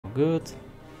good.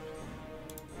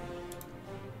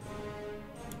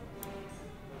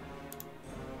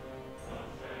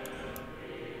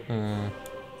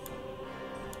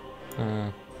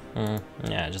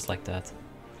 Yeah, just like that.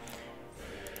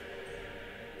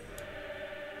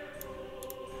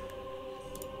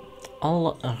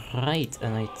 Alright,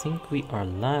 and I think we are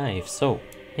live. So,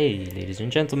 hey ladies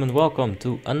and gentlemen, welcome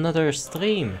to another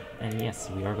stream. And yes,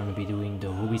 we are going to be doing the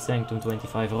Ruby Sanctum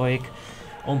 25 heroic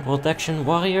on Protection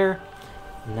Warrior.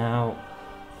 Now,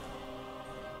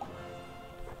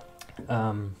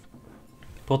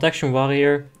 Protection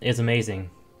Warrior is amazing.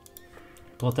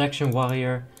 Protection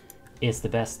Warrior is the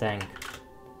best tank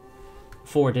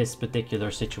for this particular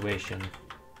situation.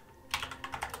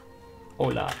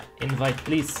 Hola, invite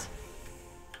please.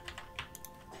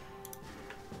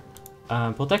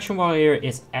 Protection Warrior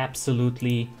is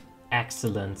absolutely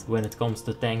excellent when it comes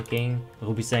to tanking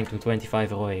Ruby Sanctum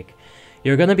 25 heroic.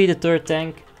 You're gonna be the third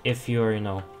tank if you're, you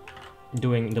know,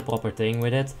 doing the proper thing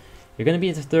with it. You're gonna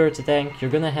be the third tank.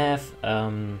 You're gonna have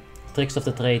tricks of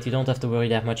the trade. You don't have to worry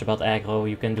that much about aggro.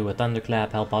 You can do a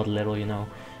thunderclap, help out a little, you know.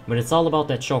 But it's all about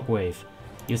that shockwave.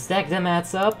 You stack them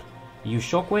ads up, you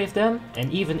shockwave them,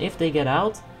 and even if they get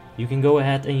out, you can go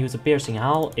ahead and use a piercing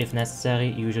howl if necessary.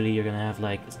 Usually you're gonna have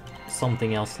like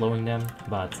something else slowing them,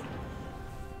 but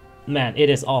man, it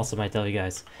is awesome, I tell you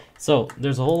guys. So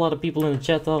there's a whole lot of people in the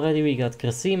chat already. We got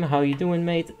Krasim, how you doing,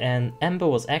 mate? And Ember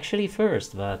was actually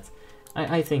first, but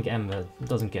I think Ember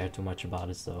doesn't care too much about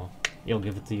it, so he'll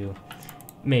give it to you.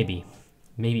 Maybe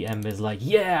Ember is like,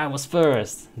 yeah, I was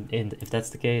first. And if that's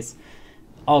the case,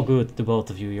 all good to both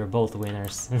of you. You're both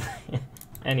winners.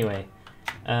 Anyway,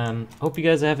 hope you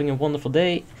guys are having a wonderful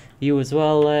day. You as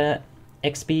well,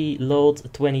 XP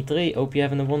Load 23. Hope you're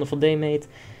having a wonderful day, mate.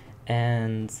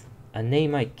 And a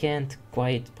name I can't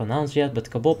quite pronounce yet, but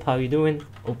Kabob, how you doing?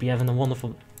 Hope you're having a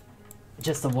wonderful,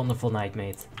 just a wonderful night,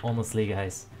 mate. Honestly,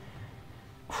 guys,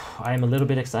 I am a little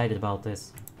bit excited about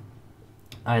this.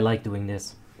 I like doing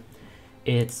this.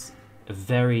 It's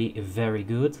very, very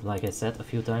good. Like I said a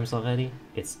few times already,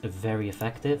 it's very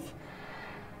effective.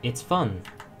 It's fun.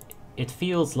 It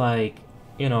feels like,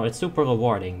 you know, it's super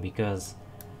rewarding because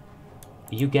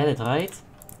you get it right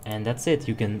and that's it.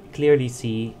 You can clearly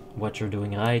see what you're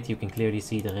doing right. You can clearly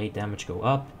see the rate damage go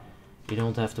up. You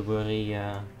don't have to worry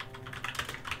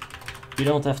you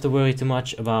don't have to worry too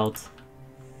much about,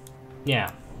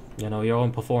 yeah, you know, your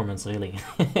own performance really.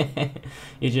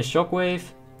 You just shockwave.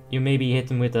 You maybe hit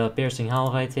him with a piercing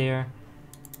howl right here.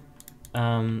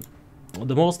 The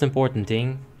most important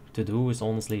thing to do is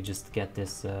honestly just get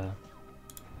this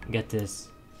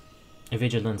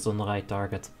vigilance on the right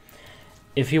target.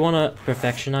 If you want to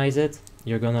perfectionize it,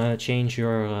 you're gonna change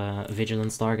your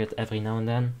vigilance target every now and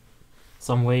then.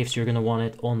 Some waves you're gonna want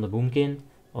it on the Boomkin,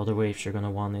 other waves you're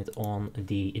gonna want it on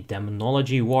the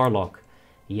Demonology Warlock.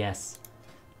 Yes.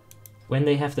 When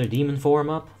they have their demon form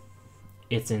up,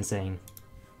 it's insane.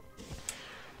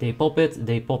 They pop it,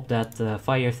 they pop that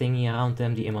fire thingy around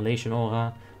them, the immolation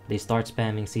aura. They start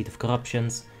spamming Seed of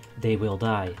Corruptions, they will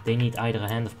die. They need either a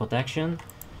Hand of Protection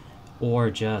or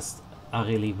just a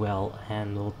really well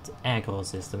handled aggro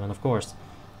system. And of course,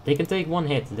 they can take one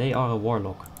hit, they are a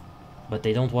Warlock, but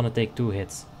they don't want to take 2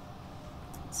 hits.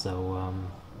 So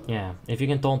yeah, if you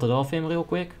can taunt it off him real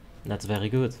quick, that's very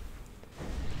good.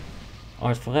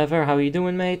 Art Forever, how you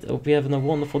doing, mate? Hope you're having a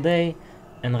wonderful day.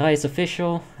 And Rise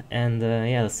Official, and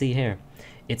yeah, let's see here.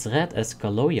 It's red as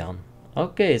Kaloyan.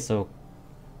 Okay, so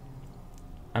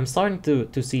I'm starting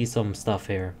to see some stuff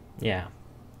here. Yeah.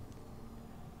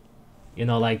 You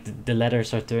know, like the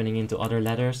letters are turning into other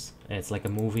letters. It's like a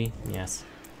movie. Yes.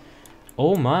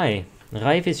 Oh my.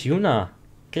 Raivis Yuna.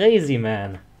 Crazy,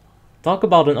 man. Talk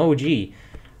about an OG.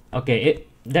 Okay,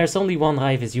 there's only one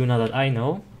Raivis Yuna that I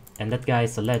know. And that guy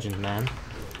is a legend, man.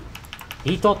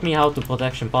 He taught me how to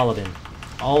Protection Paladin.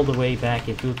 All the way back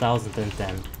in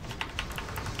 2010.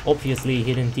 Obviously,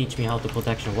 he didn't teach me how to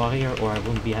Protection Warrior, or I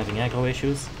wouldn't be having aggro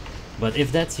issues. But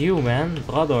if that's you, man,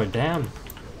 brother, damn.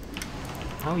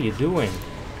 How you doing?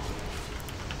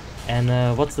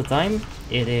 And what's the time?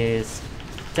 It is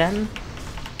 10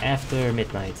 after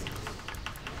midnight.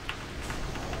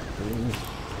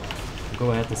 Ooh.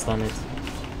 Go ahead and stun it.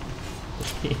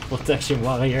 Protection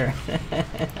Warrior.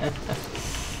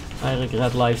 I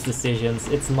regret life's decisions.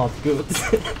 It's not good. It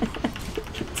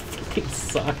fucking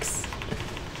sucks.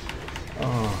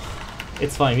 Oh,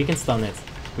 it's fine. We can stun it.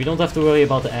 We don't have to worry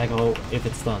about the aggro if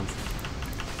it's stunned.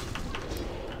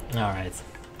 Alright.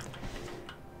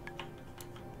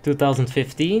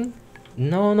 2015?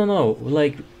 No.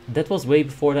 Like, that was way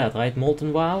before that, right?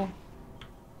 Molten WoW?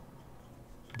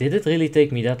 Did it really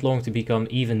take me that long to become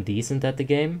even decent at the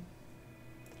game?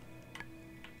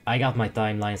 I got my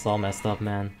timelines all messed up,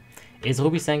 man. Is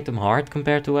Ruby Sanctum hard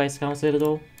compared to Icecrown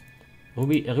Citadel?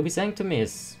 Ruby Sanctum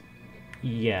is...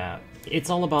 yeah, it's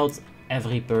all about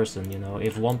every person, you know.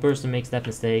 If one person makes that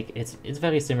mistake, it's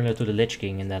very similar to the Lich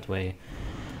King in that way.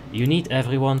 You need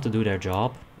everyone to do their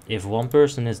job. If one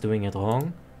person is doing it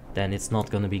wrong, then it's not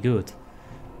gonna be good.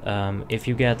 If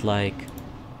you get like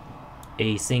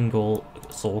a single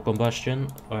soul combustion,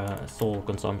 soul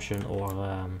consumption, or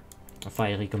a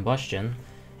fiery combustion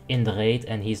in the raid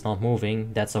and he's not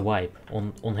moving, that's a wipe.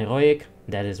 On heroic,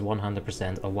 that is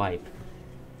 100% a wipe.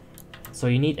 So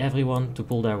you need everyone to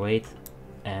pull their weight,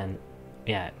 and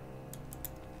yeah,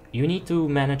 you need to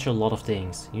manage a lot of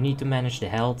things. You need to manage the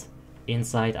health,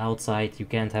 inside, outside. You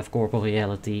can't have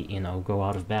corporeality, you know, go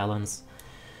out of balance.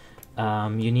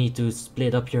 You need to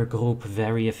split up your group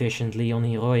very efficiently on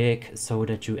heroic so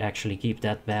that you actually keep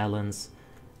that balance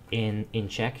in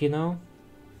check, you know.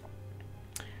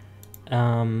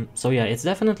 So yeah, it's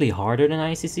definitely harder than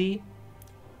ICC.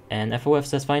 And FOF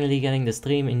says finally getting the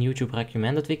stream in YouTube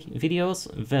recommended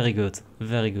videos. Very good,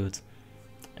 very good.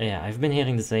 Yeah, I've been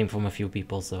hearing the same from a few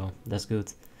people, so that's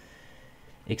good.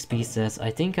 XP says,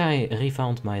 I think I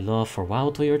refound my love for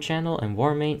WoW through your channel and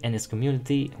Warmane and his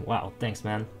community. Wow, thanks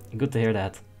man. Good to hear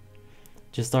that.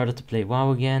 Just started to play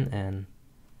WoW again and...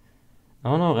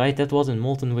 oh no, right, that was in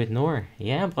Molten with Noor.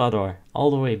 Yeah, brother,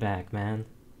 all the way back, man.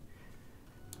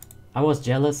 I was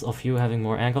jealous of you having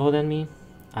more aggro than me.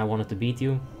 I wanted to beat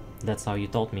you. That's how you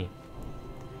taught me.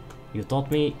 You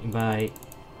taught me by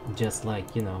just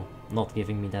like, you know, not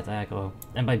giving me that aggro.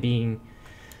 And by being...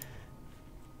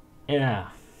 yeah.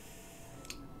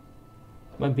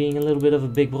 By being a little bit of a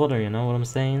big brother, you know what I'm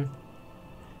saying?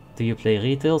 Do you play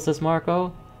retail, says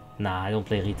Marco? Nah, I don't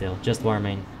play retail, just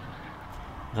Warmane.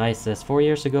 Rice says, 4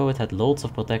 years ago it had loads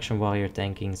of protection warrior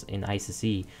tankings in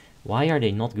ICC. Why are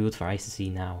they not good for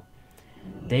ICC now?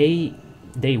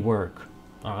 They work,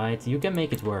 alright? You can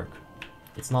make it work.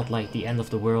 It's not like the end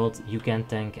of the world. You can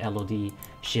tank LOD.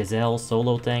 Giselle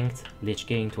solo tanked Lich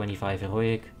King 25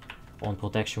 heroic on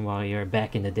protection warrior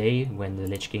back in the day when the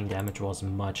Lich King damage was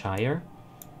much higher.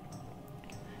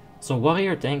 So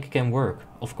warrior tank can work,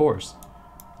 of course.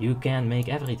 You can make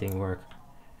everything work.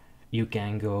 You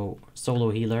can go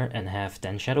solo healer and have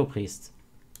 10 shadow priests.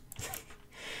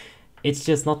 It's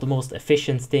just not the most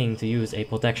efficient thing to use a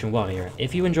protection warrior.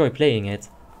 If you enjoy playing it,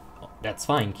 that's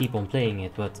fine, keep on playing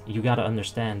it, but you gotta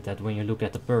understand that when you look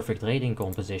at the perfect raiding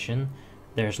composition,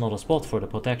 there's not a spot for the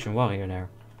protection warrior there.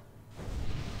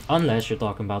 Unless you're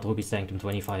talking about Ruby Sanctum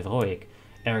 25 heroic.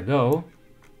 Ergo,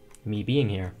 me being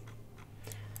here.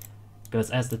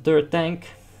 Because as the third tank,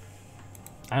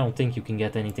 I don't think you can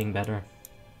get anything better.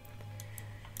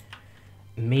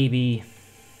 Maybe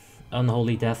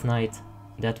Unholy Death Knight.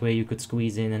 That way you could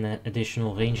squeeze in an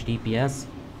additional range DPS.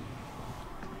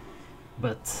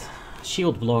 But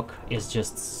shield block is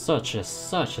just such a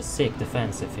sick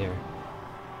defensive here.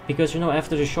 Because, you know,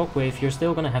 after the shockwave you're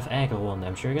still gonna have aggro on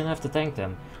them, so you're gonna have to tank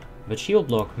them. But shield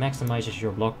block maximizes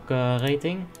your block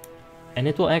rating, and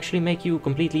it will actually make you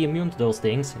completely immune to those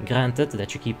things, granted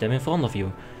that you keep them in front of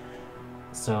you.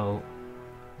 So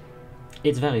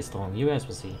it's very strong, you guys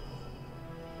will see.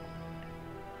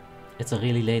 It's a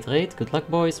really late raid. Good luck,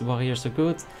 boys. Warriors are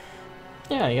good.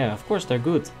 Yeah, of course they're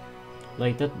good.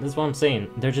 Like, that's what I'm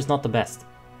saying. They're just not the best.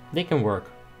 They can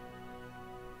work.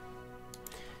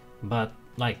 But,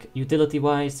 like,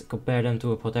 utility-wise, compare them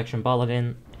to a protection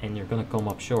paladin, and you're gonna come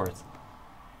up short.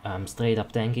 Straight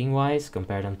up tanking-wise,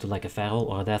 compare them to, like, a feral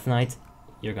or a death knight,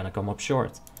 you're gonna come up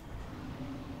short.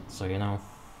 So, you know.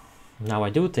 Now,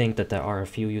 I do think that there are a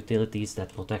few utilities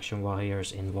that protection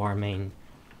warriors in Warmane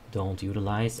don't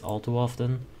utilize all too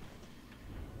often.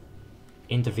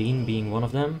 Intervene being one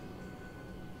of them.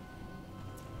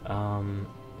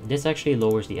 This actually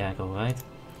lowers the aggro, right?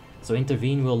 So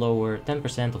Intervene will lower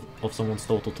 10% of someone's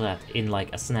total threat in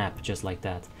like a snap, just like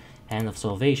that. Hand of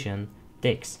Salvation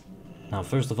ticks. Now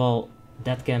first of all,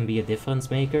 that can be a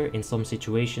difference maker in some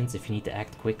situations if you need to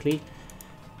act quickly.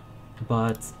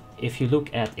 But if you look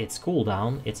at its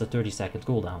cooldown, it's a 30-second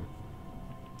cooldown.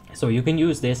 So you can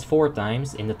use this 4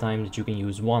 times in the time that you can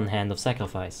use one Hand of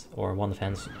Sacrifice, or one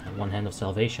hand of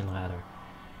Salvation rather,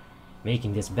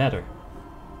 making this better.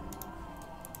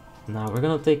 Now we're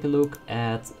gonna take a look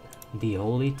at the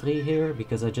Holy Tree here,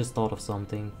 because I just thought of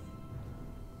something.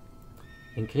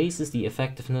 Increases the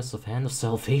effectiveness of Hand of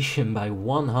Salvation by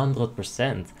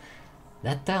 100%.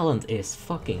 That talent is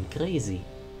fucking crazy.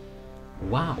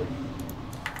 Wow.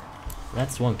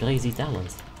 That's one crazy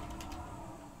talent.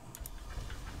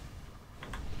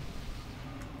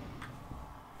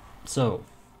 So,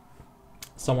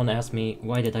 someone asked me,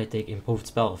 why did I take Improved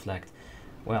Spell Reflect?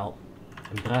 Well,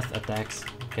 breath attacks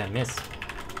can miss.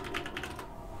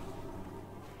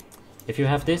 If you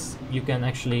have this, you can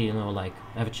actually, you know, like,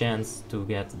 have a chance to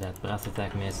get that breath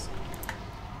attack miss.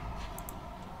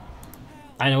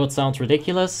 I know it sounds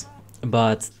ridiculous,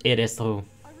 but it is true.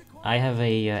 I have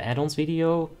a add-ons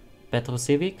video, Petro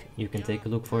Civic. You can take a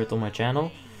look for it on my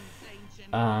channel.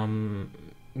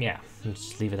 Yeah,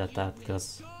 just leave it at that,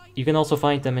 because you can also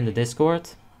find them in the Discord.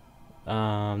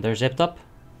 They're zipped up.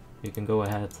 You can go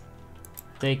ahead,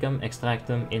 take them, extract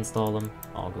them, install them,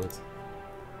 all good.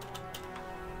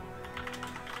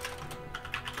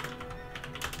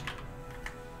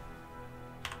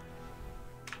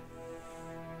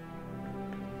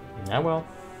 Yeah, well.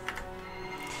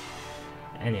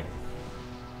 Anyway.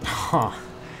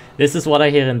 This is what I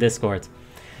hear in Discord.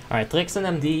 Alright, Trix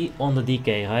and MD on the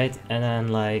DK, right? And then,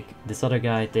 like, this other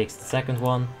guy takes the second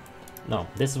one. No,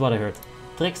 this is what I heard.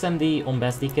 Trix MD on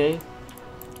best DK.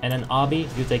 And then Abi,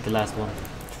 you take the last one.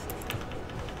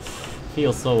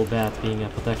 Feels so bad being a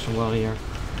protection warrior.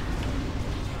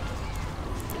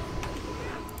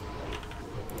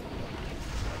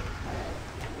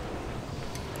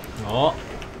 Oh.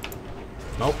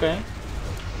 Okay.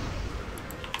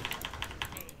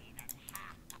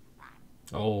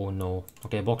 Oh no.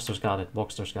 Okay, Boxer's got it.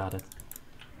 Boxer's got it.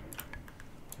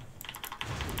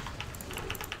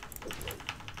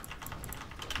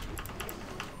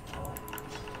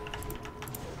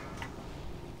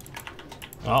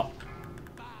 Oh.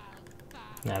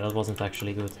 Yeah, that wasn't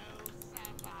actually good.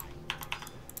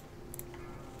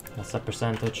 That's a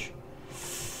percentage.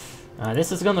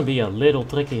 This is gonna be a little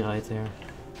tricky right here.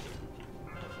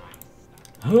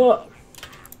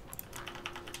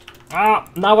 Ah,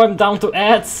 now I'm down to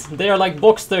ads. They are like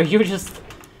Boxster.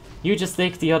 You just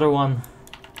take the other one.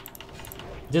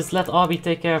 Just let Abi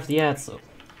take care of the ads.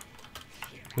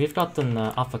 We've got an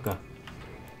Africa.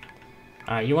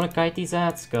 You wanna kite these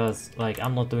ads? Cause like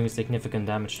I'm not doing significant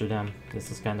damage to them.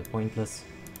 This is kind of pointless.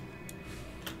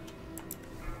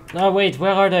 No, wait,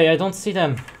 where are they? I don't see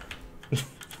them.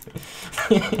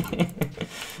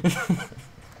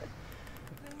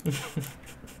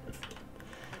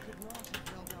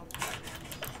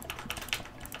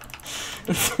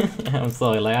 I'm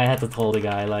sorry, like I had to troll the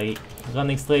guy, like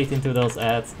running straight into those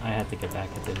ads, I had to get back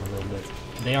at him a little bit.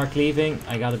 They are cleaving,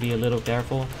 I gotta be a little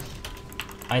careful.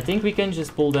 I think we can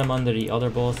just pull them under the other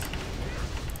boss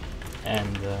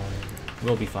and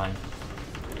we'll be fine.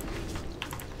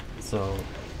 So,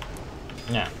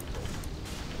 yeah.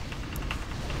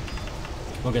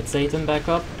 We'll get Satan back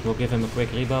up, we'll give him a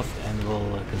quick rebuff and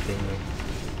we'll continue.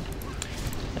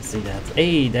 Let's see that.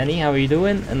 Hey Danny, how are you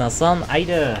doing? And Hassan,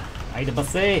 Aida! Aida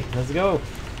Basse, let's go!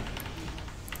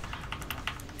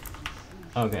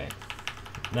 Okay,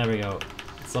 there we go.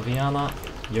 Saviana,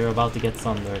 you're about to get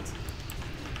sundered.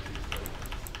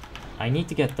 I need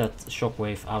to get that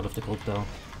shockwave out of the group though.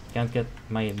 Can't get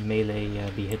my melee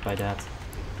be hit by that.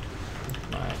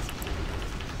 Alright.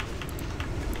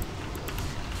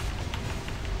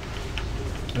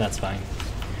 That's fine.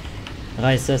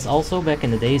 Rai says also back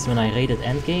in the days when I raided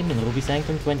endgame in Ruby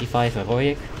Sanctum 25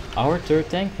 heroic, our third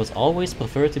tank was always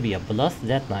preferred to be a Blood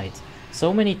Death Knight.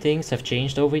 So many things have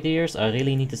changed over the years, I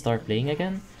really need to start playing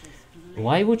again.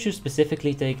 Why would you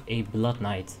specifically take a Blood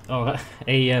Knight? Or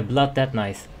a Blood Death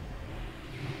Knight?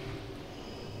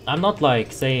 I'm not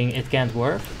like saying it can't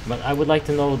work, but I would like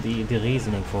to know the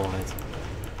reasoning for it.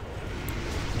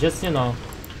 Just, you know,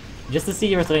 just to see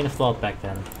your train of thought back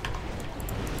then.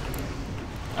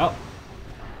 Oh,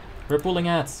 we're pulling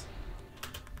ads.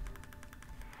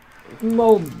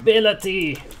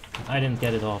 Mobility! I didn't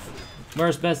get it off.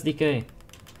 Where's best DK?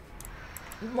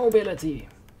 Mobility!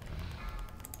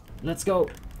 Let's go!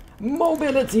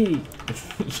 Mobility!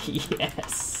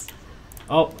 Yes!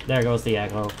 Oh, there goes the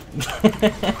aggro.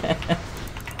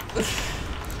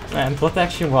 Man,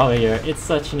 Protection Warrior, it's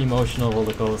such an emotional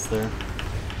roller coaster.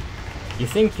 You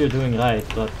think you're doing right,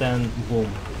 but then boom.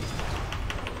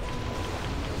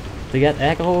 To get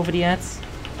aggro over the ads?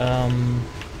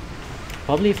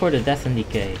 Probably for the Death and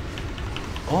Decay.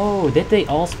 Oh, did they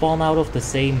all spawn out of the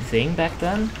same thing back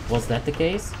then? Was that the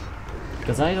case?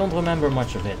 Because I don't remember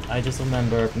much of it. I just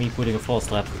remember me putting a Frost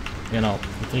Trap, you know,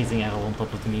 a freezing arrow on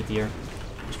top of the meteor.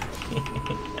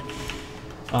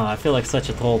 Oh, I feel like such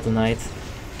a troll tonight.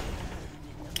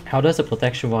 How does a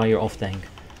Protection Warrior off tank?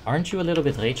 Aren't you a little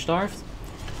bit rage starved?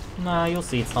 Nah, you'll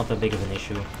see, it's not that big of an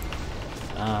issue.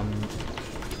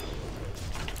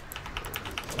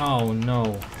 Oh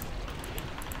no.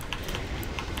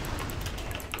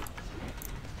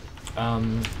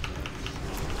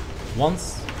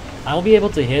 Once I'll be able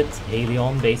to hit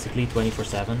Helion basically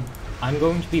 24/7. I'm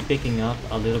going to be picking up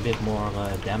a little bit more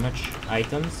damage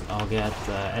items. I'll get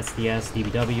SDS,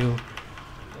 DBW.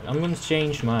 I'm going to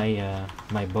change my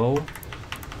my bow.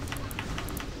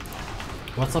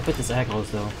 What's up with this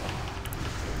aggros though?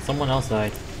 Someone else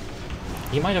died.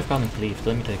 He might have gotten cleaved.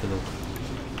 Let me take a look.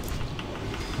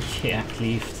 Yeah,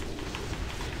 cleaved.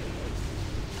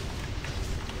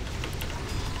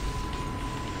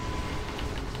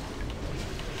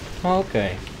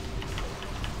 Okay.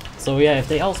 So yeah, if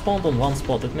they all spawned on one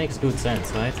spot, it makes good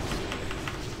sense, right?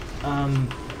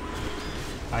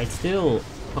 I'd still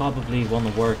probably want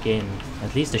to work in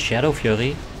at least the Shadow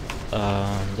Fury.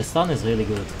 The stun is really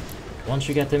good. Once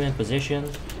you get him in position,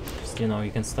 just, you know, you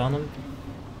can stun him.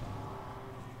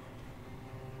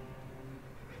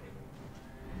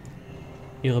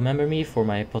 You remember me for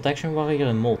my Protection Warrior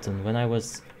in Molten when I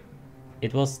was...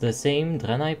 It was the same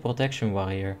Draenei Protection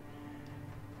Warrior.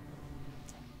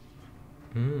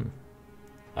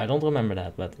 I don't remember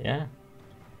that, but yeah.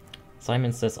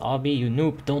 Simon says, Abi, you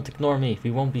noob, don't ignore me,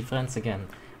 we won't be friends again.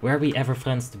 Were we ever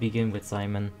friends to begin with,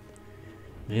 Simon?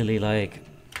 Really, like,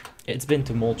 it's been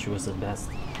tumultuous at best.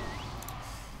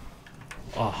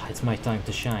 Oh, it's my time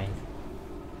to shine.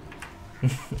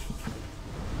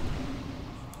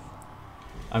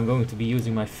 I'm going to be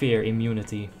using my fear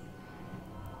immunity.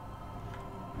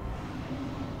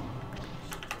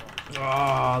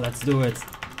 Ah, let's do it.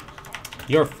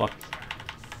 You're fucked.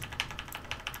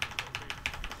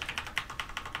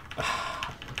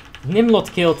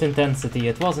 Nimlot killed intensity,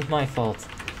 it wasn't my fault.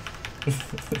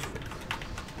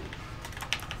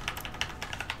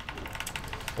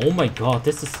 Oh my god,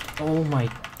 this is... Oh my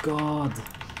god.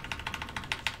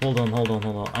 Hold on, hold on,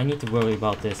 hold on. I need to worry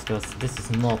about this, because this is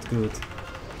not good.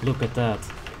 Look at that.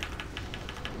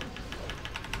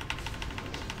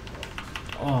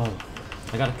 Oh,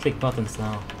 I gotta click buttons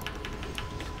now.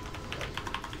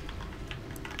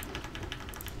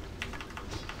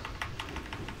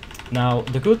 Now,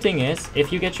 the good thing is,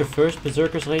 if you get your first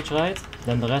Berserker's Rage right,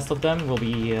 then the rest of them will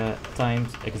be timed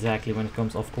exactly when it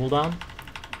comes off cooldown.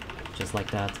 Just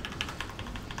like that.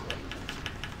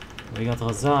 We got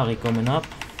Razari coming up.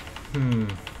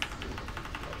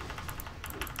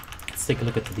 Let's take a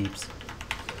look at the deeps.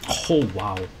 Oh,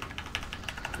 wow.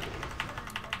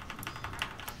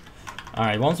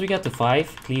 Alright, once we get to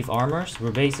 5 Cleave Armors,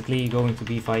 we're basically going to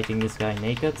be fighting this guy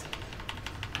naked.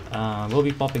 We'll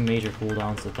be popping major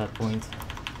cooldowns at that point.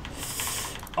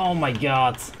 Oh my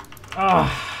god.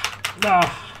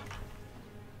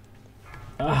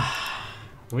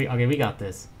 Okay, we got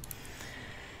this.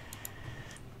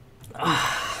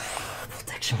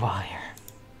 Protection Warrior.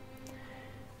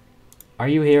 Are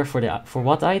you here for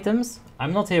what items?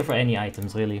 I'm not here for any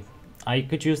items really. I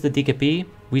could use the DKP.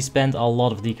 We spend a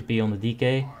lot of DKP on the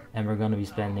DK, and we're gonna be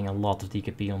spending a lot of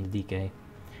DKP on the DK.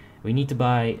 We need to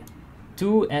buy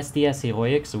 2 SDS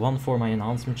Heroics, 1 for my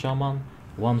Enhancement Shaman,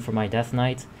 1 for my Death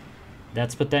Knight.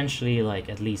 That's potentially like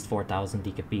at least 4000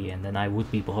 DKP, and then I would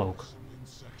be broke.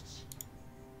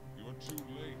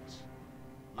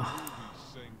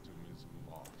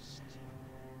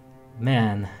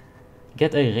 Man,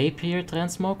 get a Rapier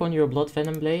Transmog on your Blood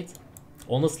Venom Blade?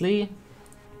 Honestly,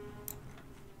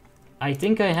 I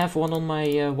think I have one on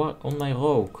my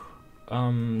Rogue.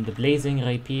 The Blazing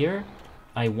Rapier.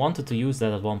 I wanted to use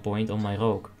that at one point on my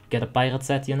Rogue. Get a pirate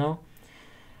set, you know?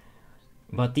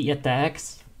 But the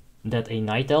attacks that a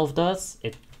Night Elf does,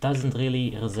 it doesn't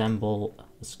really resemble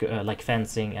like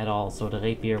fencing at all. So the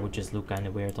Rapier would just look kind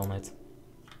of weird on it.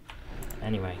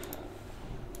 Anyway.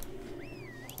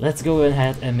 Let's go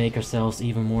ahead and make ourselves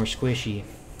even more squishy.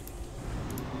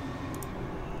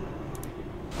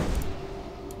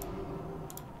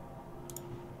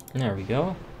 There we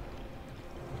go.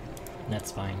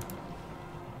 That's fine.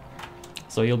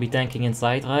 So you'll be tanking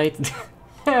inside, right?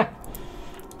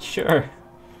 Sure.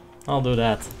 I'll do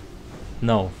that.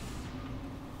 No.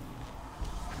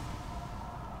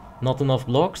 Not enough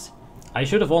blocks? I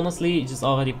should have honestly just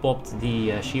already popped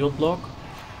the shield block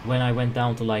when I went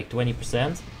down to like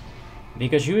 20%.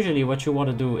 Because usually what you want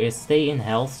to do is stay in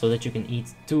health so that you can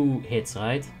eat 2 hits,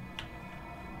 right?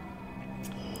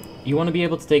 You want to be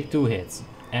able to take 2 hits.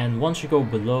 And once you go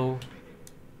below...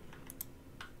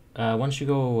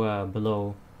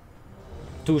 below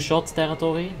 2 shot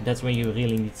territory, that's when you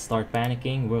really need to start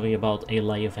panicking, worry about a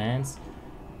Lay of Hands,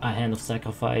 a Hand of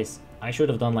Sacrifice. I should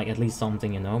have done like at least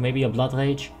something, you know, maybe a Blood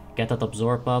Rage, get that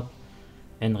Absorb up,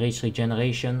 and Rage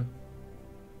Regeneration.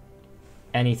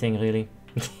 Anything really.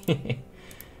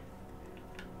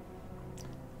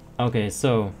 Okay,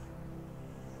 so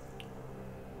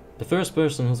the first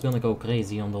person who's gonna go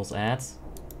crazy on those ads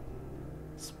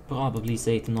is probably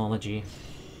Satanology.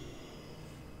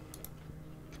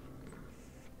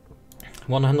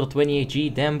 120 AG,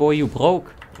 damn boy, you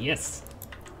broke. Yes.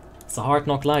 It's a hard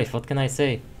knock life, what can I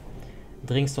say?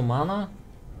 Drink some mana?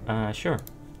 Sure.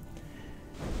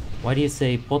 Why do you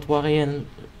say Prot Warrior?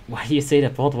 Why do you say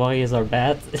that Prot Warriors are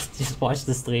bad? Just watch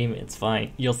the stream, it's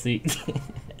fine, you'll see.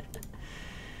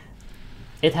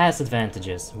 It has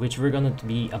advantages, which we're gonna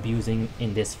be abusing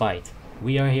in this fight.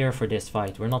 We are here for this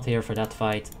fight, we're not here for that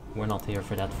fight, we're not here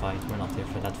for that fight, we're not here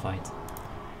for that fight.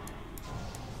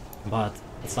 But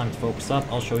it's time to focus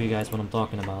up, I'll show you guys what I'm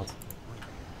talking about.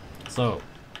 So,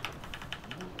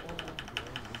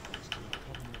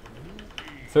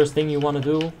 first thing you want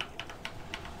to do,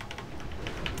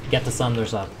 get the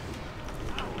Sunders up.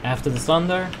 After the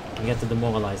Sunder, get the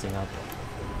Demoralizing up.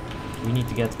 We need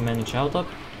to get Commanding Shout up.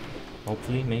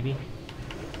 Hopefully, maybe.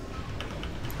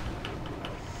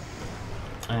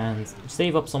 And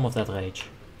save up some of that rage.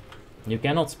 You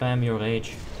cannot spam your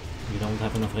rage. You don't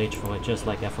have enough rage for it, just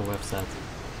like FOF said.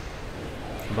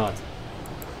 But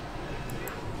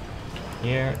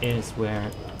here is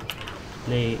where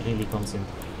play really comes in.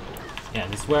 Yeah,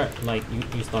 this is where like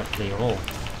you start to play your role.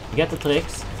 You get the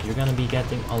tricks, you're gonna be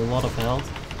getting a lot of health.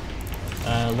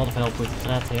 A lot of help with the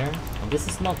threat here. Well, this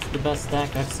is not the best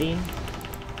stack I've seen.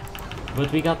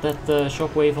 But we got that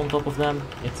shockwave on top of them,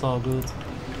 it's all good.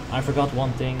 I forgot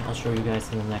one thing, I'll show you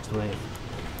guys in the next wave.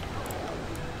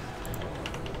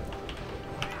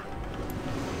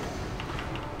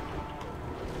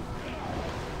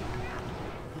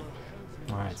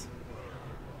 Alright.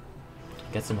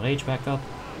 Get some rage back up.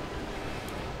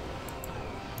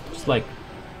 Just like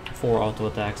 4 auto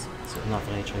attacks, so not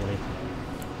rage really.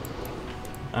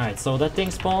 Alright, so that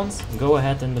thing spawns. Go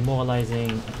ahead and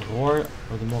Demoralizing Roar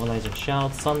or Demoralizing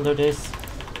Shout, Sunder this.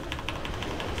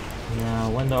 Now,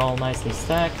 when they're all nicely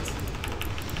stacked,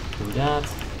 do that.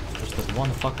 There's that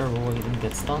one fucker who didn't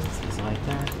get stunned, he's right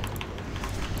there.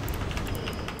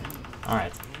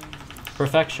 Alright,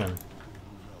 perfection.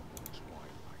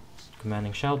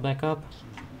 Commanding Shout back up.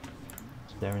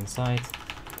 They're inside.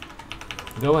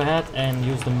 Go ahead and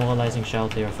use the Demoralizing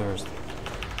Shout here first.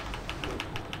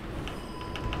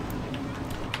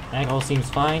 Aggro seems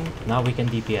fine, now we can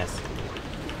DPS.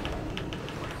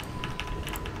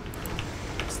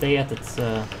 Stay at its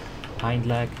hind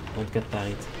leg, don't get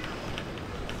parried.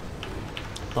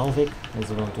 Talvik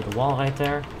is going to the wall right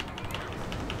there.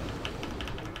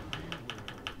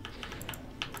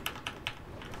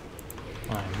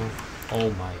 Alright, move. Oh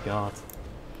my god.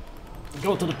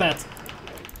 Go to the pet!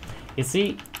 You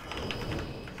see?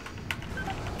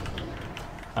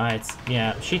 Alright,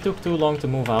 yeah, she took too long to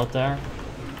move out there.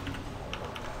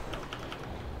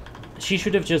 She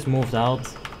should have just moved out.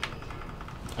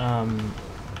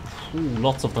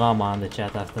 Lots of drama in the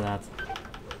chat after that.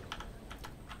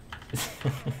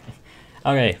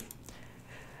 Okay.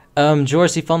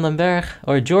 Jorsy van den Berg,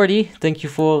 or Jordy, thank you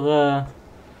for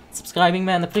subscribing,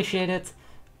 man, appreciate it.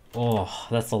 Oh,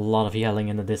 that's a lot of yelling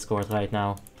in the Discord right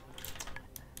now.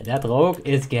 That rogue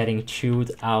is getting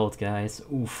chewed out, guys.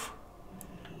 Oof.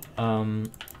 Alright,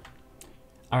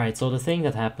 so the thing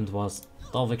that happened was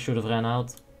Talvik should have ran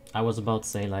out. I was about to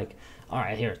say like,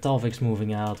 alright, here, Talvik's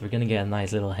moving out, we're gonna get a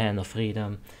nice little hand of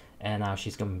freedom, and now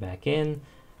she's coming back in.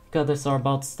 Cutters are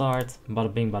about to start,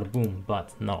 bada bing bada boom,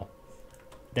 but no.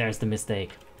 There's the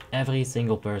mistake. Every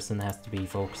single person has to be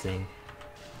focusing.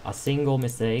 A single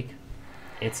mistake,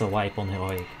 it's a wipe on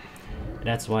heroic.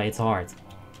 That's why it's hard.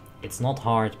 It's not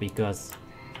hard because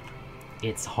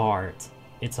it's hard.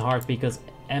 It's hard because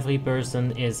every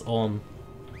person is on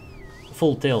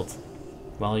full tilt.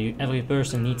 Well, every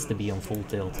person needs to be on full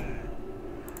tilt.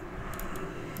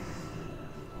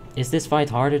 Is this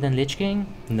fight harder than Lich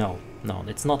King? No, no,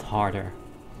 it's not harder.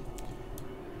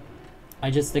 I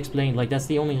just explained, like, that's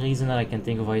the only reason that I can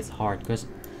think of why it's hard, because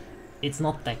it's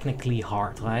not technically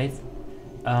hard, right?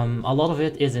 A lot of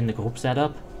it is in the group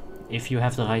setup. If you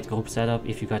have the right group setup,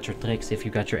 if you got your tricks, if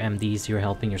you got your MDs, you're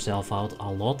helping yourself out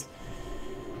a lot.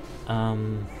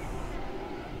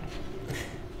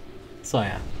 So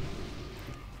yeah.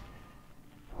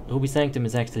 Ruby Sanctum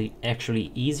is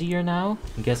actually easier now.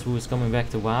 Guess who is coming back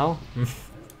to WoW?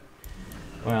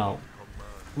 Well,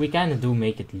 we kinda do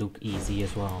make it look easy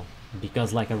as well.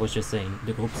 Because like I was just saying,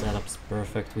 the group setup's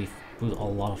perfect. We've put a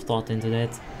lot of thought into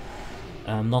it.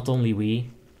 Not only we,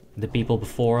 the people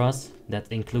before us,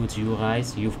 that includes you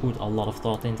guys, you've put a lot of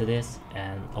thought into this.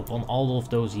 And upon all of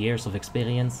those years of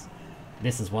experience,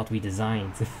 this is what we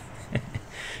designed.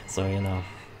 So, you know.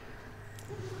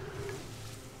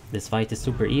 This fight is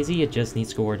super easy, it just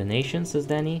needs coordination, says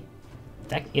Danny.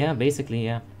 Yeah, basically,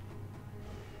 yeah.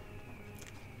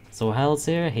 So Hal's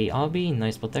here, hey Abby,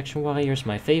 nice protection warriors,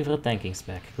 my favorite tanking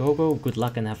spec. Go go, good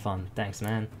luck and have fun. Thanks,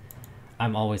 man.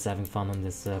 I'm always having fun on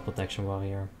this protection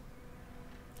warrior.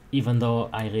 Even though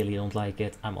I really don't like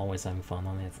it, I'm always having fun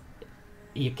on it.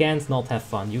 You can't not have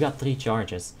fun. You got 3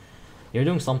 charges. You're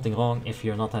doing something wrong if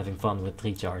you're not having fun with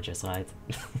 3 charges, right?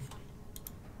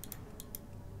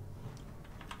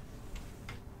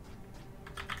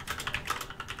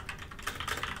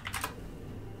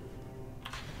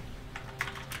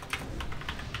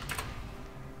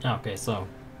 Okay, so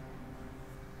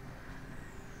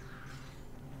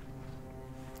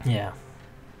yeah,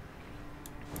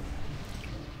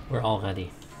 we're all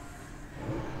ready.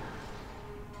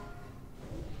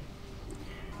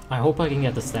 I hope I can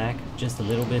get the stack just a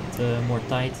little bit more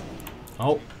tight.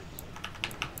 Oh,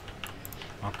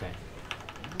 okay.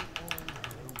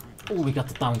 Oh, we got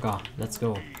the Taunka. Let's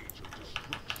go.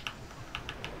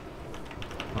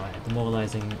 Alright,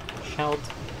 demoralizing shout.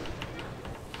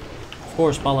 Of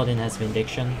course, Paladin has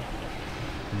Vindication,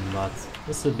 but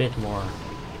this is a bit more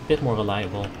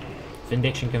reliable.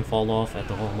 Vindication can fall off at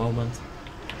the wrong moment.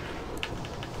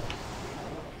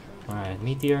 Alright,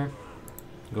 Meteor.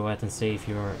 Go ahead and save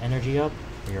your energy up,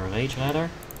 or your rage rather.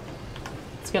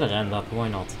 Let's get a rend up, why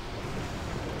not?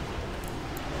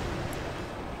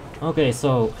 Okay,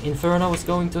 so Inferno is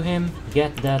going to him.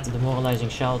 Get that demoralizing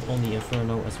shout on the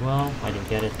Inferno as well. I didn't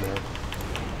get it, but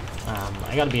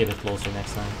I gotta be a bit closer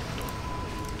next time.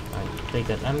 Alright, take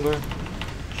that Ember.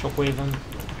 Shockwave him.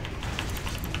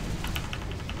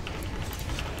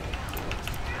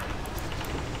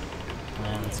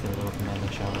 And let's get a little commanding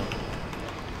shout up.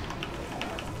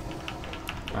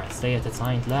 Alright, stay at its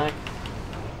hind leg.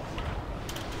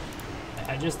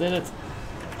 I just did it.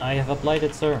 I have applied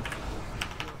it, sir.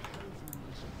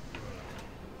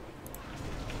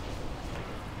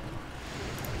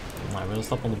 Alright, we'll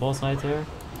stop on the boss side here.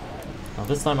 Now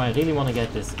this time I really want to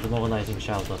get this demoralizing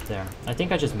shout up there. I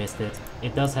think I just missed it.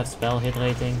 It does have spell hit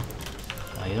rating.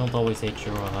 You don't always hit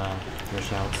your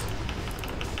shouts.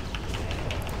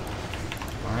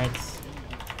 Alright.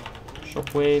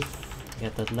 Shockwave.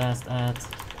 Get that last ad.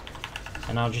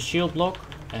 And now just shield block.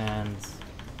 And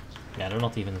yeah, they're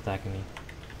not even attacking me.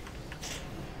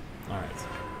 Alright.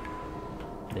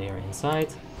 They are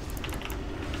inside.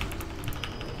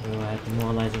 Go ahead,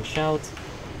 demoralizing shout.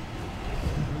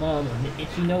 No,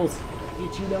 itchy nose.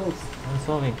 Itchy nose. I'm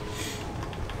sorry.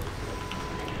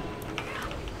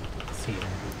 Let's see here.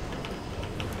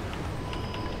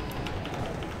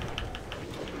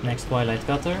 Next Twilight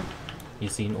Cutter. You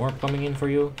see an orb coming in for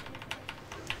you.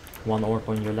 1 orb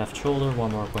on your left shoulder,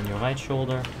 1 orb on your right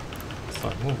shoulder.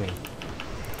 Start moving.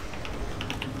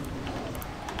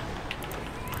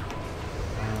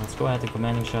 Let's go ahead and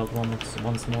commanding shout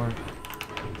once more.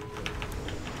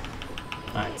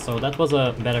 Alright, so that was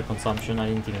a better consumption, I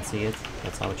didn't even see it.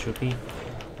 That's how it should be.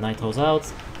 Nitro's out,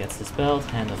 gets dispelled,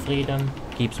 Hand of Freedom,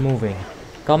 keeps moving.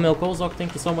 Kamil Kozok,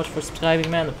 thank you so much for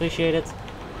subscribing, man, appreciate it.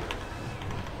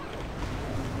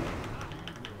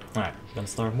 Alright, gonna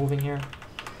start moving here.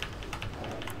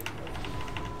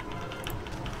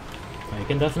 You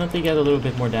can definitely get a little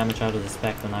bit more damage out of the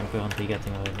spec than I'm currently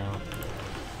getting right now.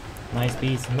 Nice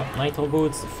beats, Nitro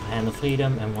Boots, Hand of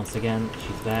Freedom, and once again,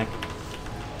 she's back.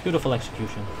 Beautiful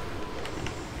execution.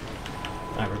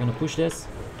 Alright, we're gonna push this.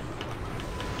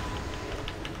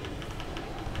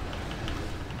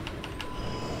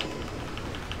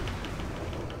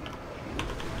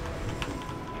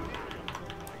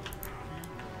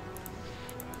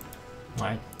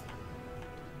 Alright.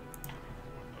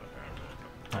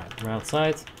 Alright, we're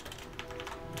outside.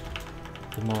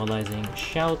 Demoralizing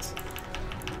shout.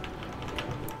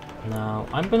 Now,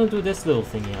 I'm gonna do this little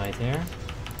thingy right here.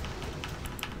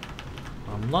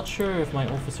 I'm not sure if my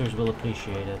officers will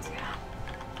appreciate it.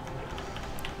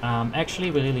 Actually,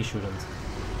 we really shouldn't.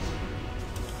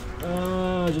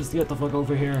 Just get the fuck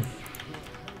over here.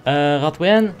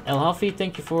 Ratwen, El Hafi,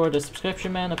 thank you for the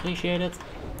subscription, man. Appreciate it.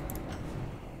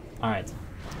 Alright.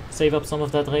 Save up some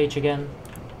of that rage again.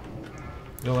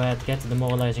 Go ahead, get the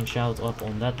demoralizing shout up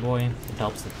on that boy. It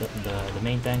helps the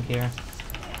main tank here.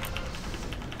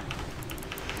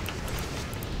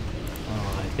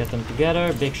 Alright, get them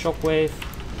together. Big shockwave.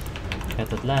 Get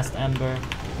that last ember.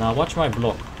 Now watch my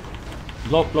block.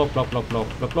 Block, block, block, block, block,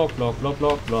 block, block, block, block,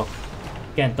 block, block.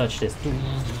 Can't touch this.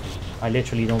 I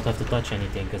literally don't have to touch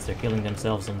anything because they're killing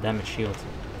themselves on damage shield.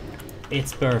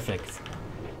 It's perfect.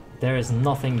 There is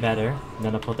nothing better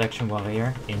than a protection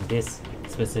warrior in this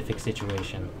specific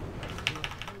situation.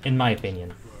 In my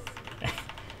opinion.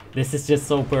 This is just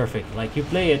so perfect. Like you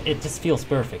play it, it just feels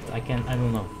perfect. I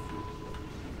don't know.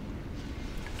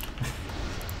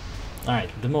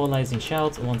 Alright, demoralizing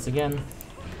shout once again.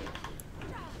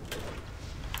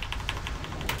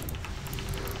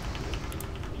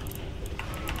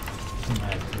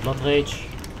 Blood Rage.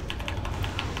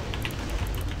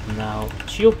 Now,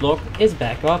 Shield Block is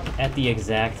back up at the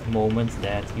exact moment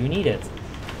that you need it.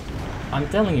 I'm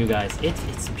telling you guys,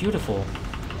 it's beautiful.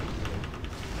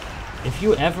 If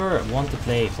you ever want to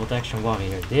play Protection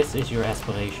Warrior, this is your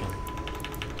aspiration.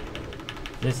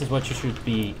 This is what you should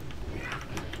be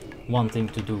wanting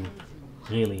to do,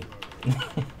 really.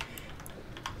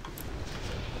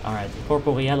 Alright,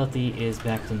 Corporeality is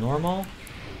back to normal.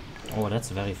 Oh, that's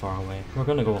very far away. We're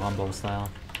gonna go Rambo style.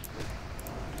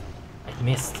 I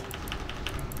missed.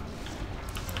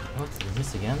 What? Did I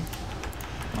miss again?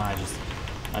 Oh,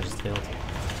 I just failed.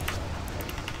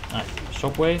 Alright,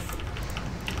 Shockwave.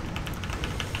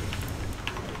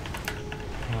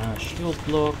 Shield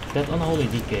Block. That Unholy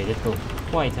DK did go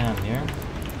quite ham here.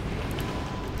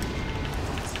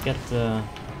 Let's get the...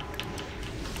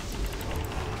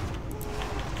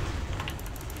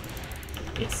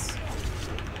 Yes.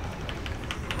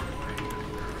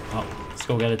 Oh, let's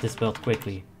go get it dispelled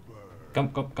quickly.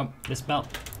 Come, dispel.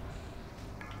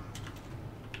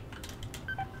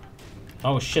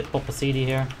 Oh shit, pop a CD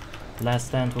here. Last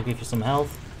stand will give you some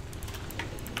health.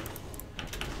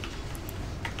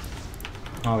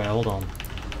 Okay, hold on.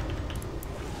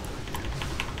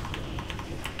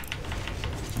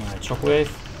 Alright,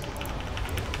 Shockwave.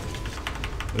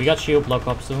 We got Shield Block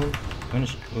up soon.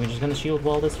 We're just gonna Shield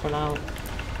Wall this for now.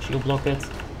 Shield Block it.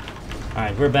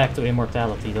 Alright, we're back to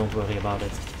immortality, don't worry about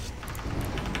it.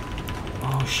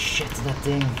 Oh shit, that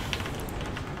thing.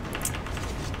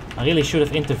 I really should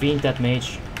have intervened that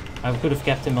mage. I could have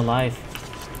kept him alive.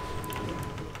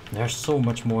 There's so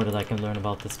much more that I can learn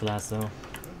about this class though.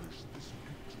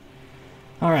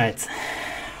 Alright.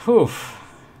 Whew.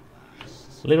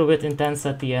 A little bit intense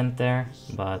at the end there,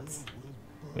 but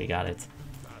we got it.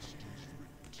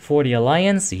 For the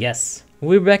Alliance, yes.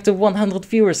 We're back to 100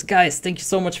 viewers. Guys, thank you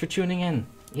so much for tuning in.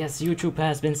 Yes, YouTube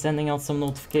has been sending out some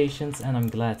notifications and I'm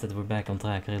glad that we're back on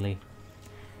track, really.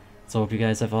 So hope you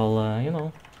guys have all, you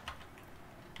know,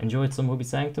 enjoyed some Ruby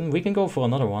Sanctum. We can go for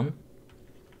another one.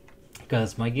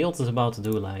 Because my guild is about to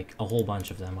do like a whole bunch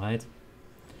of them, right?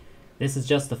 This is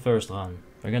just the first run.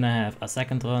 We're gonna have a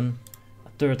second run, a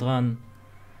third run,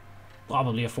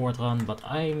 probably a fourth run, but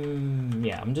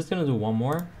I'm just gonna do one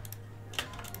more.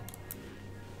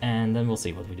 And then we'll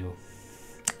see what we do.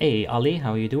 Hey Ali,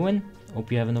 how are you doing?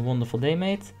 Hope you're having a wonderful day,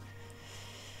 mate.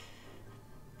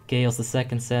 Chaos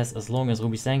II says, as long as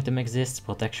Ruby Sanctum exists,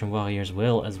 Protection Warriors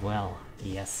will as well.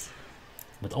 Yes.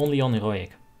 But only on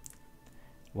Heroic.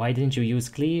 Why didn't you use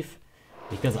Cleave?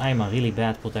 Because I'm a really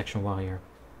bad Protection Warrior.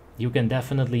 You can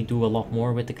definitely do a lot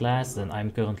more with the class than I'm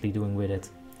currently doing with it.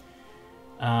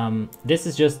 This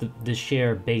is just the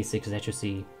sheer basics that you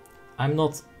see. I'm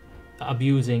not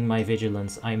abusing my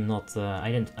vigilance. I'm not.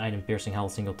 I didn't piercing hell a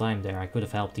single time there. I could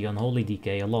have helped the Unholy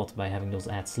DK a lot by having those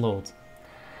ads slowed.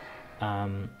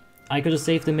 I could have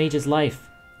saved the mage's life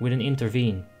with an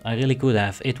intervene. I really could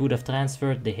have. It would have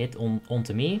transferred the hit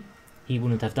onto me. He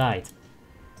wouldn't have died.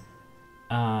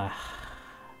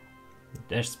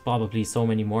 There's probably so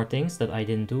many more things that I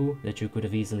didn't do that you could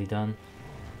have easily done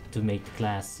to make the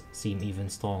class seem even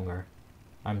stronger.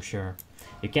 I'm sure.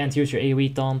 You can't use your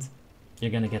AoE taunt.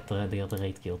 You're gonna get the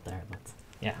raid killed there, but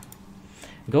yeah.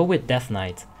 Go with Death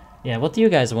Knight. Yeah, what do you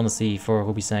guys want to see for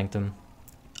Ruby Sanctum?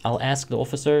 I'll ask the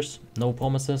officers, no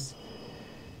promises.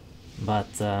 But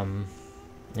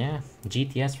yeah,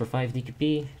 GTS for 5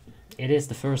 DKP. It is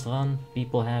the first run.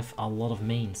 People have a lot of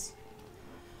mains.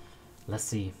 Let's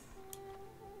see.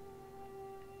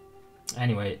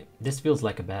 Anyway, this feels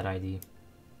like a bad idea.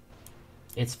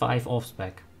 It's 5 off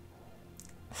spec.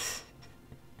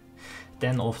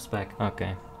 10 off spec.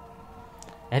 Okay.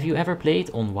 Have you ever played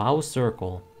on WoW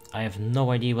Circle? I have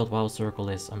no idea what WoW Circle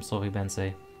is. I'm sorry,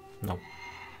 Bensei. No.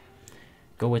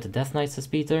 Go with the Death Knight, says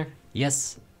Peter.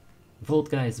 Yes. Vote,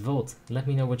 guys, vote. Let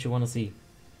me know what you want to see.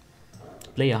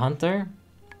 Play a Hunter?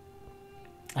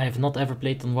 I have not ever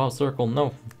played on WoW Circle,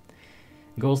 no.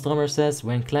 Ghost Drummer says,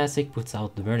 when Classic puts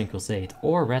out the Burning Crusade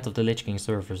or Wrath of the Lich King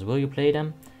servers, will you play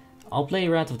them? I'll play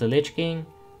Wrath of the Lich King.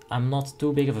 I'm not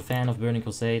too big of a fan of Burning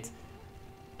Crusade.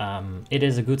 It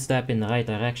is a good step in the right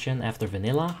direction after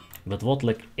vanilla, but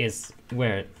WoTLK is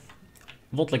where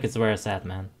it's at,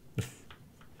 man.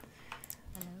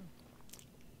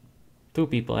 Two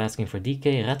people asking for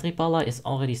DK. Retripala is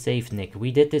already saved, Nick.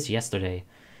 We did this yesterday.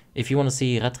 If you want to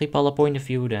see Retripala point of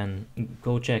view, then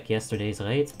go check yesterday's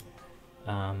raid.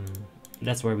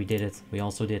 That's where we did it. We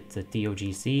also did the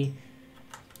TOGC.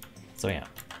 So yeah.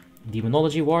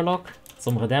 Demonology Warlock.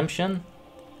 Some redemption.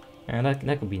 And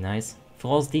that could be nice.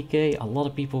 Frost DK. A lot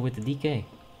of people with the DK.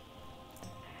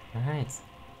 Alright.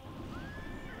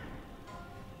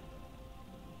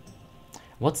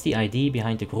 What's the idea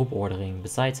behind the group ordering,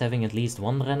 besides having at least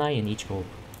one Renai in each group?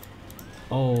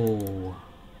 Oh.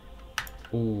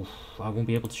 Ooh, I won't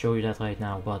be able to show you that right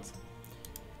now, but...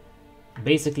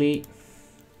 basically,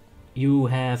 you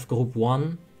have group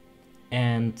 1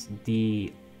 and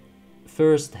the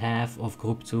first half of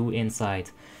group 2 inside.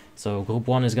 So group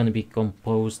 1 is going to be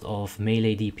composed of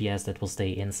melee DPS that will stay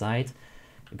inside.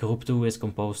 Group 2 is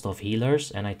composed of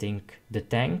healers and I think the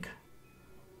tank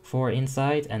for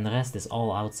inside, and the rest is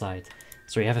all outside.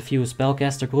 So you have a few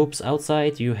spellcaster groups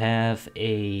outside, you have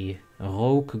a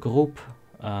rogue group,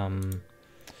 a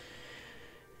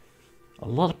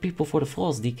lot of people for the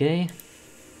Frost DK.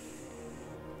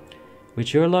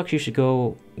 With your luck you should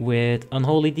go with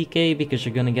Unholy DK because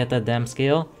you're gonna get that damn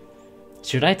scale.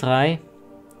 Should I try?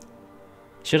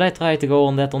 Should I try to go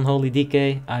on that Unholy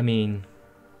DK? I mean,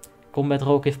 Combat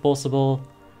Rogue if possible.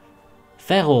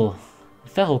 Feral.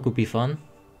 Feral could be fun.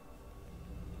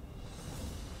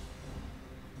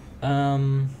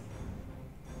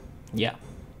 Yeah.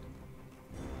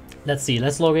 Let's see,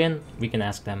 let's log in, we can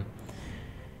ask them.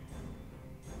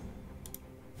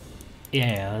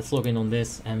 Yeah, let's log in on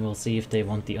this and we'll see if they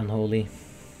want the Unholy.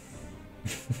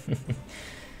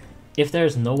 If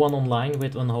there's no one online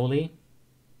with Unholy...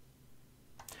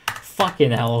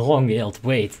 Fucking hell, wrong guild.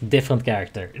 Wait, different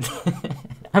character.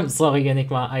 I'm sorry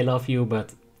Enigma, I love you,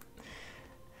 but...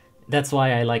 that's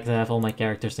why I like to have all my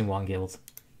characters in one guild.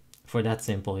 For that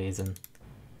simple reason.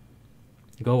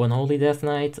 Go Unholy Death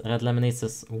Knight, Red Lemonade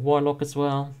says Warlock as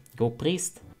well. Go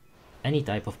Priest. Any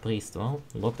type of Priest, well,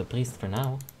 lock the Priest for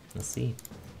now. Let's see.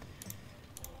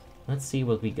 Let's see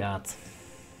what we got.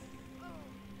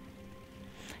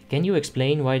 Can you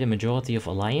explain why the majority of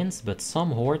Alliance, but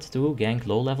some Horde too, gank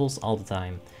low levels all the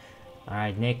time?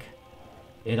 Alright Nick,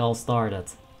 it all started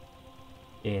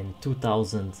in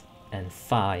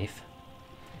 2005.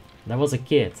 There was a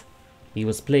kid, he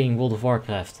was playing World of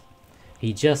Warcraft.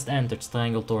 He just entered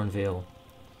Stranglethorn Vale.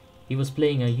 He was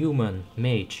playing a human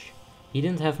mage. He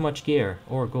didn't have much gear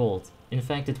or gold. In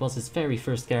fact, it was his very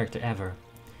first character ever.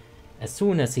 As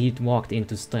soon as he walked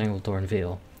into Stranglethorn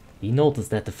Vale, he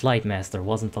noticed that the Flight Master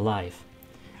wasn't alive.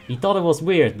 He thought it was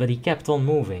weird, but he kept on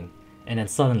moving. And then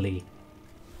suddenly...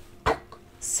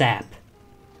 sap.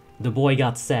 The boy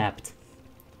got sapped.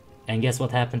 And guess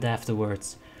what happened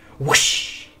afterwards?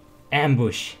 Whoosh!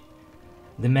 Ambush!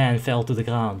 The man fell to the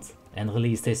ground and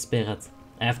released his spirit.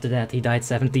 After that, he died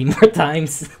 17 more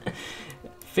times.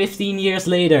 15 years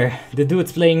later, the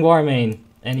dude's playing Warmane,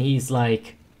 and he's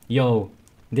like, yo,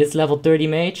 this level 30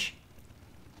 mage,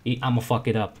 I'ma fuck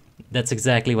it up. That's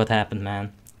exactly what happened,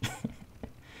 man.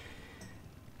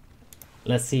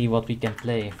 Let's see what we can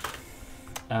play.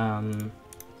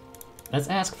 Let's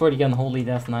ask for the Unholy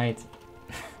Death Knight.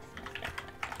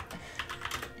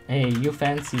 Hey, you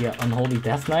fancy Unholy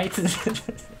Death Knight?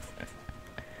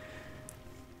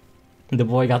 The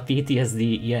boy got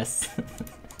PTSD, yes.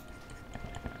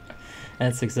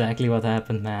 That's exactly what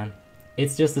happened, man.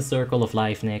 It's just a circle of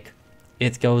life, Nick.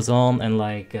 It goes on and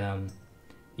like,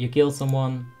 you kill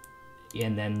someone,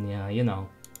 and then, you know.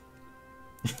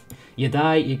 You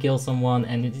die, you kill someone,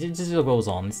 and it just goes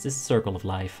on. It's just a circle of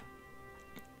life.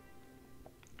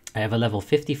 I have a level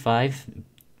 55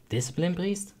 Discipline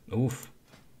Priest? Oof.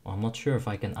 Well, I'm not sure if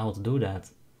I can outdo that.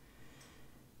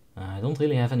 I don't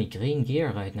really have any green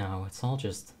gear right now. It's all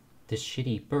just this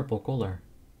shitty purple color.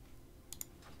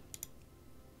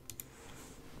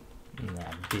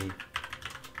 Nah, big.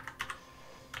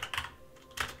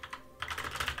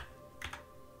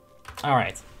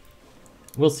 Alright.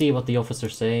 We'll see what the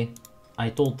officers say. I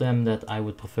told them that I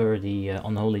would prefer the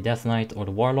Unholy Death Knight or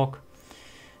the Warlock.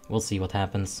 We'll see what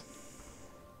happens.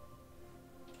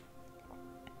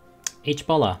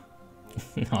 H-Pala.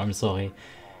 No, I'm sorry.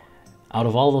 Out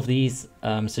of all of these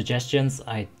suggestions,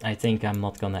 I think I'm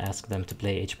not gonna ask them to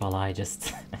play H-Pala. I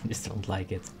just don't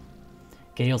like it.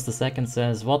 Chaos II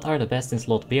says, what are the best in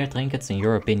slot beer trinkets in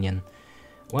your opinion?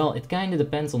 Well, it kinda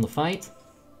depends on the fight.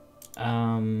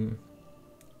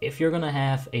 If you're gonna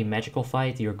have a magical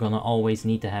fight, you're gonna always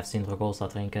need to have Sindragosa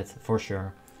trinket, for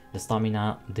sure. The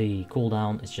stamina, the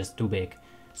cooldown is just too big.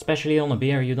 Especially on a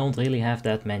beer, you don't really have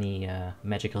that many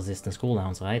magic resistance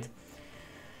cooldowns, right?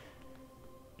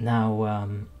 Now,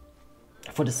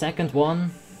 for the second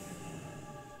one,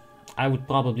 I would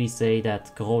probably say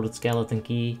that Corroded Skeleton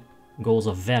Key goes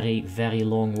a very, very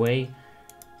long way.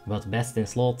 But best in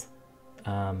slot,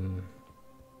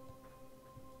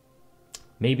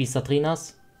 maybe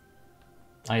Satrinas.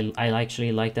 I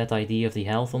actually like that idea of the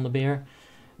health on the bear.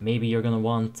 Maybe you're gonna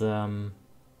want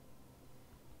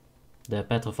the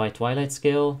Petrified Twilight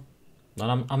skill, but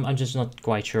I'm just not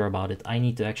quite sure about it. I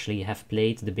need to actually have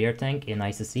played the bear tank in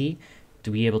ICC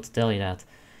to be able to tell you that.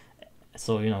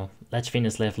 So, you know, let's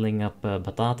finish leveling up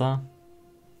Batata.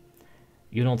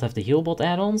 You don't have the healbot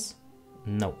add-ons?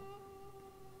 No.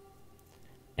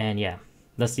 And yeah,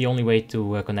 that's the only way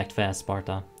to connect fast,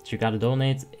 Sparta. So you gotta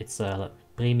donate. It's a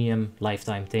premium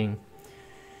lifetime thing.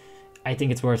 I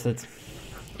think it's worth it.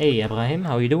 Hey Abraham,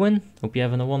 how you doing? Hope you're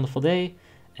having a wonderful day.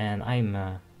 And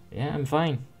I'm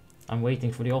fine. I'm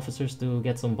waiting for the officers to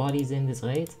get some bodies in this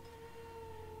raid.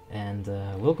 And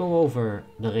we'll go over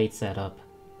the raid setup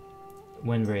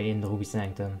when we're in the Ruby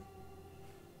Snacktum.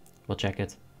 We'll check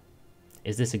it.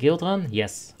 Is this a guild run?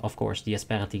 Yes, of course, the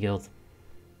Asperity Guild.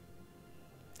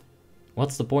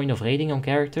 What's the point of raiding on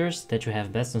characters that you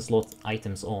have best in slot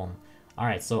items on?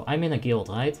 Alright, so I'm in a guild,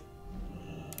 right?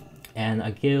 And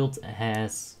a guild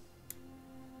has,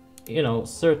 you know,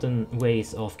 certain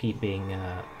ways of keeping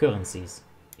currencies.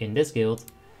 In this guild,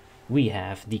 we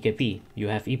have DKP. You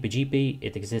have EPGP,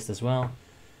 it exists as well.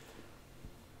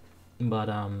 But,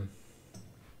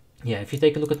 yeah, if you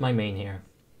take a look at my main here.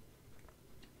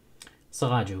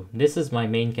 Saraju, this is my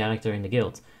main character in the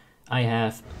guild. I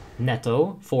have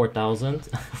netto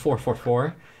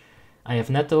 4,444. I have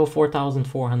netto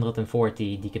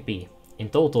 4,440 DKP. In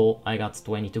total, I got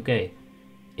 22k.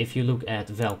 If you look at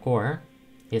Velcor,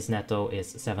 his netto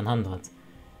is 700.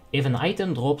 If an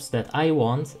item drops that I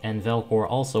want and Velcor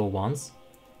also wants,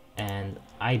 and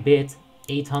I bid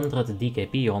 800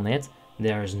 DKP on it,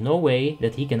 there is no way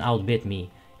that he can outbid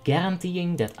me,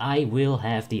 guaranteeing that I will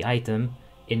have the item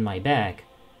in my bag,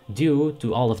 due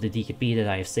to all of the DKP that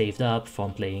I have saved up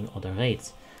from playing other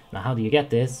raids. Now how do you get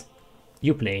this?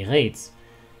 You play raids.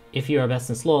 If you are best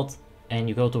in slot and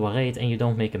you go to a raid and you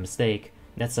don't make a mistake,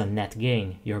 that's a net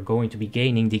gain. You're going to be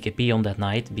gaining DKP on that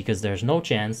night because there's no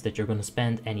chance that you're going to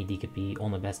spend any DKP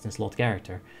on a best in slot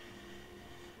character.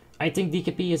 I think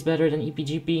DKP is better than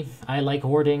EPGP. I like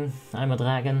hoarding. I'm a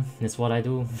dragon. That's what I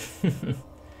do.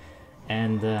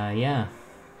 And yeah.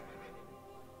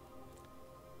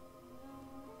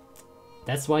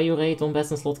 That's why you raid on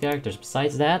best in slot characters.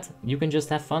 Besides that, you can just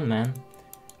have fun, man.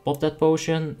 Pop that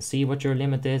potion, see what your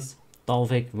limit is.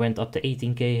 Talvik went up to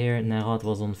 18k here, Nerad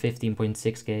was on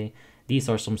 15.6k. These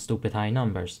are some stupid high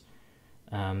numbers.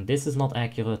 This is not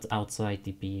accurate outside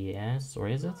DPS, or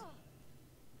is it?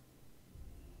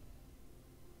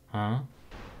 Huh?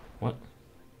 What?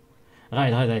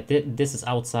 Right. This is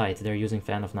outside. They're using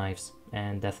Fan of Knives.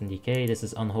 And Death and Decay, this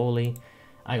is Unholy.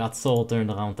 I got soul turned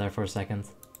around there for a second.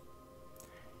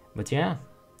 But yeah,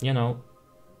 you know,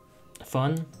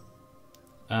 fun,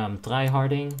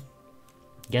 tryharding,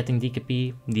 getting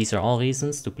DKP, these are all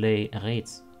reasons to play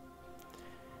raids.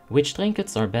 Which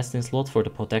trinkets are best in slot for the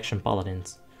protection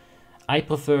paladins? I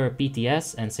prefer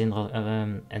PTS and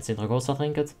Syndragosa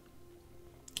trinket.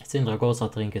 Syndragosa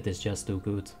trinket is just too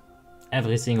good.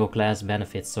 Every single class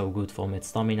benefits so good from its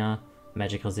stamina,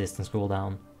 magic resistance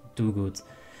cooldown, too good.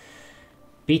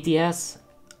 PTS,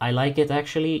 I like it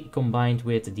actually combined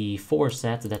with the 4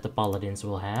 set that the paladins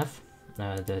will have,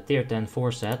 the tier 10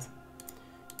 4 set.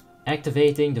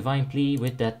 Activating Divine Plea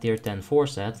with that tier 10 4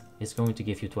 set is going to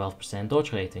give you 12%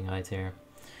 dodge rating right here.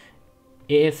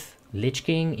 If Lich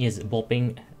King is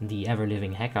bopping the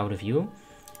ever-living heck out of you,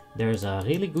 there's a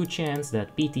really good chance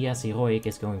that PTS Heroic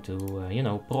is going to, you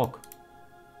know, proc.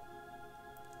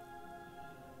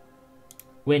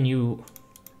 When you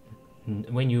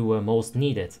most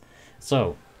need it.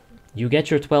 So, you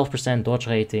get your 12% dodge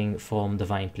rating from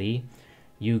Divine Plea.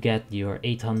 You get your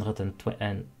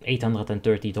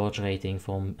 830 dodge rating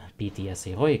from PTS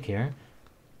Heroic here.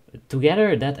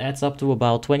 Together, that adds up to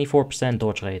about 24%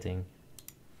 dodge rating.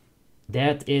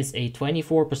 That is a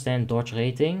 24% dodge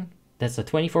rating. That's a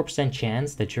 24%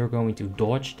 chance that you're going to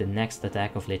dodge the next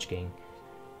attack of Lich King.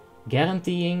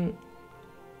 Guaranteeing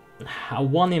a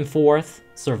 1 in 4th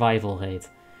survival rate.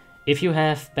 If you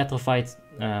have petrified,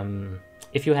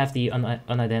 if you have the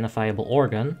unidentifiable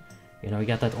organ, you know, you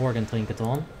got that organ trinket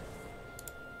on,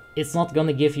 it's not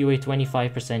gonna give you a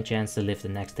 25% chance to live the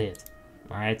next hit.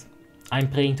 Alright? I'm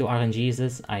praying to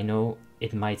RNGesus. I know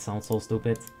it might sound so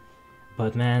stupid,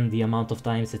 but man, the amount of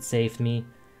times it saved me,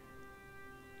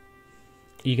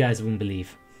 you guys wouldn't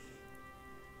believe.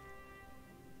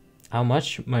 How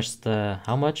much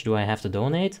do I have to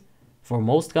donate? For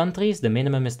most countries, the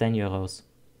minimum is 10 euros.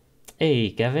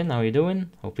 Hey Kevin, how you doing?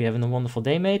 Hope you're having a wonderful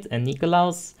day, mate. And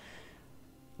Nikolaus,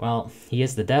 well, he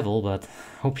is the devil, but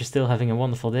hope you're still having a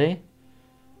wonderful day.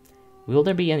 Will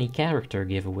there be any character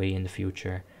giveaway in the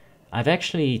future? I've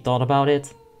actually thought about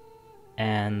it,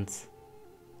 and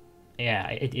yeah,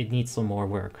 it needs some more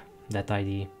work, that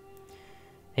idea.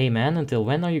 Hey man, until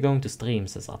when are you going to stream,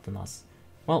 says Atanas.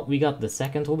 Well, we got the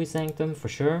second Ruby Sanctum for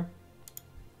sure.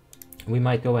 we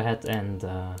might go ahead and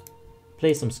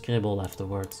play some Scribble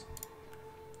afterwards.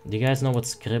 Do you guys know what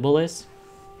Scribble is?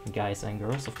 Guys and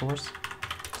girls, of course.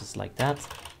 Just like that.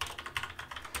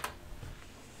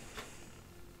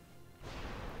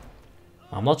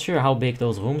 I'm not sure how big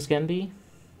those rooms can be,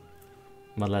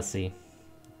 but let's see.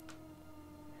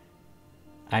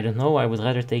 I don't know, I would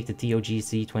rather take the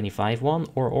TOGC 25 one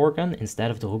or Organ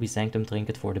instead of the Ruby Sanctum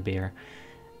trinket for the bear.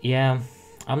 Yeah,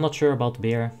 I'm not sure about the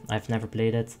bear, I've never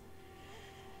played it.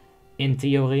 In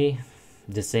theory,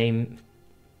 the same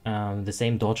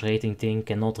dodge rating thing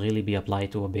cannot really be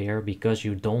applied to a bear because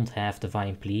you don't have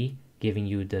Divine Plea giving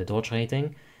you the dodge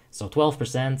rating. So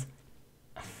 12%,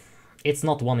 it's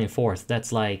not 1 in 4th,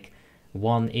 that's like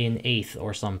 1 in 8th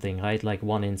or something, right? Like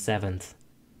 1 in 7th.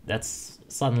 That's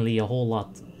suddenly a whole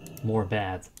lot more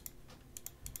bad.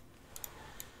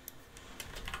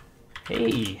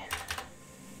 Hey!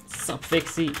 Sup,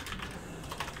 Fixie?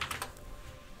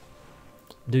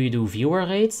 Do you do viewer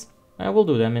raids? I will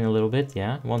do them in a little bit,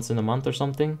 yeah. Once in a month or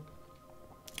something.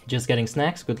 Just getting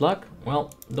snacks, good luck.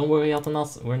 Well, don't worry,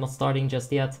 Atanas, we're not starting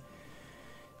just yet.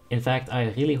 In fact,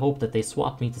 I really hope that they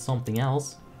swap me to something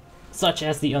else. Such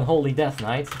as the Unholy Death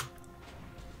Knight.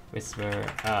 Whisper,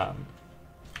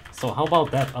 so how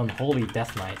about that Unholy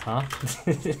Death Knight, huh?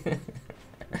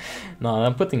 No,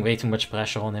 I'm putting way too much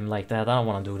pressure on him like that. I don't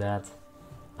want to do that.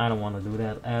 I don't want to do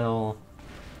that at all.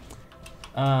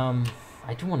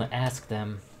 I do want to ask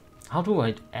them. How do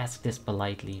I ask this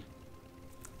politely?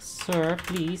 Sir,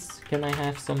 please, can I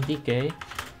have some DK?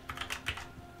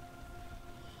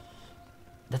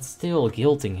 That's still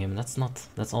guilting him. That's not...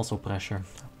 That's also pressure.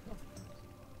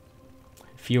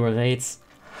 Fewer raids.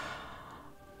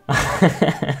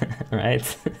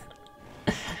 Right?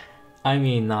 I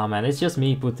mean, nah man, it's just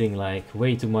me putting like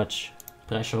way too much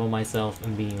pressure on myself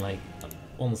and being like,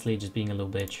 honestly just being a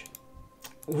little bitch.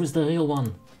 Who's the real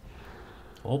one?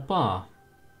 Opa.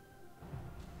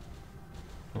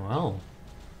 Well.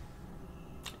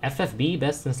 FFB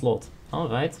best in slot.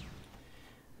 Alright.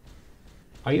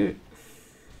 Are you...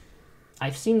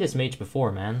 I've seen this mage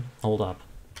before, man. Hold up.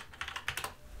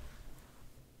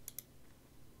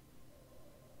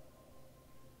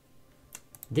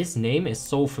 This name is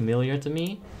so familiar to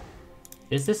me.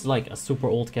 Is this like a super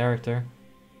old character?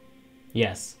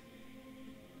 Yes.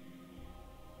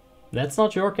 That's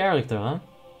not your character, huh?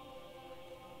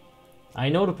 I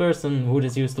know the person who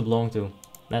this used to belong to.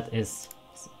 That is...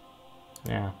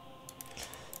 Yeah.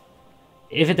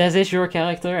 If it is your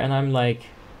character and I'm like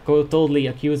totally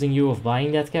accusing you of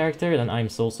buying that character, then I'm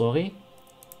so sorry.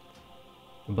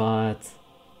 But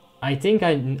I think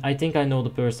I know the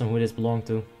person who this belonged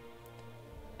to.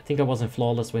 I think I wasn't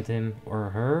flawless with him or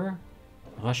her.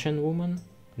 Russian woman,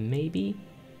 maybe?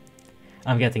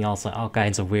 I'm getting also all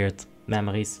kinds of weird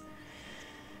memories.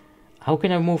 How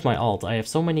can I move my alt? I have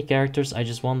so many characters, I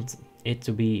just want it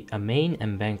to be a main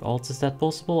and bank alts. Is that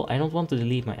possible? I don't want to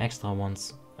delete my extra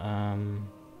ones.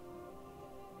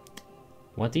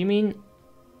 What do you mean?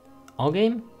 All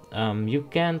game? You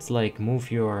can't like move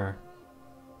your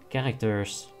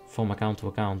characters from account to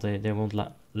account. They won't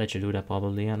let you do that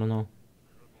probably, I don't know.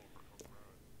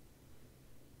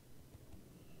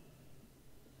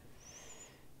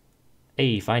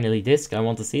 Hey, finally disc, I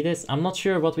want to see this. I'm not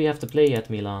sure what we have to play at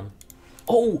Milan.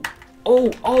 Oh!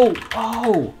 Oh! Oh!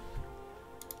 Oh!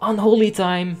 Unholy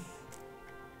time!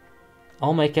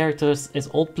 All my characters is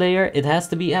old player. It has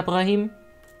to be Abraham.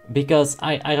 Because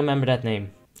I remember that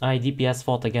name. I DPS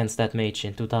fought against that mage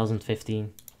in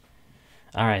 2015.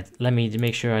 Alright, let me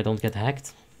make sure I don't get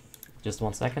hacked. Just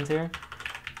 1 second here.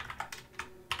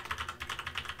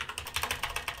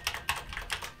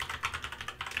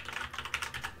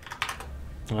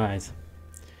 Right.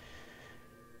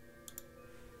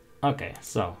 Okay,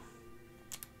 so.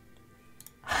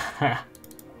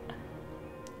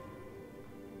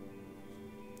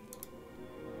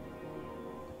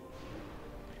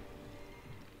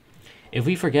 If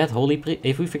we forget Holy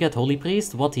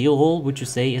Priest, what heal roll would you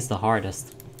say is the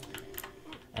hardest?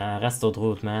 Resto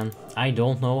Druid, man. I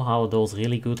don't know how those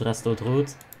really good Resto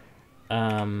Druid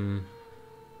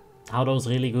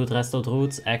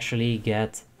Druids actually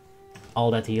get all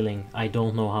that healing. I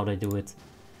don't know how they do it.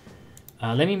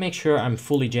 Let me make sure I'm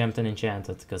fully gemmed and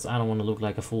enchanted, because I don't want to look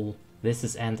like a fool. This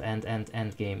is end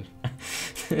game.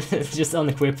 Just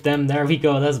unequip them, there we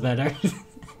go, that's better.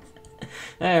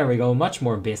 There we go, much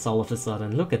more Biss all of a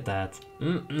sudden, look at that.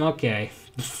 Okay.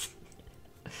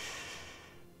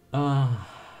 Alright,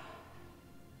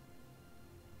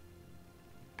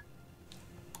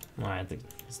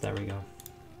 there we go.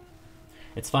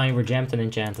 It's fine, we're gemmed and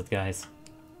enchanted, guys.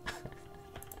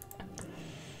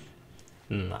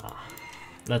 Nah.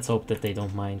 Let's hope that they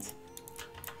don't mind.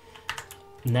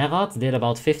 Nerad did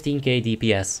about 15k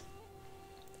DPS.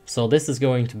 So this is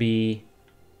going to be...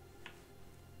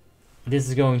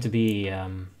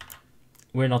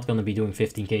 we're not going to be doing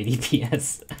 15k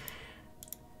DPS.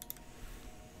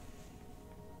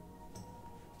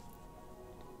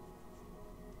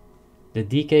 The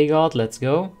DK God, let's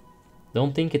go.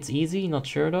 Don't think it's easy, not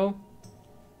sure though.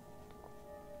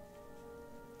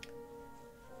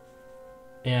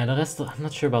 Yeah, the rest, I'm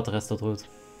not sure about the rest of the route.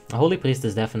 Holy Priest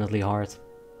is definitely hard.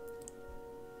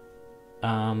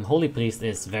 Holy Priest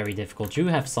is very difficult. You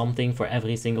have something for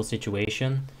every single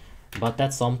situation, but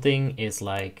that something is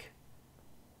like,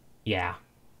 yeah.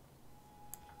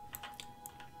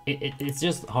 It's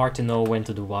just hard to know when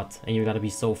to do what, and you gotta be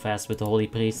so fast with the Holy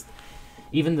Priest.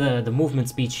 Even the movement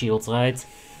speed shields, right?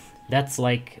 That's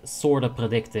like sort of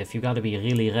predictive. You gotta be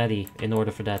really ready in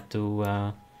order for that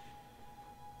to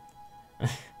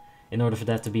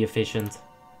be efficient.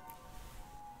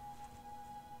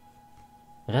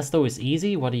 Resto is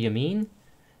easy? What do you mean?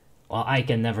 Well, I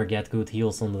can never get good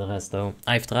heals on the Resto.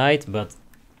 I've tried, but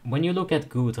when you look at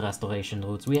good restoration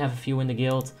routes, we have a few in the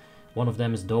guild. One of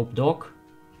them is Dope Dog.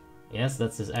 Yes,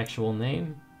 that's his actual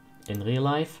name in real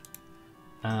life.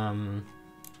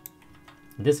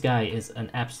 This guy is an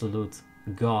absolute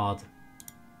god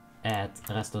at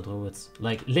Resto Druids.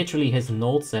 Like, literally his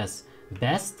note says,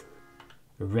 best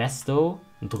Resto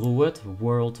Druid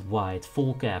worldwide.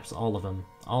 Full caps, all of them.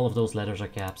 All of those letters are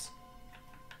caps.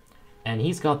 And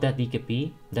he's got that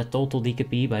DKP, that total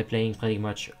DKP, by playing pretty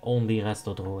much only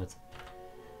Resto Druid.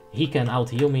 He can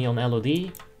out-heal me on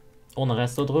LOD, on a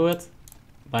Resto Druid,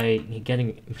 by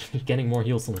getting more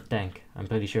heals on the tank. I'm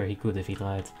pretty sure he could if he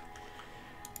tried.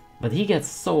 But he gets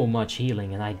so much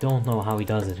healing, and I don't know how he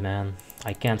does it, man.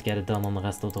 I can't get it done on the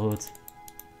Resto Druid.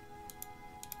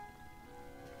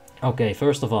 Okay,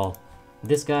 first of all,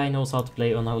 this guy knows how to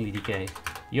play Unholy DK.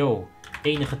 Yo,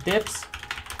 enige tips?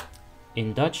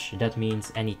 In Dutch, that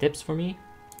means any tips for me?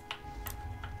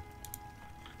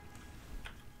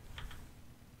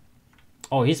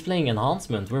 Oh, he's playing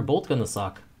Enhancement. We're both gonna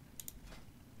suck.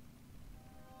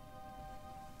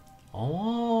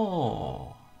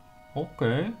 Oh,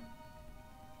 okay.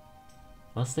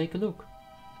 Let's take a look.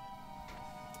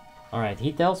 Alright,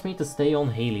 he tells me to stay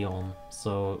on Helion.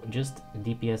 So just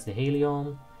DPS the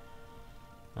Helion.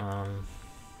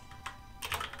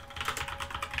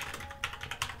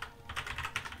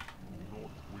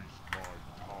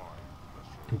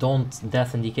 Don't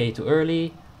death and decay too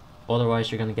early,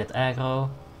 otherwise you're gonna get aggro.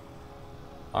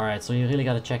 Alright, so you really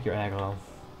gotta check your aggro.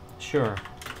 Sure,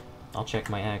 I'll check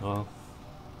my aggro.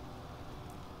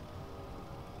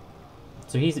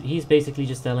 So he's basically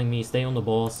just telling me stay on the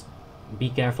boss, be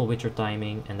careful with your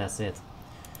timing, and that's it.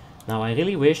 Now I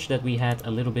really wish that we had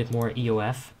a little bit more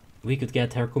EOF. We could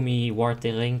get Herkumi Warr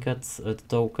Trinket, a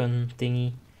token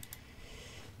thingy.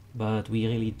 But we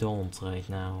really don't right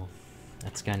now.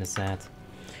 That's kinda sad.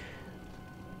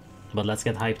 But let's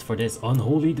get hyped for this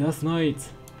Unholy Death Knight.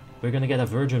 We're gonna get a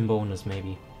virgin bonus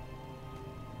maybe.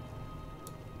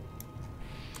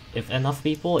 If enough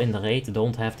people in the raid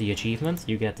don't have the achievement,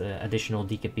 you get additional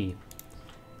DKP.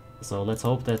 So let's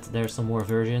hope that there's some more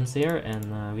versions here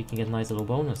and we can get a nice little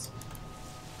bonus.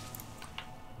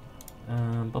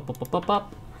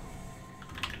 Pop.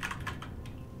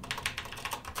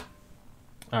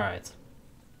 Alright.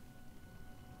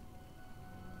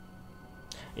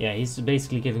 Yeah, he's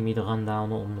basically giving me the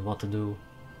rundown on what to do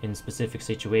in specific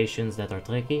situations that are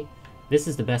tricky. This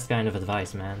is the best kind of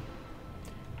advice, man.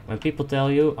 When people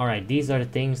tell you, alright, these are the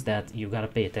things that you gotta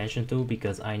pay attention to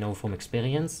because I know from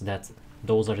experience that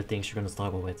those are the things you're gonna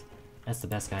struggle with. That's the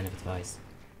best kind of advice.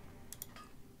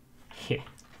 Yeah.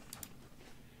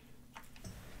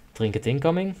 Trinket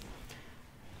incoming.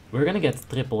 We're gonna get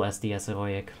triple SDS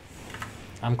Heroic.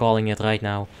 I'm calling it right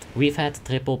now. We've had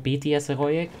triple PTS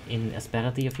Heroic in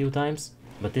Asperity a few times,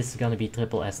 but this is gonna be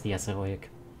triple SDS Heroic.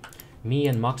 Me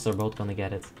and Max are both gonna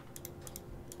get it.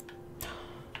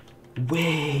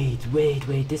 Wait,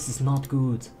 this is not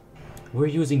good. We're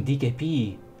using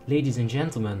DKP, ladies and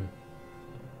gentlemen.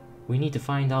 We need to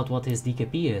find out what his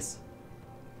DKP is.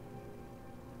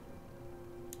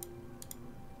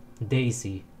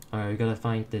 Daisy. Alright, we gotta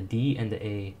find the D and the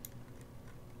A.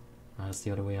 Oh, that's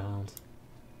the other way around.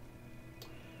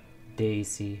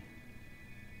 Daisy.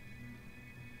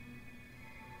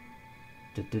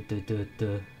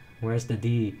 Where's the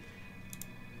D?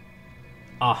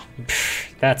 Ah,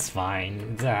 that's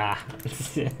fine.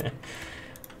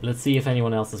 Let's see if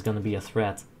anyone else is gonna be a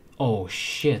threat. Oh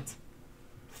shit.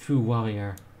 Fu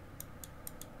Warrior.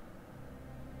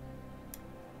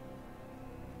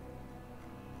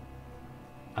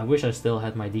 I wish I still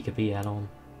had my DKP add-on.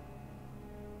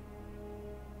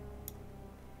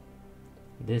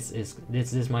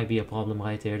 This might be a problem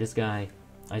right here. This guy,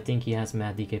 I think he has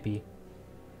mad DKP.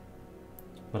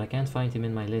 But I can't find him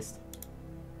in my list.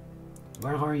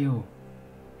 Where are you?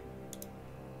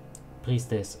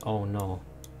 Priestess. Oh no.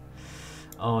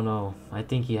 Oh no. I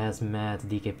think he has mad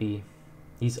DKP.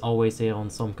 He's always here on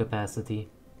some capacity.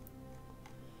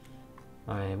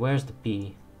 Alright, where's the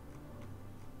P?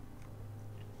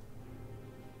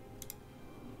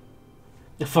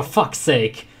 For fuck's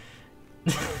sake!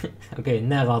 Okay,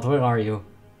 Nerad, where are you?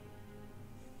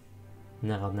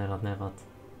 Nerad.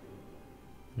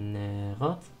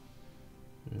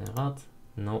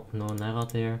 No, no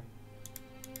Nerad here.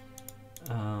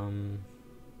 Oh.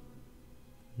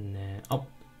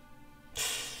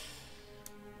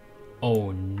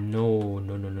 Oh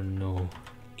no.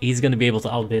 He's gonna be able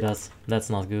to outbid us. That's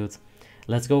not good.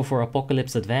 Let's go for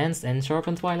Apocalypse Advanced and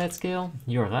Sharpened Twilight Scale.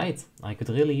 You're right. I could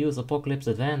really use Apocalypse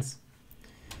Advance.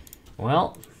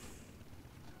 Well.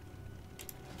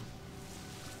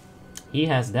 He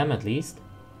has them at least.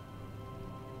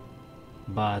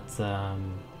 But,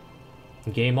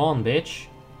 game on, bitch.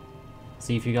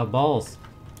 See if you got balls.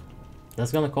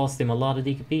 That's gonna cost him a lot of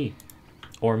DKP.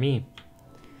 Or me.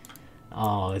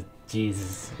 Oh,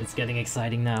 Jesus. It's getting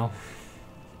exciting now.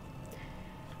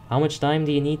 How much time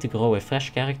do you need to grow a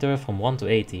fresh character from 1 to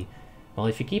 80? Well,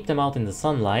 if you keep them out in the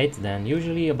sunlight, then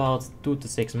usually about 2 to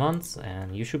 6 months,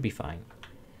 and you should be fine.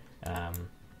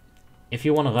 If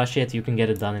you want to rush it, you can get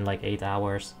it done in like 8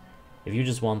 hours. If you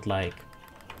just want like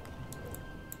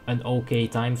an okay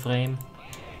time frame,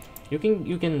 you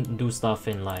can do stuff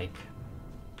in like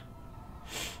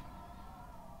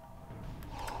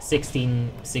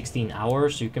 16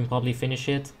 hours. You can probably finish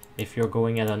it if you're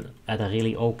going at a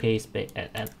really okay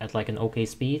at like an okay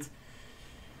speed.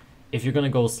 If you're gonna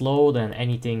go slow, then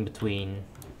anything between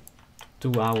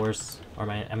 2 hours, or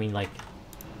I mean like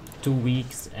 2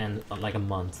 weeks and like a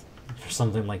month or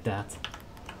something like that.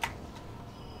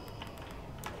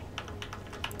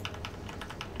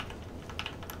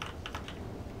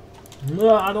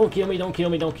 No, don't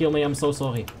kill me, I'm so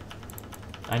sorry.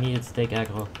 I needed to take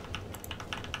aggro.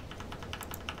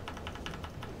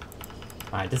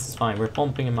 Alright, this is fine, we're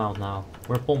pumping him out now.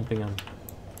 We're pumping him.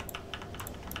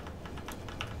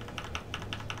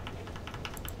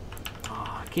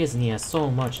 Ah, Kisney has so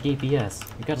much DPS.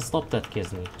 You gotta stop that,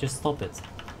 Kisney. Just stop it.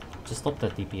 Just stop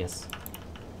that DPS.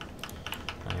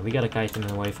 Alright, we gotta kite him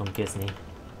away from Kisney.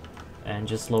 And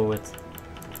just slow it.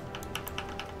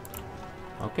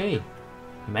 Okay.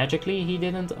 Magically, he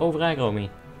didn't over-aggro me.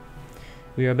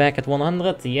 We are back at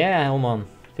 100. Yeah, Hellman.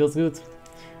 Feels good.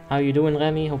 How you doing,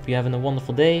 Remy? Hope you're having a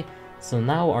wonderful day. So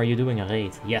now, are you doing a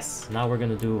raid? Yes. Now we're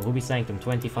gonna do Ruby Sanctum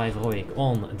 25 heroic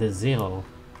on the Zero,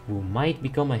 who might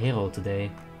become a hero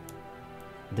today.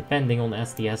 Depending on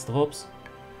STS drops.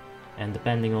 And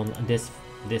depending on this...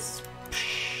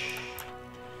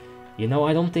 You know,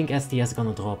 I don't think STS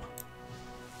gonna drop.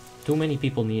 Too many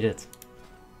people need it.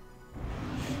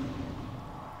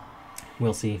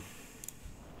 We'll see.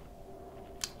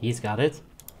 He's got it.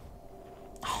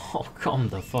 Oh, come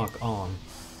the fuck on.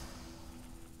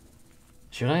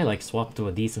 Should I like swap to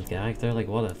a decent character? Like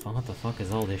what the fuck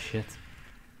is all this shit?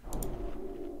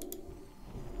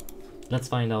 Let's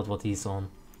find out what he's on.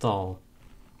 Tall.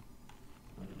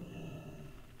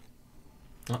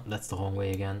 Oh, that's the wrong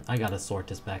way again. I gotta sort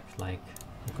this back, like,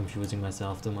 I'm confusing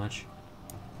myself too much.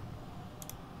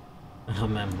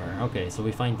 Remember. Okay, so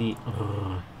we find the...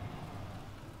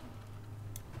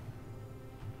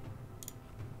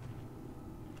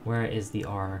 Where is the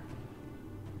R?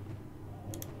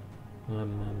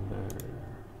 Remember.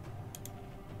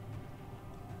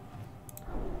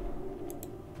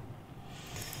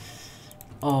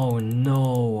 Oh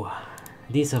no!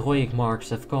 These heroic marks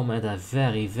have come at a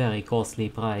very, very costly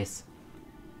price.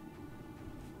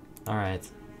 Alright.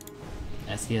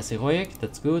 STS heroic,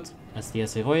 that's good.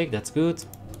 STS heroic, that's good.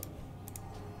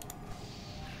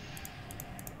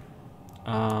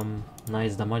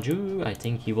 Nice Damaju, I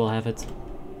think he will have it.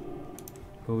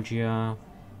 Kojia,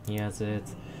 he has it.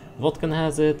 Vodkan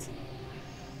has it.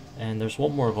 And there's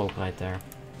one more rogue right there.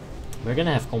 We're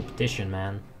gonna have competition,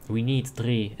 man. We need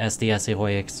 3 STS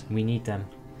heroics. We need them.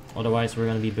 Otherwise we're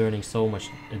gonna be burning so much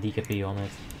DKP on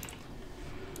it.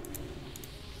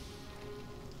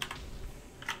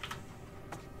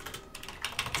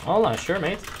 Hola, sure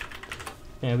mate.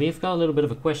 Yeah, we've got a little bit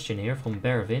of a question here from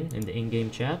Bervin in the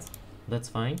in-game chat. That's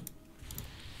fine.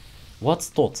 What's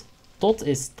Tot? Tot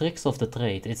is Tricks of the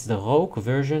Trade. It's the rogue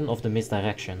version of the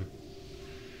Misdirection.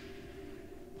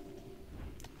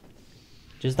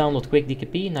 Just download quick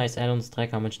DKP. Nice add-on to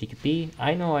track how much DKP.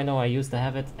 I know, I used to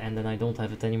have it and then I don't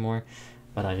have it anymore.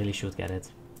 But I really should get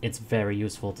it. it's very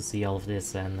useful to see all of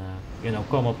this and, you know,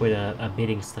 come up with a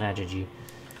bidding strategy.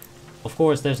 Of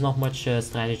course, there's not much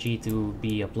strategy to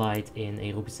be applied in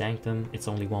a Ruby Sanctum. It's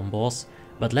only one boss.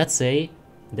 But let's say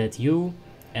that you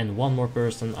and one more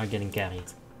person are getting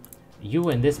carried. You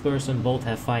and this person both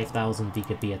have 5000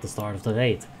 DKP at the start of the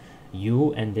raid.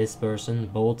 You and this person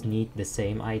both need the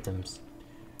same items.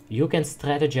 You can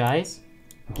strategize,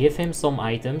 give him some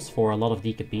items for a lot of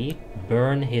DKP,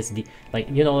 burn his like,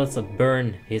 you know, let's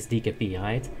burn his DKP,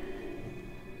 right?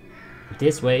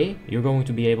 This way, you're going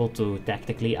to be able to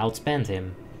tactically outspend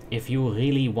him. If you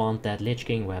really want that Lich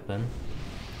King weapon,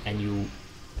 and you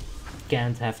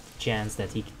can't have the chance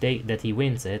that he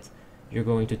wins it, you're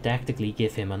going to tactically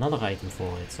give him another item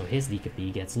for it, so his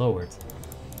DKP gets lowered.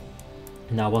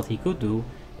 Now what he could do,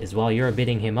 is while you're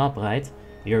bidding him up, right,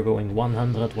 you're going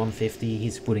 100, 150,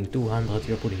 he's putting 200,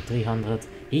 you're putting 300,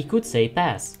 he could say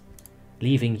pass,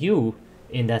 leaving you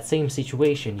in that same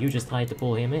situation. You just try to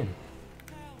pull him in.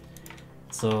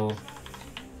 So,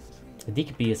 the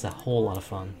DKP is a whole lot of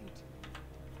fun.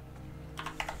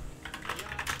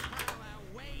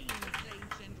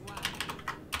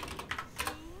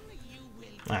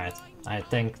 Alright, I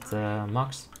thanked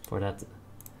Max for that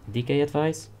DK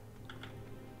advice.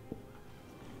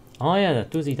 Oh yeah, that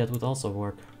Tuzi, that would also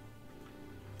work.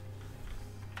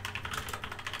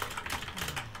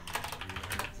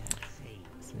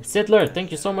 Sittler,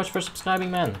 thank you so much for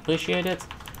subscribing, man. Appreciate it.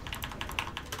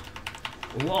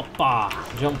 Whoppa!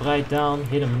 Jump right down,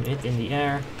 hit in the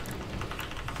air.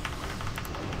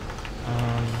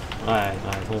 Right,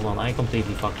 hold on. I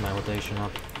completely fucked my rotation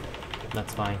up.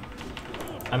 That's fine.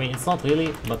 I mean, it's not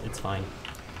really, but it's fine.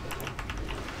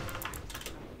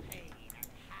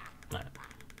 Right.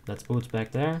 Let's boots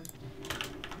back there.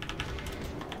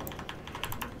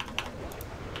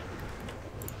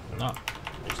 No,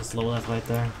 just slow that right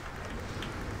there.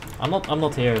 I'm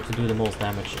not here to do the most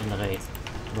damage in the raid.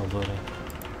 Don't worry.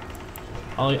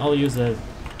 I'll use a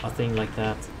thing like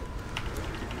that.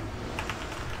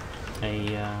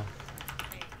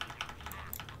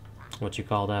 What you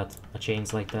call that? A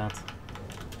chains like that.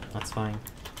 That's fine.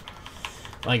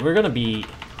 Like, we're gonna be...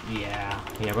 Yeah,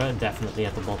 we're definitely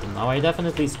at the bottom now. I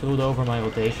definitely screwed over my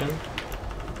rotation.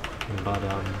 But,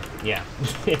 yeah,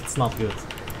 it's not good.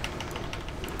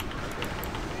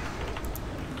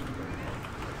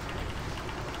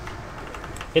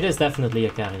 It is definitely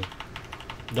a carry.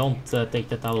 Don't take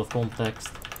that out of context.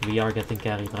 We are getting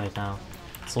carried right now.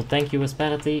 So thank you,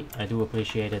 Asperity. I do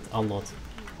appreciate it a lot.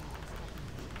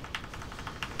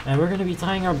 And we're gonna be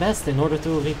trying our best in order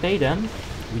to repay them.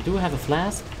 We do have a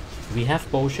flask. We have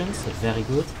potions. Very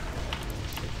good.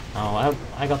 Oh,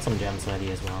 I got some gems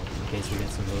ready as well, in case we get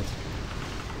some loot.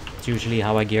 It's usually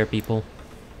how I gear people.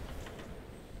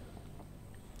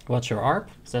 What's your ARP?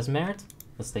 Says Merit.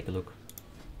 Let's take a look.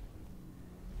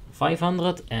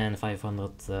 500 and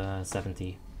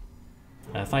 570.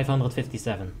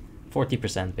 557.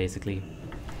 40% basically.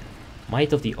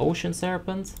 Might of the Ocean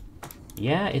Serpent.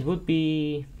 Yeah, it would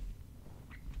be...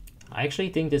 I actually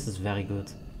think this is very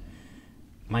good.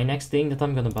 My next thing that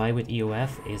I'm gonna buy with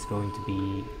EOF is going to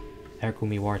be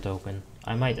Herkumi War Token.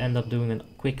 I might end up doing a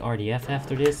quick RDF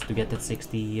after this to get that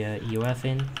 60 EOF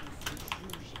in.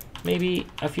 Maybe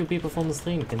a few people from the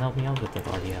stream can help me out with that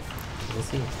RDF. We'll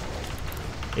see.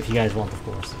 If you guys want, of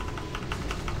course.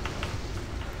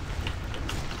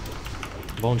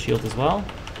 Bone Shield as well.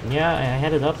 Yeah, I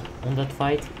had it up on that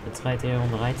fight. It's right here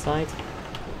on the right side.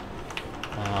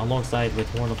 Alongside with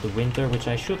Horn of the Winter, which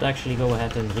I should actually go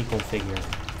ahead and reconfigure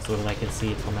so that I can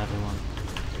see it from everyone.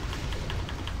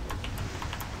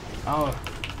 Oh,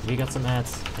 we got some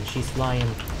ads and she's flying.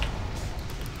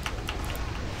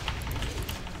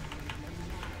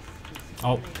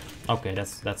 Oh, okay,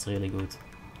 that's really good.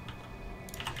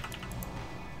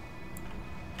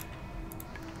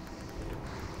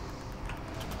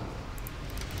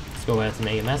 Let's go ahead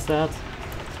and AMS that.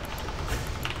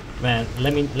 Man,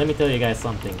 let me tell you guys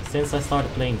something. Since I started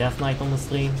playing Death Knight on the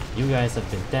stream, you guys have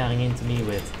been tearing into me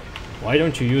with, why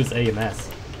don't you use AMS?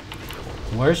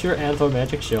 Where's your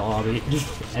anti-magic shell hobby?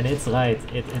 And it's right,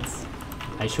 it's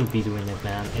I should be doing it,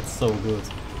 man. It's so good.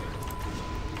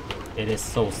 It is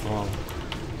so strong.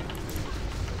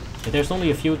 But there's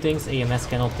only a few things AMS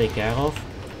cannot take care of,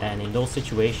 and in those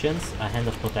situations, a Hand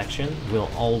of Protection will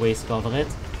always cover it.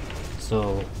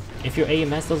 So if your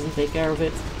AMS doesn't take care of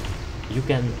it, you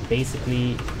can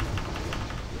basically...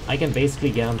 I can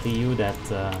basically guarantee you that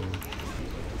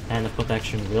Hand of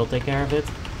Protection will take care of it.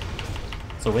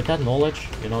 So with that knowledge,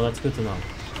 you know, that's good to know.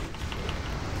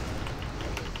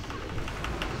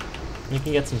 You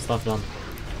can get some stuff done.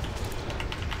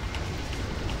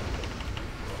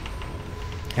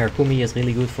 Harakumi is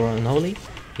really good for Unholy.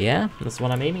 Yeah, that's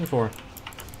what I'm aiming for.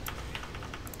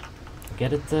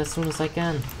 Get it as soon as I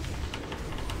can.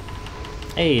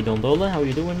 Hey Dondole, how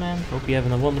you doing, man? Hope you're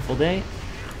having a wonderful day.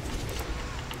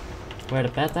 Where the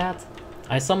pet at?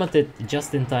 I summoned it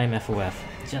just in time, FOF.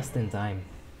 Just in time.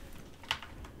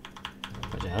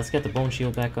 But yeah, let's get the bone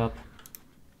shield back up.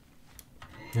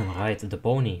 Alright, the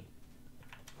pony.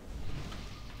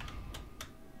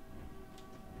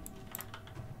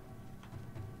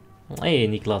 Hey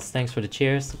Niklas, thanks for the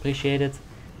cheers, appreciate it.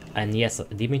 And yes,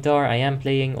 Dimitar, I am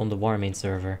playing on the Warmanes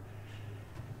server.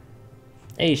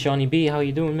 Hey Shawnee B, how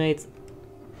you doing, mate?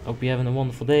 Hope you're having a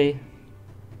wonderful day.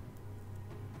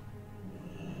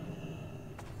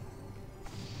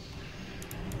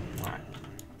 Alright.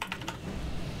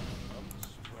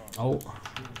 Oh,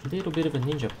 a little bit of a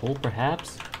ninja pull,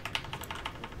 perhaps.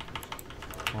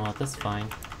 Oh, that's fine.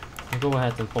 I'll go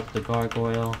ahead and pop the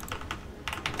gargoyle.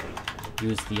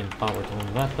 Use the empowered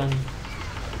own weapon.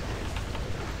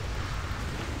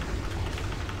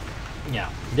 Yeah,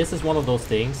 this is one of those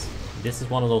things. This is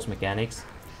one of those mechanics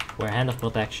where Hand of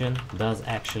Protection does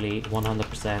actually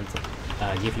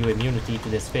 100% give you immunity to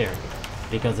this sphere.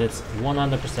 Because it's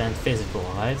 100% physical,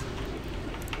 right?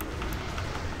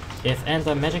 If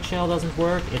anti-magic shell doesn't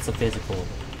work, it's a physical.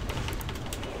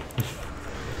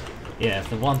 Yeah, if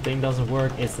the one thing doesn't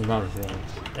work, it's another thing.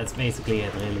 That's basically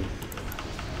it, really.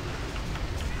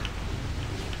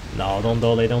 No,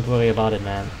 don't worry about it,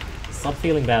 man. Stop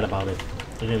feeling bad about it.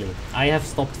 Really. I have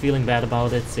stopped feeling bad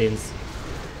about it since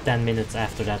 10 minutes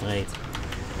after that raid.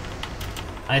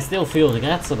 I still feel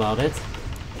regrets about it,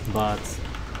 but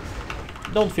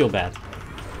don't feel bad.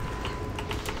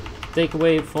 Take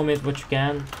away from it what you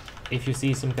can. If you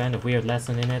see some kind of weird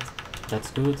lesson in it, that's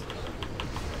good.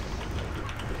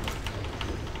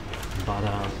 But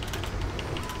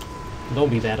don't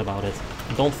be bad about it.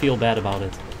 Don't feel bad about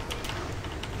it.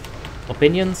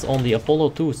 Opinions on the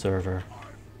Apollo 2 server.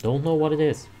 Don't know what it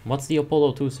is. What's the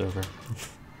Apollo 2 server?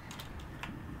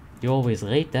 You always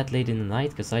raid that late in the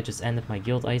night because I just ended my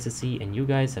guild ICC and you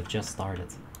guys have just started.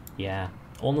 Yeah,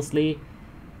 honestly,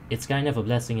 it's kind of a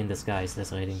blessing in disguise,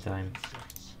 this raiding time.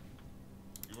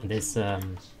 This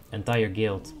entire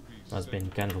guild has been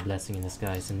kind of a blessing in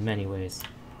disguise in many ways.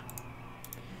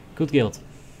 Good guild.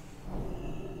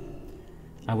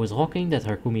 I was rocking that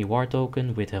Harakumi Warr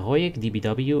token with heroic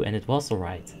DBW and it was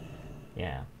alright.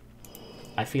 Yeah.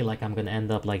 I feel like I'm gonna end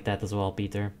up like that as well,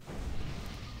 Peter.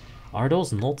 Are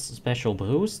those not special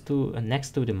brews to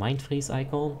next to the Mind Freeze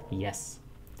icon? Yes.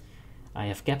 I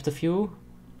have kept a few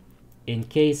in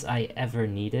case I ever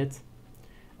need it.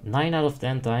 9 out of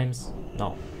 10 times,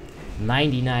 no,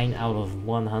 99 out of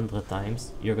 100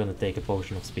 times, you're gonna take a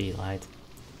potion of speed, right?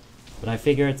 But I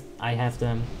figured I have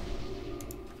them.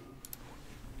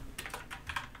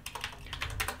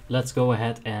 Let's go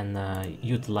ahead and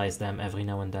utilize them every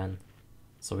now and then.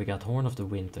 So we got Horn of the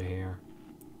Winter here.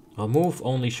 Remove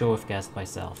only show if cast by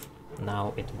self.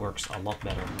 Now it works a lot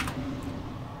better.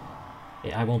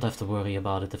 Yeah, I won't have to worry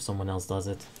about it if someone else does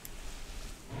it.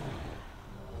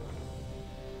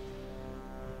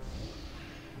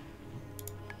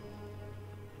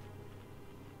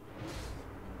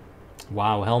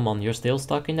 Wow, Helmon, you're still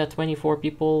stuck in that 24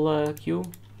 people queue?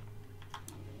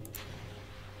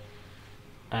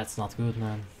 That's not good,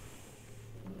 man.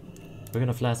 We're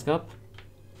gonna flask up.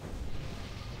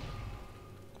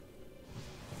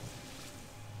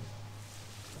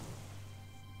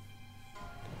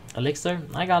 Elixir?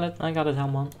 I got it,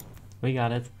 Helmon. We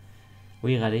got it.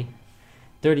 We ready.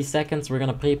 30 seconds, we're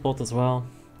gonna pre-pot as well.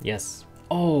 Yes.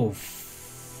 Oh,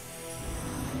 fuck,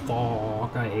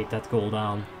 I hate that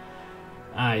cooldown.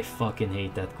 I fucking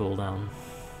hate that cooldown.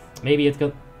 Maybe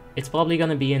it's probably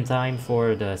gonna be in time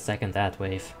for the second ad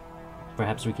wave.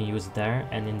 Perhaps we can use it there,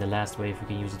 and in the last wave we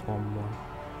can use it one more.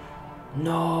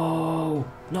 No!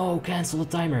 No, cancel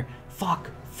the timer! Fuck!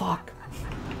 Fuck!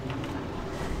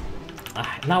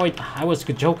 Now I was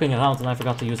joking around and I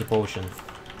forgot to use a potion.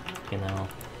 Okay, now.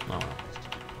 No.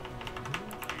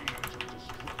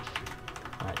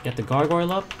 Alright, get the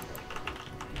gargoyle up.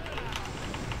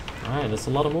 Alright, there's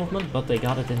a lot of movement, but they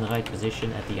got it in the right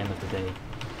position at the end of the day.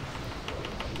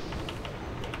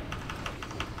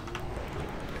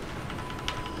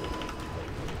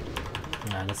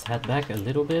 Alright, let's head back a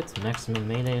little bit. Maximum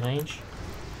melee range.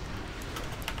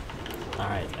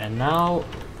 Alright, and now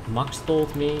Max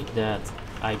told me that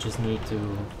I just need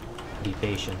to be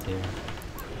patient here.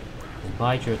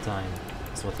 Bide your time.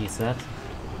 That's what he said.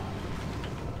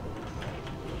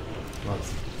 But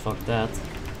fuck that.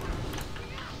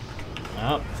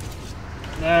 Oh.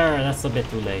 There, that's a bit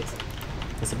too late.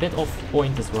 It's a bit off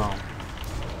point as well.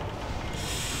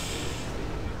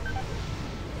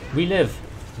 We live,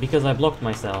 because I blocked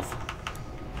myself.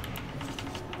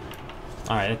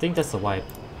 Alright, I think that's a wipe.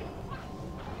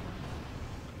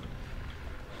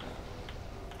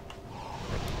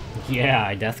 Yeah,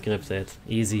 I death gripped it.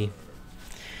 Easy.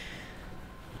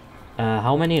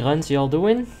 How many runs y'all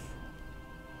doing?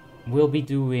 We'll be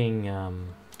doing...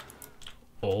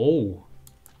 Oh!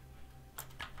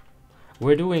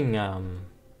 We're doing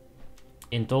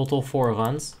in total 4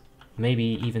 runs.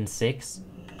 Maybe even 6.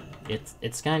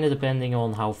 It's kind of depending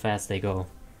on how fast they go.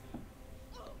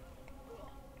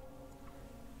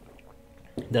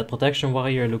 That protection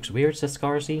warrior looks weird, says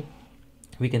Scarsy.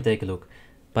 We can take a look.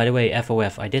 By the way,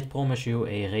 FOF, I did promise you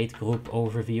a raid group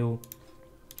overview.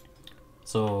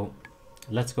 So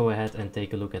let's go ahead and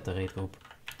take a look at the raid group.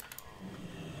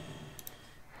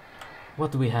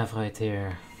 What do we have right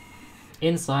here?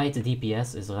 Inside, the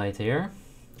DPS is right here.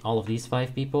 All of these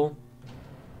 5 people.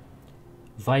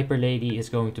 Viper Lady is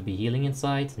going to be healing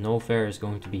inside. No Fair is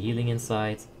going to be healing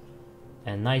inside.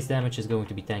 And Nice Damage is going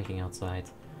to be tanking outside.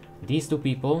 These 2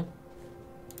 people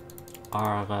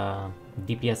are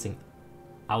DPSing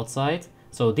outside.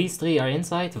 So these 3 are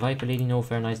inside. Viper Lady, No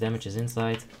Fair, Nice Damage is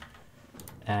inside.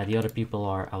 The other people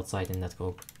are outside in that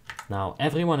group. Now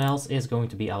everyone else is going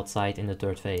to be outside in the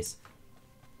 3rd phase.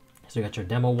 So you got your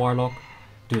Demo Warlock.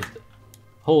 Dude,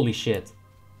 holy shit.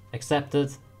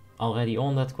 Accepted. Already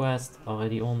on that quest.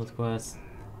 Already on that quest.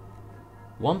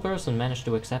 1 person managed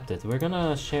to accept it. We're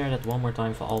gonna share that one more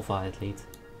time for Alpha Athlete.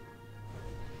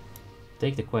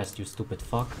 Take the quest, you stupid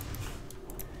fuck.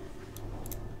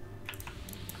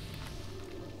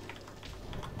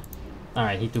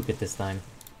 Alright, he took it this time.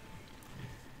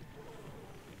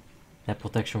 That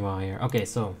protection warrior. Okay,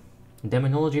 so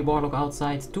Demonology Warlock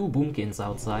outside, 2 Boomkins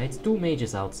outside, 2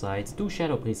 Mages outside, 2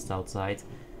 Shadow Priests outside,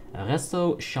 a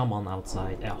Resto Shaman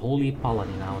outside, a Holy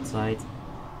Paladin outside,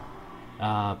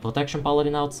 Protection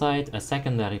Paladin outside, a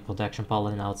secondary Protection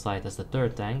Paladin outside as the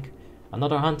 3rd tank,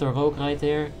 another Hunter Rogue right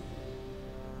here.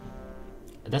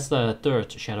 That's the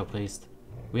 3rd Shadow Priest.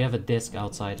 We have a Disc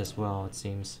outside as well, it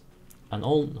seems. An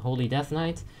Unholy Death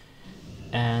Knight,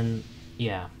 and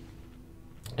yeah,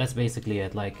 that's basically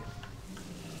it. Like,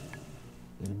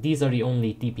 these are the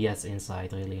only DPS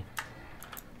inside, really.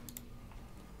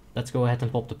 Let's go ahead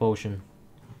and pop the potion.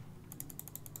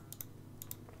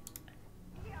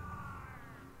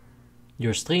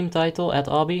 Your stream title at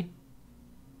Obby?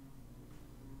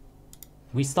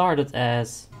 We started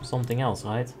as something else,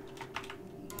 right?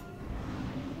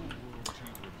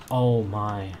 Oh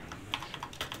my.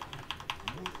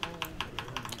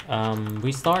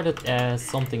 We started as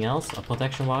something else, a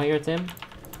protection warrior, Tim.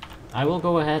 I will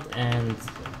go ahead and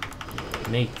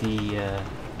make the...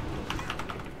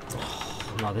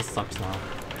 No, this sucks now.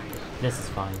 This is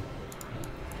fine.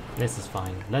 This is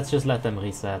fine. Let's just let them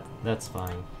reset. That's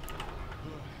fine.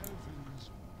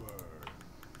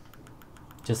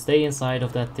 Just stay inside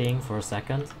of that thing for a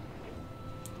second.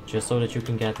 Just so that you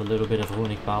can get a little bit of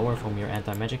runic power from your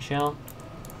anti-magic shell.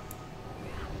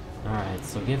 Alright,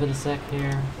 so give it a sec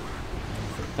here.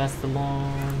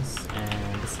 Pestilence,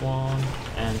 and this one,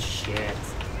 and shit.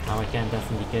 Now I can't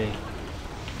definitely decay.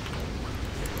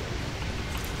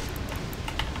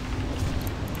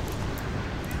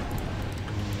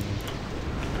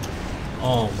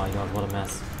 Oh my god, what a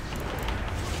mess.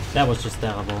 That was just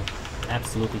terrible.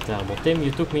 Absolutely terrible. Tim,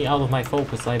 you took me out of my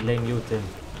focus. I blame you, Tim.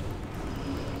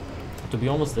 To be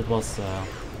honest, it was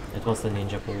the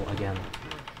ninja pool again.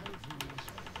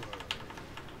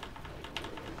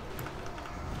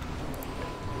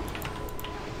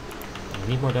 I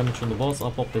need more damage from the boss.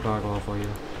 I'll pop the gargoyle for you.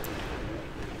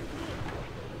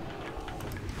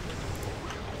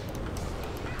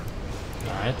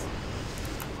 Alright.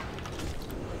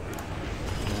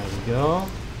 There we go.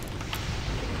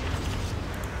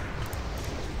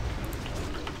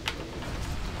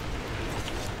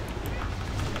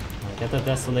 Get that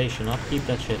desolation up, keep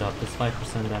that shit up, it's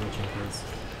 5% damage increase.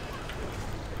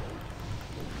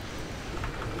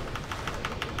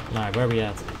 Alright, where are we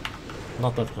at?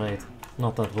 Not that great,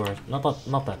 not that worse,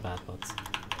 not that bad, but...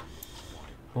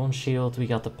 One shield, we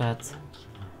got the pet.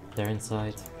 They're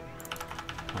inside.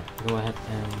 Right, go ahead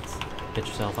and get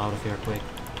yourself out of here quick.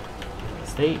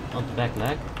 Stay on the back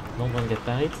leg, don't want to get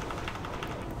parried.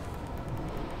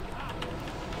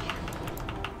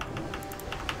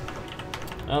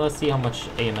 Let's see how much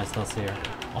AMS does here.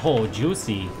 Oh,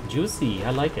 juicy, juicy,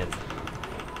 I like it.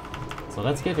 So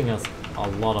that's giving us a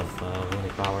lot of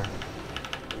runic power.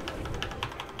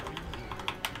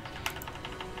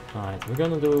 Alright, we're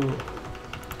gonna do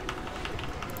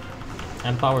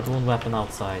empowered wound weapon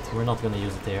outside. We're not gonna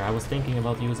use it here. I was thinking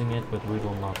about using it, but we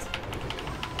will not.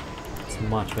 It's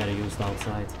much better used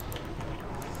outside.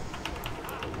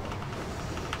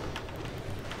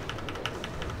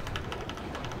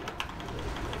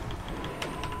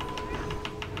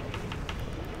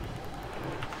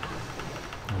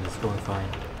 fine.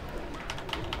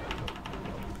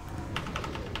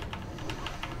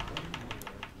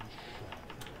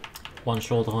 One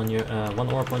shoulder on your,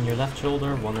 one orb on your left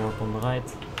shoulder, one orb on the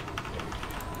right,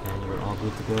 and you're all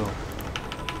good to go.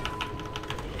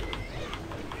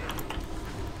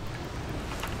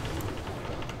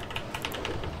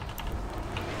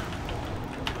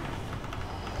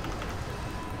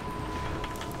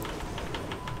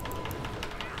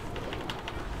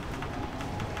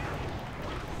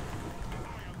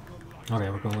 Okay,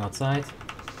 we're going outside.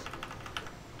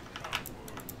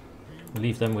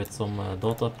 Leave them with some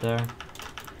dot up there.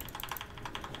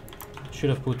 Should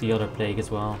have put the other plague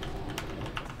as well.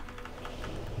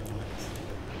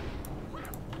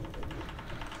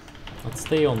 Let's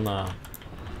stay on the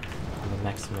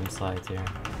maximum side here.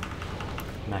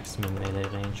 Maximum melee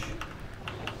range.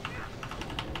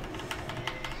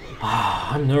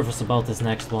 I'm nervous about this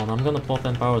next one. I'm gonna pop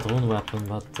Empowered Rune Weapon,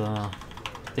 but I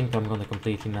think I'm gonna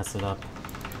completely mess it up.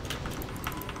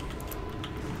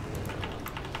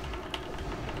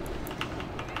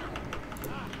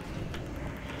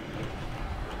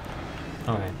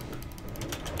 Okay.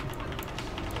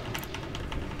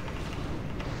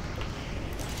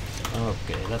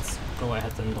 Okay, let's go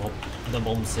ahead and drop the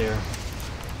bombs here.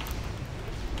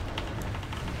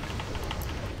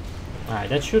 Alright,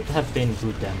 that should have been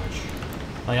good damage.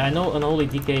 Like, I know Unholy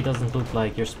DK doesn't look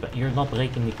like you're not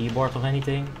breaking the keyboard or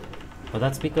anything, but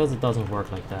that's because it doesn't work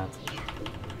like that.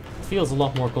 It feels a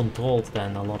lot more controlled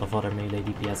than a lot of other melee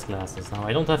DPS classes. Now,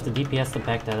 I don't have the DPS to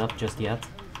back that up just yet,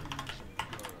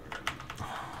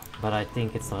 but I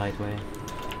think it's the right way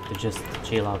to just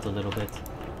chill out a little bit.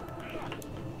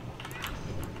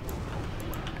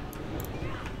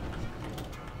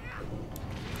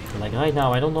 Like right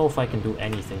now, I don't know if I can do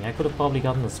anything. I could have probably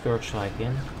gotten a Scourge Strike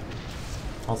in.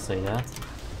 I'll say that.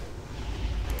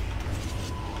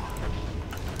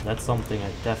 That's something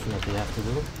I definitely have to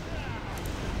do.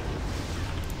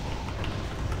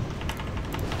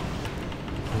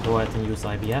 I'll go ahead and use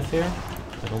IBF here.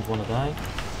 I don't want to die.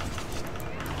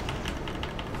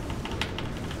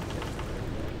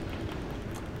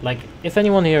 Like, if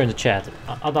anyone here in the chat,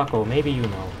 Adako, maybe you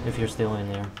know, if you're still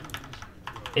in there.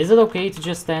 Is it okay to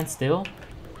just stand still?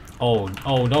 Oh,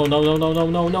 no, no, no, no, no,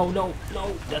 no, no, no,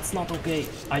 no, that's not okay.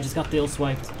 I just got tail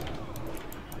swiped.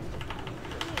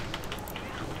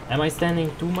 Am I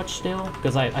standing too much still?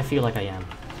 Because I feel like I am.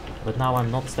 But now I'm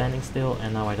not standing still,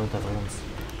 and now I don't have runes.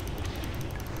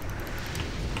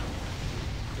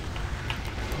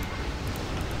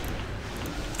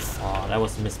 Oh, that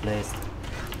was misplaced.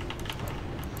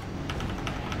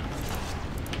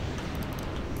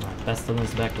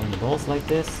 Pestilence back on the balls like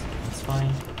this, that's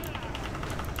fine.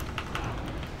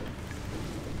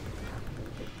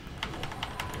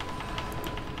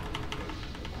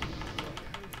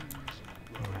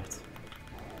 Alright.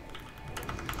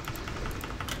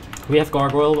 We have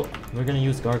Gargoyle, we're gonna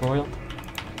use Gargoyle.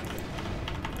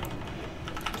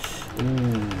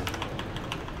 Ooh,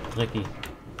 tricky.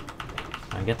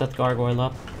 I get that Gargoyle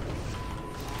up.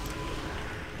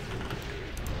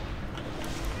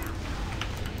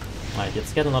 Alright,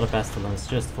 let's get another Pestilence,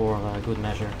 just for good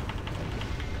measure.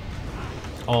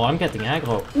 Oh, I'm getting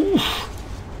aggro. Oof.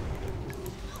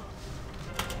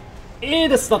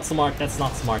 That's not smart, that's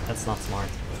not smart, that's not smart.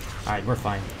 Alright, we're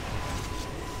fine.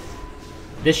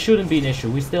 This shouldn't be an issue.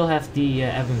 We still have the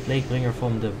Evan Plaguebringer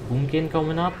from the Boomkin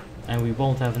coming up, and we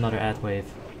won't have another ad wave.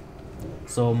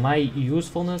 So my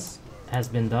usefulness has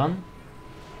been done.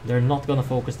 They're not gonna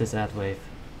focus this ad wave.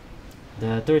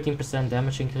 The 13%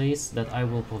 damage increase that I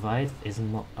will provide is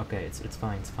not... Okay, it's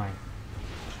fine, it's fine.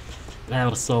 That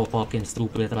was so fucking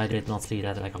stupid that I did not see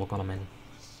that like rock on him in.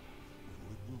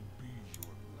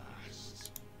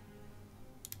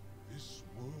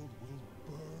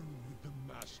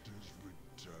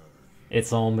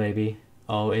 It's on, baby.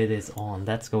 Oh, it is on.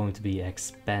 That's going to be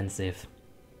expensive.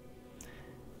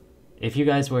 If you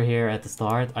guys were here at the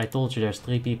start, I told you there's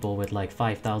 3 people with like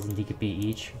 5,000 DKP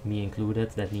each, me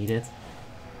included, that need it.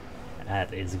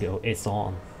 That is it's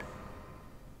on.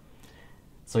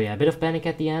 So yeah, a bit of panic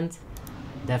at the end.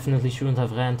 Definitely shouldn't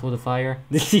have ran through the fire.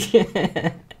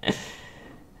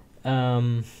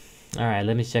 Alright,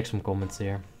 let me check some comments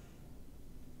here.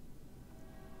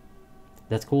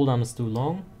 That cooldown is too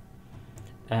long.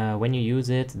 When you use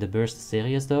it, the burst is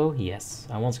serious though? Yes.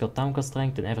 I once got Townka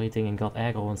strength and everything and got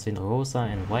aggro on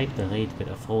Cinderosa and wiped the raid with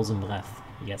a frozen breath.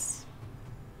 Yes.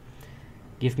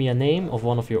 Give me a name of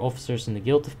one of your officers in the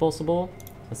guild if possible.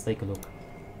 Let's take a look.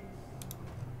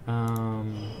 Oh.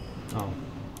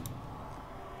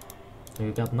 So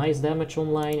you got nice damage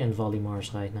online and Volley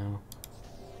Mars right now.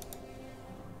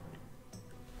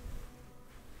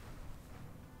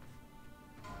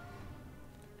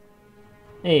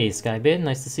 Hey, Skybit,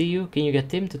 nice to see you. Can you get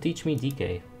Tim to teach me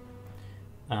DK?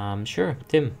 Sure,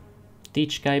 Tim.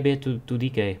 Teach Skybit to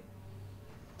DK.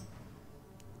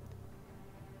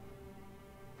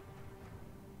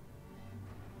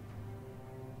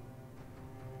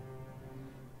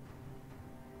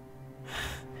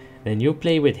 Then you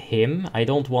play with him. I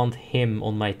don't want him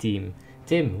on my team.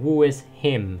 Tim, who is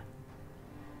him?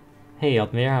 Hey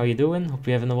Admir, how you doing? Hope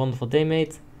you're having a wonderful day,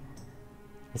 mate.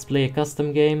 Let's play a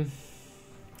custom game.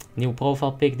 New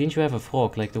profile pic. Didn't you have a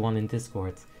frog like the one in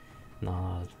Discord?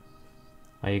 No.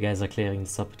 Oh, you guys are clearing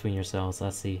this up between yourselves. I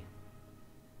see.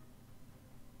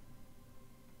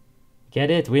 Get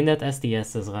it? Win that SDS,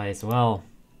 says Rise. Well,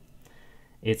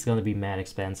 it's gonna be mad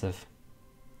expensive.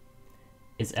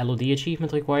 Is LOD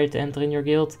achievement required to enter in your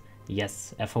guild?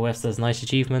 Yes. FOF says nice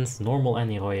achievements. Normal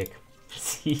and heroic.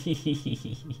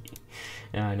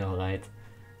 Yeah, I know, right?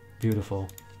 Beautiful.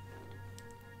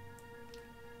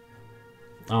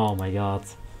 Oh my god.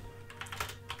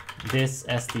 This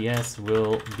SDS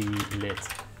will be lit.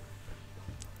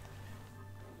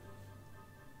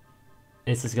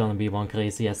 This is gonna be one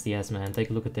crazy SDS, man.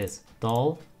 Take a look at this.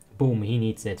 Tall. Boom, he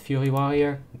needs it. Fury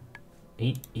Warrior.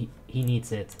 He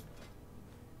needs it.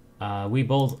 We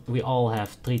all have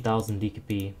 3000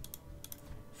 DKP.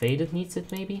 Faded needs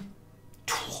it, maybe?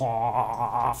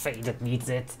 Faded needs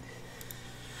it.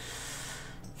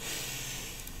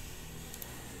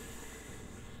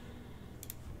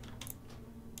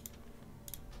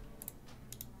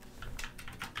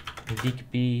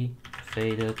 DKP,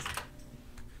 Faded.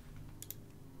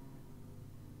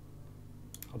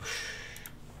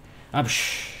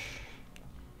 Absh.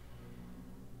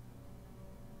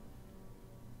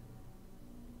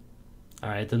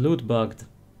 Alright, the loot bugged.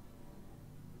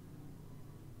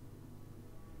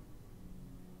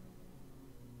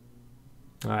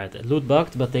 Alright, the loot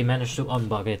bugged, but they managed to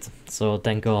unbug it, so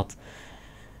thank god.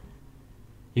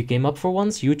 You came up for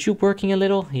once? YouTube working a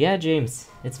little? Yeah, James,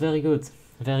 it's very good.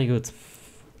 Very good.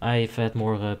 I've had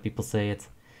more people say it.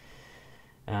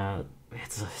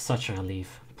 It's such a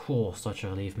relief. Oh, such a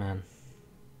relief, man.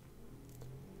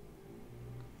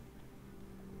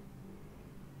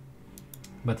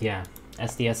 But yeah,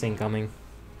 SDS incoming.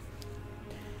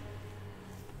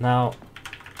 Now,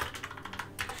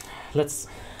 let's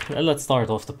start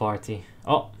off the party.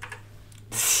 Oh,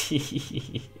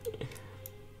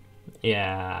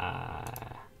 yeah.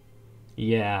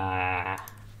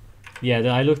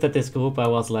 I looked at this group. I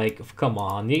was like, come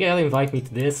on, you gotta invite me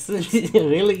to this.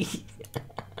 Really?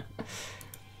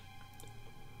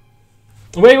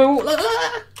 Wait.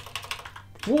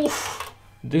 Woof.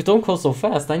 Dude, don't go so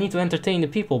fast. I need to entertain the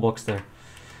people, Boxster.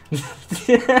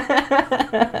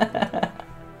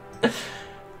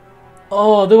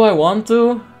 Oh, do I want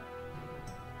to?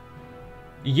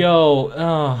 Yo,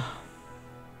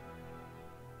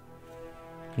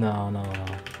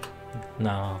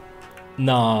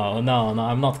 No,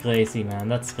 I'm not crazy, man.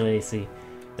 That's crazy.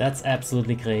 That's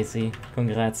absolutely crazy.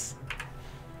 Congrats.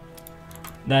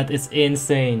 That is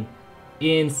insane.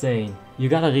 Insane. You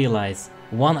gotta realize,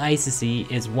 one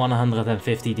ICC is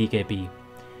 150 DKP.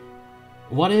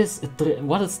 What is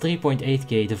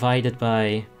 3.8k divided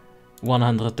by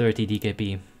 130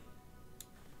 DKP?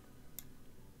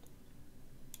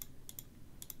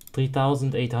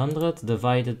 3800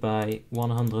 divided by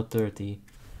 130.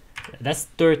 That's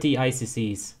 30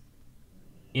 ICCs.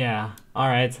 Yeah,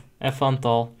 alright. Have fun,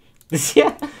 Tall.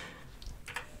 Yeah.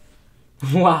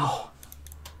 Wow.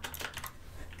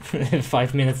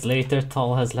 5 minutes later,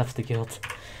 Tall has left the guild.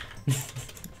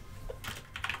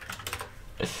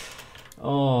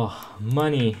 Oh,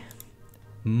 money.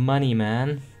 Money,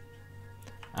 man.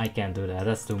 I can't do that.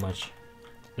 That's too much.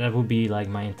 That would be like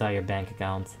my entire bank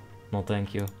account. No,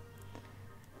 thank you.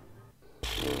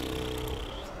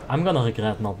 I'm gonna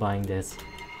regret not buying this.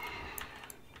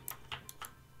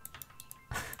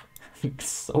 I'm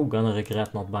so gonna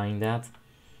regret not buying that.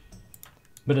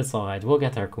 But it's alright, we'll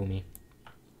get our Kumi.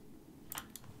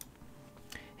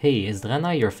 Hey, is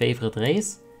Drenna your favorite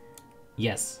race?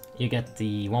 Yes, you get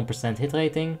the 1% hit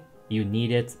rating. You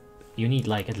need it. You need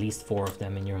like at least 4 of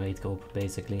them in your raid group,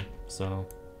 basically. So,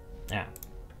 yeah.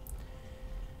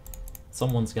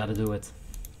 Someone's gotta do it.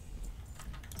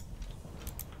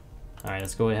 Alright,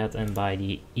 let's go ahead and buy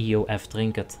the EOF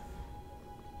trinket.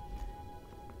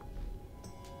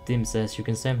 Tim says, you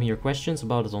can send me your questions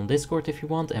about it on Discord if you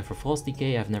want, and for Frost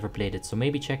DK I've never played it, so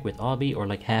maybe check with Abby or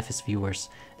like half his viewers.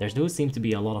 There do seem to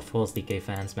be a lot of Frost DK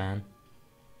fans, man.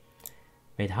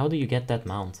 Wait, how do you get that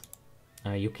mount?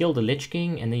 You kill the Lich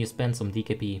King and then you spend some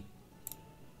DKP.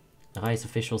 Rise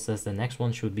official says the next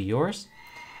one should be yours.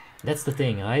 That's the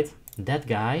thing, right? That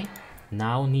guy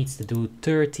now needs to do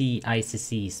 30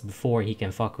 ICCs before he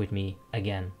can fuck with me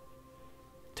again.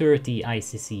 30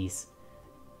 ICCs.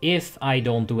 If I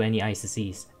don't do any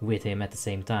ICCs with him at the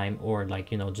same time, or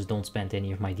like, you know, just don't spend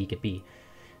any of my DKP.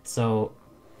 So,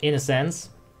 in a sense,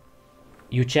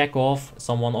 you check off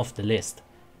someone off the list.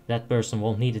 That person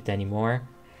won't need it anymore,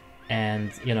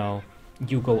 and, you know,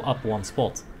 you go up one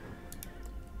spot.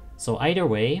 So either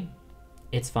way,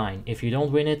 it's fine. If you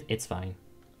don't win it, it's fine.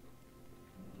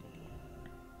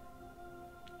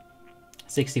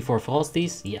 64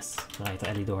 Frosties? Yes. Right,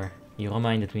 Elidor. You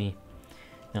reminded me.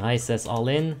 Rice says all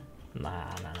in. Nah.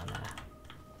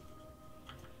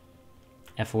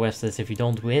 FOF says if you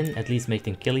don't win, at least make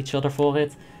them kill each other for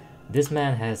it. This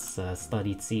man has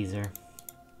studied Caesar.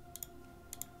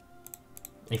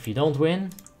 If you don't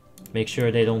win, make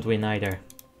sure they don't win either.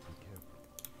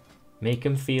 Make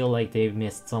them feel like they've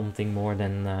missed something more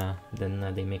than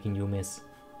they making you miss.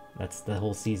 That's the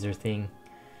whole Caesar thing.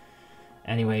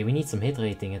 Anyway, we need some hit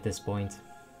rating at this point.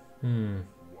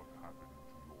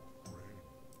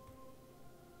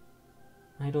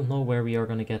 I don't know where we are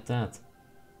gonna get that.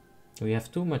 We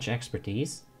have too much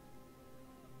expertise.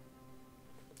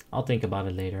 I'll think about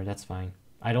it later, that's fine.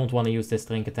 I don't want to use this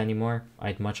trinket anymore.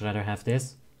 I'd much rather have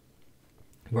this.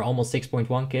 We're almost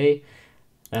 6.1k.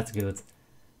 That's good.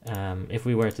 If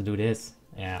we were to do this,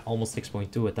 yeah, almost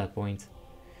 6.2 at that point.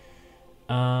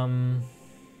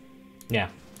 Yeah,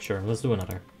 sure, let's do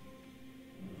another.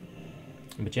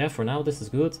 But yeah, for now this is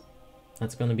good.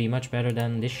 That's gonna be much better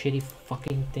than this shitty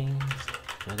fucking thing.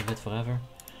 Rid of it forever.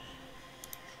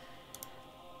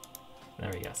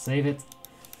 There we go, save it.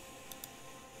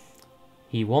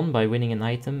 He won by winning an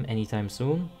item anytime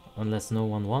soon, unless no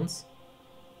one wants.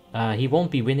 He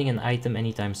won't be winning an item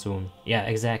anytime soon. Yeah,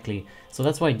 exactly. So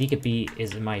that's why DKP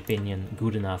is, in my opinion,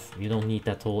 good enough. You don't need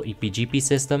that whole EPGP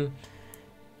system.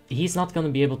 He's not gonna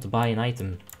be able to buy an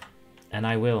item, and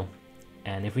I will.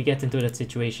 And if we get into that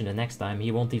situation the next time,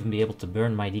 he won't even be able to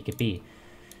burn my DKP.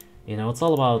 You know, it's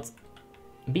all about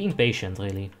being patient,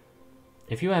 really.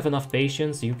 If you have enough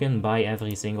patience, you can buy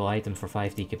every single item for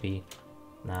 5 DKP.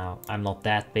 Now, I'm not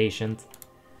that patient.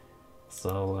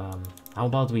 So, how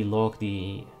about we log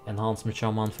the enhancement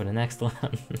shaman for the next one?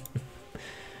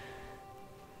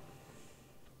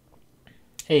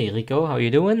 Hey Rico, how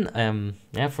you doing?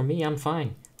 Yeah, for me, I'm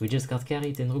fine. We just got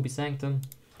carried in Ruby Sanctum.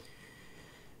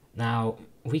 Now,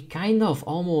 we kind of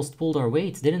almost pulled our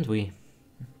weight, didn't we?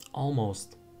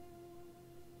 Almost.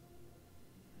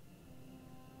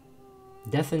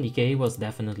 Death and Decay was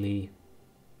definitely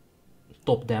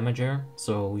top damager,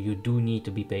 so you do need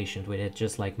to be patient with it,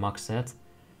 just like Max said.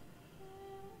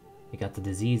 You got the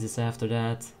diseases after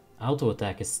that. Auto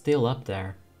attack is still up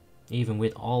there. Even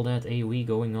with all that AoE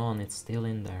going on, it's still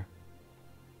in there.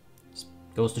 Just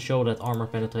goes to show that armor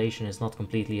penetration is not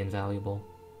completely invaluable.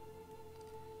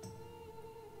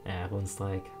 Yeah, Rune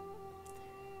Strike.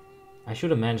 I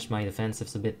should have managed my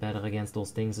defensives a bit better against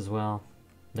those things as well.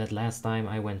 That last time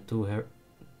I went too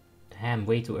ham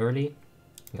way too early.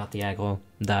 Got the aggro,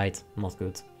 died, not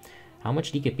good. How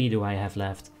much DKP do I have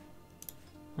left?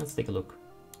 Let's take a look.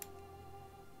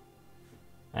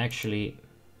 Actually,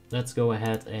 let's go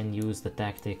ahead and use the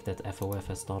tactic that FOF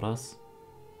has taught us.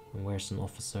 Where's an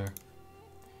officer?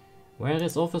 Where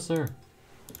is officer?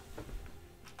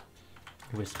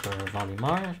 Whisper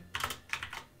Valimar.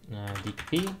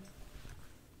 DKP.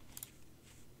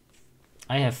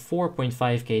 I have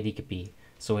 4.5k DKP.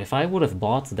 So if I would have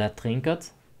bought that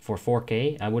trinket for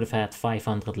 4k, I would have had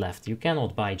 500 left. You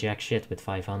cannot buy jack shit with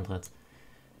 500.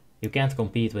 You can't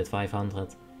compete with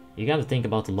 500. You gotta think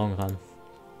about the long run.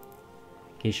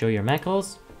 Can you show your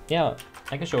macros? Yeah,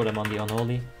 I can show them on the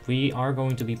Unholy. We are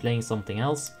going to be playing something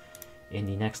else in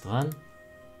the next run.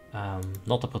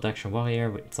 Not the Protection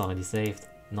Warrior, it's already saved.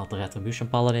 Not the Retribution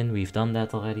Paladin, we've done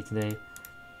that already today.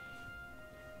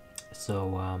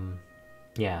 So,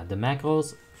 yeah, the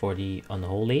macros for the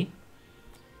Unholy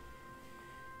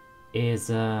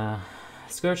is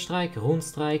Scourge Strike, Rune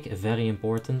Strike, very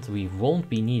important. We won't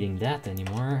be needing that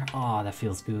anymore. Oh, that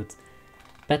feels good.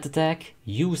 Pet Attack,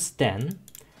 use 10.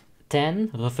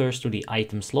 10 refers to the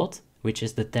item slot, which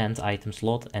is the 10th item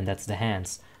slot, and that's the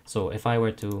hands. So if I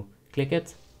were to click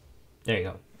it, there you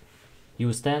go.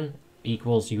 Use 10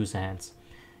 equals use hands.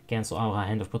 Cancel Aura,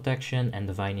 Hand of Protection, and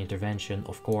Divine Intervention,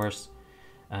 of course.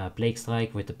 Plague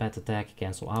Strike with the Pet Attack,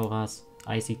 cancel auras.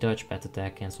 Icy Touch, Pet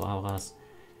Attack, cancel auras.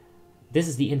 This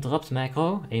is the Interrupt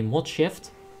macro, a mod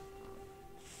shift.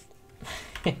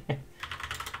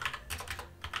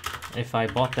 If I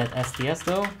bought that STS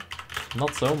though,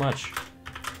 not so much.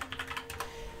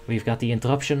 We've got the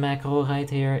Interruption macro right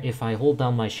here. If I hold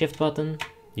down my shift button,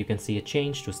 you can see it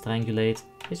change to Strangulate.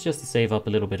 It's just to save up a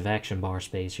little bit of action bar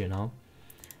space, you know.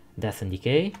 Death and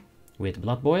Decay with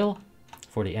Blood Boil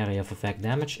for the area of effect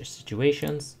damage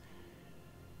situations.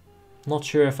 Not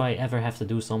sure if I ever have to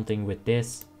do something with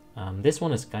this. This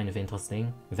one is kind of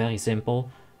interesting, very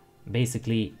simple.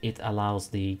 Basically, it allows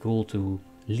the ghoul to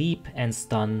leap and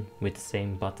stun with the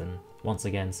same button. Once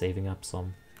again, saving up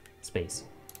some space.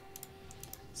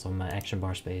 Some action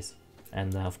bar space.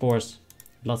 And of course,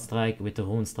 Blood Strike with the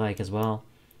Rune Strike as well.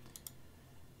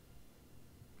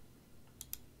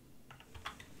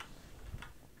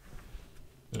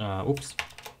 Oops.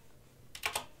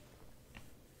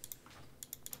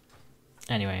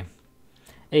 Anyway.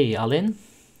 Hey, Alin.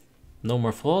 No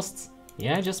more frosts?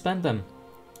 Yeah, I just spent them.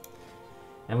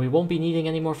 And we won't be needing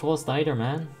any more frost either,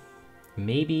 man.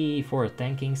 Maybe for a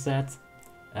tanking set.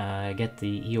 Get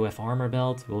the EOF armor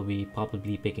belt. We'll be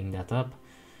probably picking that up.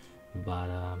 But,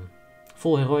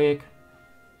 full heroic.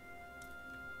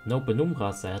 No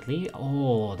Penumbra, sadly.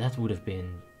 Oh, that would have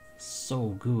been so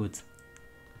good.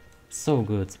 So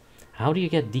good. How do you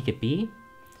get DKP?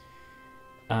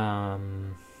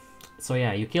 So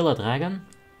yeah, you kill a dragon.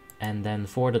 And then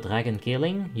for the dragon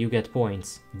killing, you get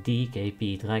points.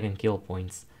 DKP, dragon kill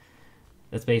points.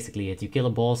 That's basically it. You kill a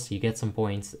boss, you get some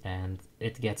points, and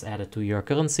it gets added to your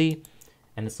currency.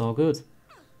 And it's all good.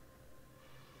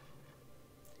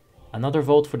 Another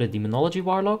vote for the Demonology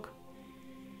Warlock.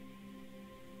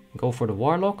 Go for the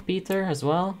Warlock, Peter, as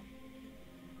well.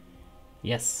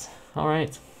 Yes,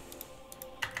 alright.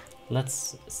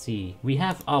 Let's see. We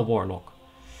have a Warlock.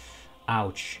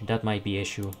 Ouch, that might be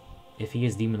issue. If he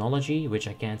is Demonology, which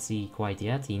I can't see quite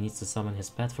yet, he needs to summon his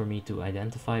pet for me to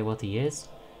identify what he is.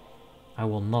 I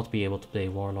will not be able to play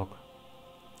Warlock.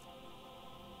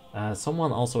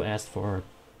 Someone also asked for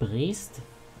Priest.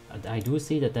 I do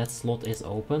see that that slot is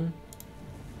open.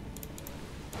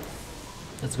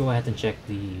 Let's go ahead and check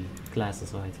the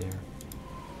classes right here.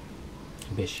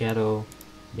 Base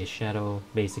Shadow,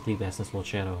 basically best in slot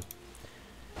Shadow.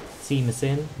 Seam is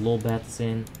in, Lolbat is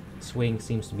in. Swing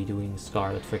seems to be doing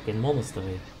Scarlet frickin'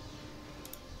 Monastery.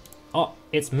 Oh,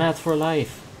 it's Mad for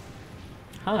Life.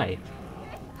 Hi.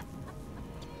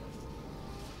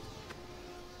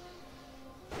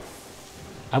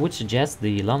 I would suggest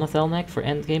the Lanathelneck for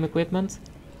endgame equipment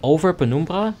over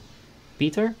Penumbra,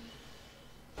 Peter.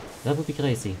 That would be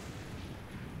crazy.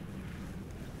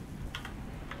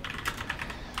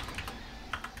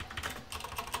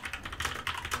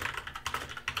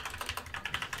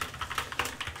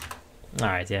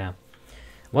 Alright, yeah.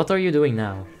 What are you doing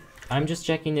now? I'm just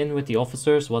checking in with the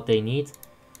officers, what they need.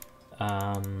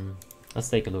 Let's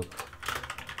take a look.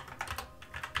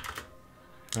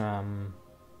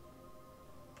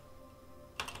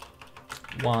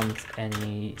 Want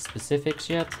any specifics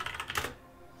yet?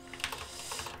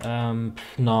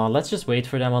 No, let's just wait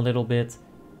for them a little bit.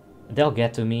 They'll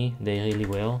get to me, they really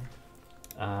will.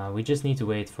 We just need to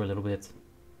wait for a little bit.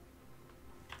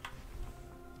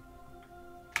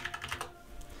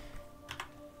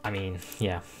 I mean,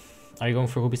 yeah. Are you going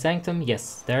for Ruby Sanctum?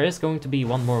 Yes, there is going to be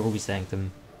one more Ruby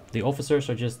Sanctum. The officers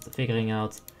are just figuring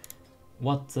out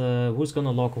what, who's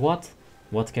gonna lock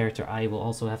what character I will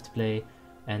also have to play,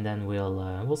 and then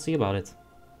we'll see about it.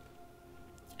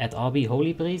 At Abi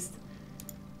Holy Priest,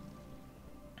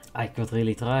 I could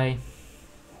really try,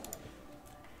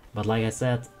 but like I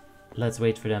said, let's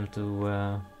wait for them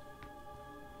to.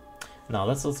 No,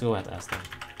 let's go ahead and ask them.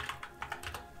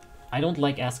 I don't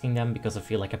like asking them because I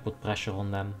feel like I put pressure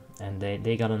on them, and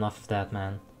they got enough of that,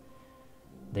 man.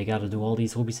 They gotta do all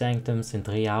these Ruby Sanctums in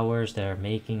 3 hours, they're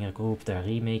making a group, they're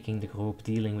remaking the group,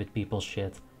 dealing with people's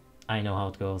shit. I know how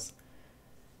it goes.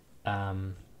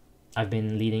 I've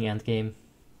been leading endgame,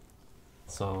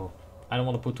 so I don't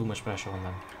want to put too much pressure on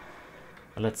them.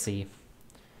 But let's see.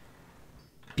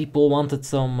 People wanted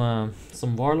some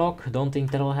Warlock, don't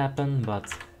think that'll happen,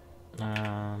 but...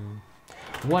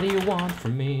 what do you want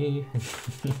from me?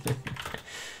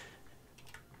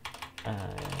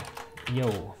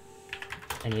 Yo,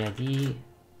 any idea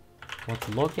what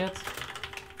to look at?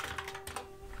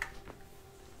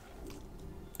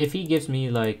 If he gives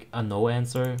me like a no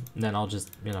answer, then I'll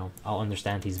just, you know, I'll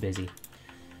understand he's busy.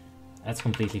 That's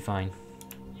completely fine.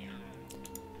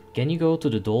 Can you go to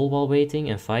the doll while waiting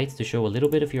and fight to show a little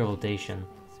bit of your rotation?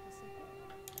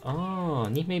 Oh,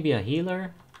 need maybe a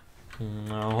healer?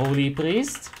 Holy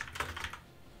Priest?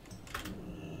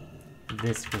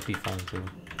 This would be fun too.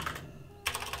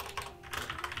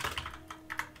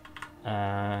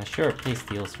 Sure, Priest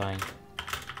heals fine.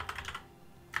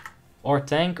 Or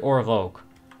tank or rogue.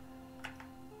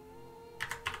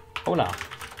 Hola.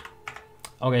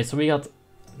 Okay, so we got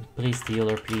Priest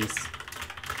healer, please.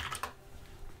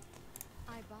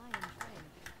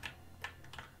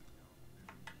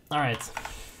 Alright.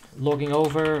 Logging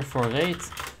over for raid.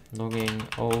 Logging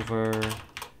over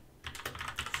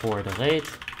for the raid.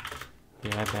 Be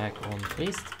right back on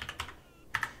priest.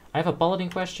 I have a paladin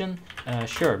question.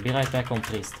 Sure, be right back on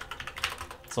priest.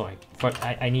 Sorry,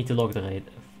 I need to log the raid.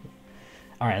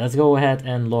 Alright, let's go ahead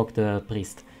and log the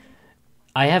priest.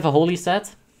 I have a holy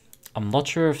set. I'm not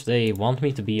sure if they want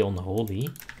me to be on holy.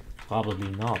 Probably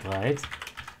not, right?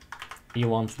 You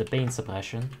want the pain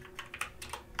suppression.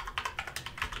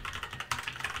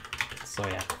 So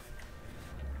yeah.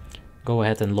 Go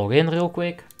ahead and log in real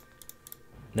quick.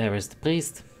 There is the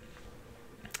priest.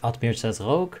 Admir says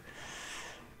rogue.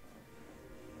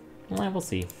 Well, we'll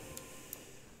see.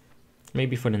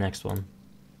 Maybe for the next one.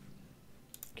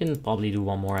 Can probably do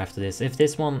one more after this. If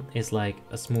this one is like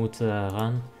a smooth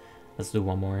run, let's do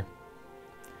one more.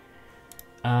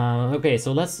 Okay,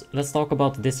 so let's talk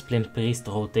about the discipline priest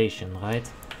rotation, right?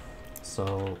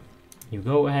 So you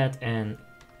go ahead and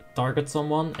target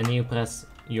someone, and then you press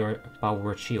your power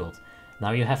word shield.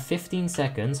 Now you have 15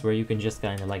 seconds where you can just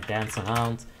kind of like dance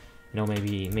around, you know,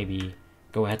 maybe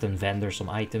go ahead and vendor some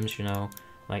items, you know,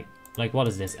 like what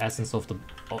is this? Essence of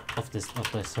this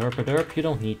herpaderp? You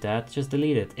don't need that. Just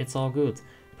delete it. It's all good.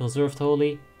 Preserved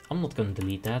holy. I'm not gonna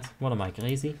delete that. What am I,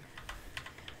 crazy?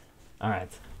 All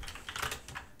right.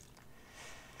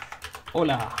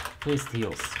 Hola, priest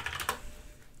heals.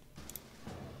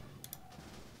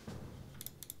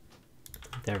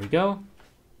 There we go.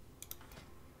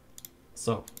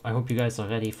 So I hope you guys are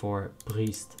ready for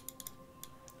priest,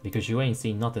 because you ain't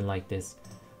seen nothing like this.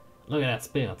 Look at that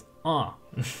spirit. Ah.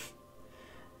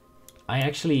 I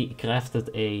actually crafted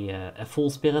a full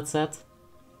spirit set.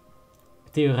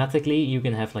 Theoretically, you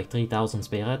can have like 3000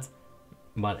 spirit,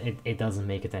 but it doesn't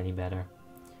make it any better.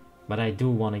 But I do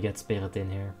want to get spirit in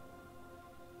here.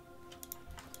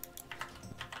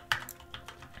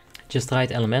 Just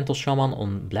tried Elemental Shaman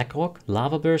on Blackrock.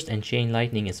 Lava Burst and Chain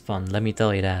Lightning is fun, let me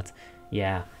tell you that.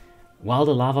 Yeah, while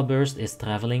the Lava Burst is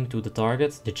traveling to the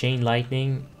target, the Chain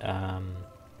Lightning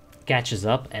catches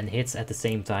up and hits at the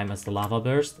same time as the Lava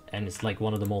Burst, and it's like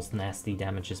one of the most nasty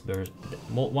damage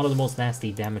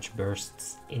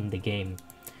bursts in the game,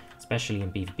 especially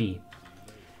in PvP.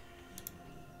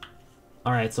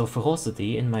 Alright, so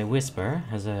Ferocity in my Whisper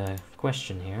has a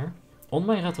question here. On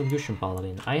my Retribution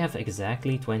Paladin, I have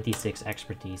exactly 26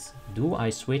 expertise. Do I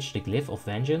switch the Glyph of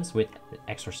Vengeance with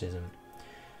Exorcism?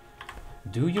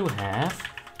 Do you have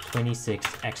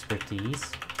 26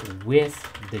 expertise with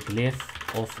the Glyph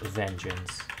of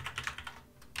Vengeance?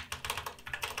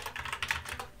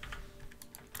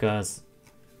 Because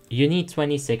you need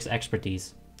 26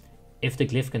 expertise. If the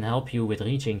Glyph can help you with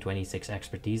reaching 26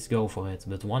 expertise, go for it.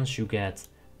 But once you get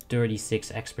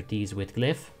 36 expertise with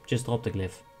Glyph, just drop the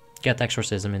Glyph. Get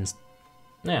Exorcism in.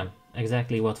 Yeah,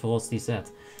 exactly what Ferocity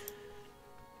said.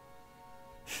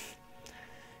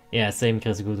 Yeah, same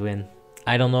Chris Goodwin.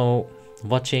 I don't know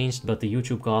what changed, but the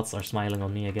YouTube gods are smiling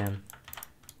on me again.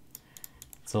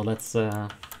 So let's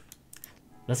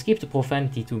keep the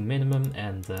profanity to minimum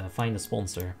and find a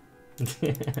sponsor.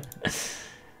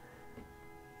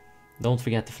 Don't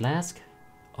forget the flask.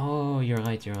 Oh, you're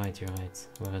right.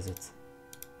 Where is it?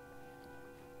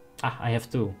 Ah, I have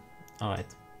 2.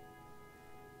 Alright.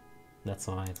 That's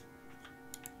alright.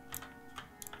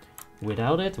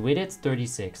 Without it, with it,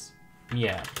 36.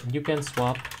 Yeah, you can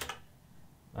swap.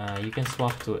 You can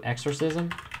swap to Exorcism.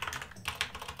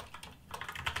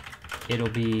 It'll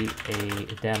be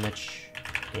a damage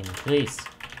increase.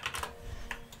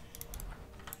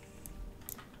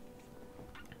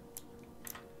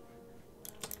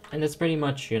 And that's pretty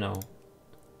much, you know,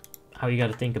 how you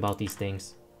gotta think about these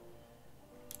things.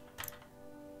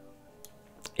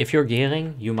 If you're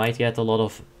gearing, you might get a lot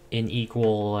of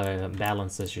unequal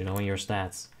balances, you know, in your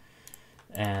stats.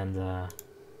 And,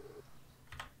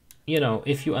 you know,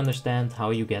 if you understand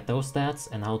how you get those stats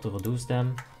and how to reduce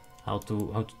them, how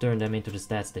to turn them into the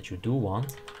stats that you do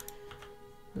want,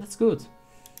 that's good.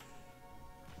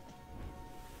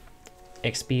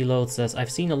 XP Load says,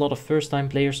 I've seen a lot of first-time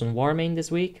players on Warmane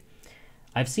this week.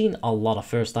 I've seen a lot of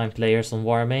first-time players on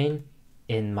Warmane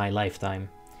in my lifetime.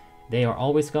 They are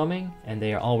always coming, and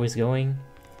they are always going.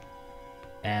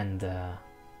 And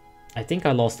I think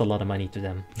I lost a lot of money to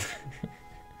them.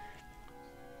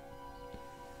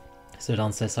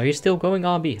 Sudan says, are you still going,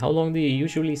 Abi? How long do you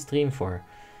usually stream for?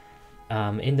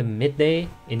 In the midday,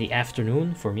 in the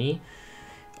afternoon for me,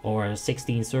 or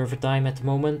 16 server time at the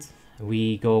moment.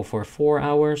 We go for 4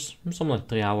 hours, something like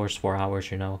 3 hours, 4 hours,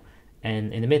 you know.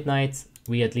 And in the midnight,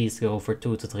 we at least go for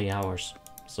 2 to 3 hours.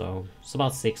 So it's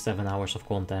about 6-7 hours of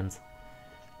content.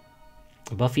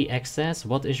 Buffy X says,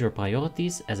 what is your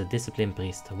priorities as a discipline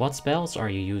priest? What spells are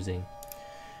you using?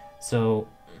 So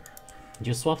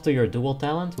you swap to your dual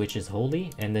talent, which is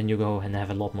Holy, and then you go and have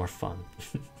a lot more fun.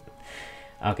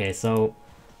 Okay, so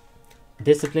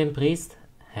Discipline Priest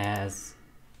has,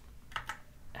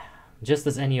 just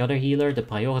as any other healer, the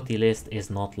priority list is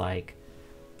not like,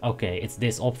 okay, it's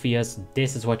this obvious,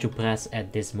 this is what you press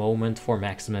at this moment for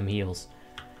maximum heals.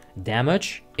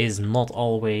 Damage is not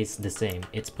always the same.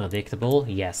 It's predictable,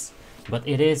 yes, but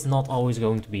it is not always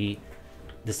going to be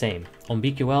the same. On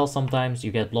BQL, sometimes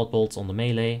you get Blood Bolts on the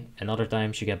melee, and other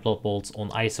times you get Blood Bolts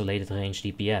on isolated range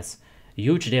DPS.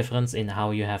 Huge difference in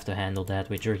how you have to handle that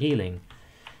with your healing.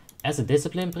 As a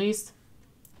Discipline Priest,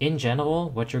 in general,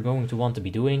 what you're going to want to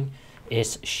be doing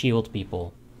is shield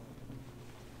people.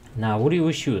 Now, who do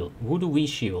we shield? Who do we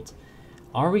shield?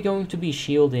 Are we going to be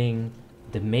shielding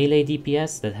the melee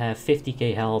DPS that have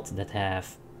 50k health, that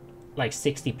have like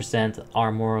 60%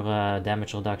 armor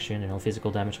damage reduction, you know,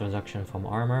 physical damage reduction from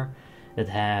armor, that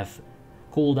have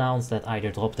cooldowns that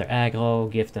either drop their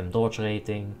aggro, give them dodge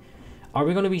rating? Are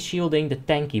we going to be shielding the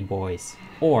tanky boys?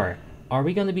 Or are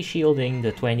we going to be shielding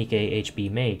the 20k HP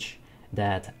mage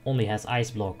that only has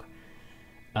ice block?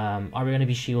 Are we going to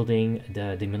be shielding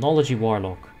the Demonology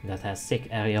Warlock that has sick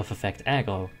area of effect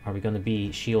aggro? Are we going to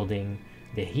be shielding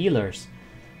the healers?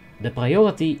 The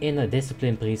priority in a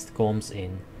Discipline Priest comes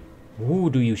in who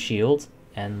do you shield,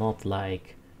 and not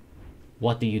like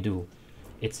what do you do.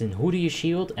 It's in who do you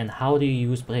shield and how do you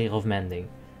use Prayer of Mending.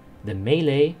 The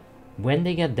melee, when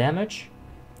they get damage,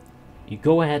 you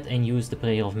go ahead and use the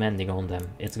Prayer of Mending on them.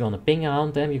 It's gonna ping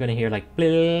around them, you're gonna hear like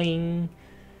bling.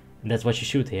 That's what you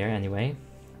should hear anyway.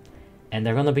 And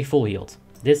they're gonna be full healed.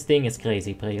 This thing is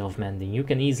crazy, Prayer of Mending. You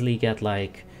can easily get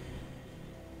like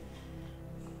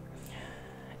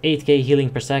 8k healing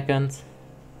per second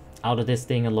out of this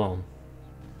thing alone.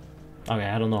 Okay,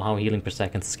 I don't know how healing per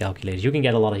second is calculated. You can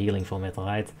get a lot of healing from it,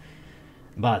 alright?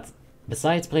 But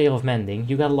besides Prayer of Mending,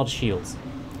 you got a lot of shields.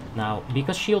 Now,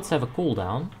 because shields have a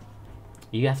cooldown,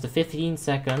 you have the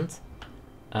 15-second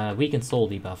weakened soul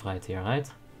debuff right here, right?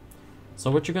 So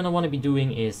what you're gonna want to be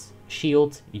doing is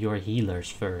shield your healers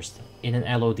first in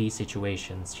an LOD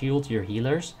situation. Shield your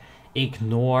healers.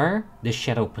 Ignore the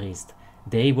Shadow Priest.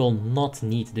 They will not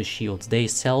need the shield. They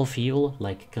self-heal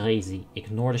like crazy.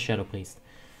 Ignore the Shadow Priest.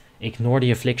 Ignore the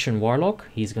Affliction Warlock.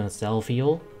 He's gonna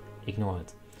self-heal. Ignore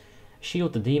it.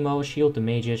 Shield the Demo, shield the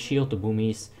Mages, shield the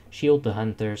Boomies, shield the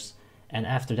Hunters. And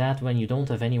after that, when you don't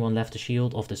have anyone left to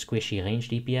shield of the squishy range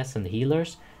DPS and the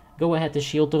healers, go ahead and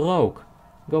shield the Rogue.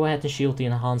 Go ahead and shield the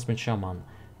Enhancement Shaman.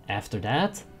 After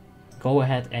that, go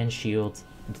ahead and shield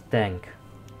the tank.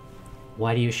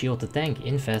 Why do you shield the tank?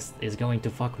 Infest is going to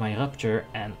fuck my Rupture,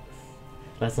 and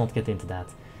let's not get into that.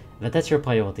 But that's your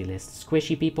priority list.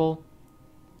 Squishy people,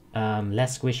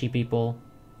 less squishy people,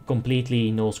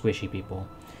 completely no squishy people.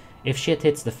 If shit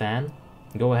hits the fan,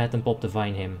 go ahead and pop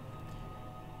Divine Hymn.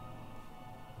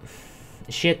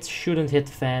 Shit shouldn't hit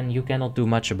the fan, you cannot do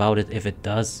much about it if it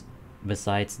does,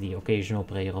 besides the occasional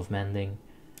Prayer of Mending.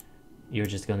 You're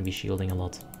just gonna be shielding a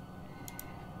lot.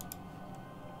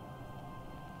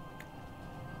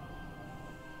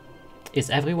 Is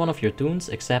every one of your toons,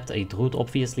 except a Druid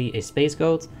obviously, a Space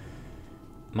Goat?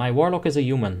 My Warlock is a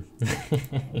human.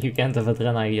 You can't have a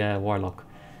Draenei Warlock.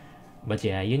 But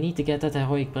yeah, you need to get that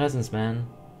heroic presence, man.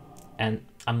 And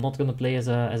I'm not gonna play as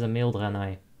a male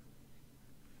Draenei.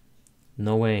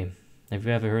 No way. Have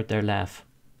you ever heard their laugh?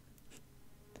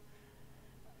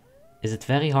 Is it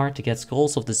very hard to get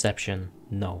Scrolls of Deception?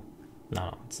 No.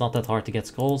 No, it's not that hard to get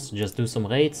scrolls. Just do some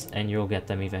raids and you'll get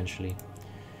them eventually.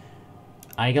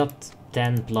 I got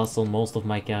 10 plus on most of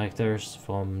my characters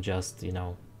from just, you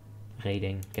know,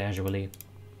 raiding casually.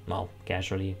 Well,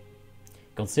 casually.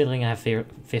 Considering I have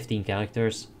 15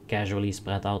 characters, casually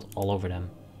spread out all over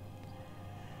them.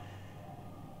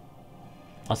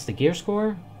 What's the gear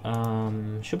score?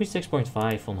 Should be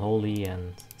 6.5 on Holy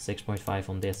and 6.5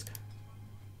 on Disc.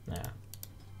 Yeah.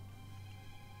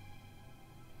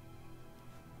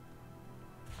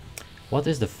 What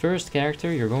is the first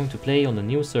character you're going to play on the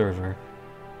new server?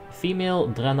 Female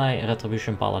Draenei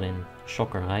Retribution Paladin.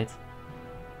 Shocker, right?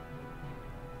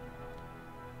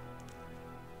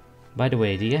 By the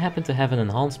way, do you happen to have an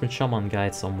Enhancement Shaman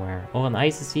guide somewhere? Or an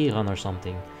ICC run or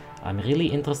something? I'm really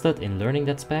interested in learning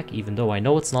that spec, even though I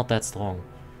know it's not that strong.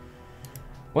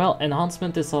 Well,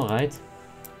 Enhancement is alright.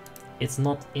 It's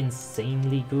not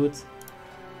insanely good.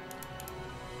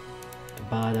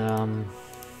 But,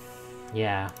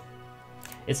 yeah.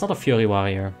 It's not a Fury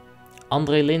Warrior.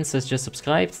 Andre Lins has just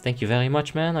subscribed. Thank you very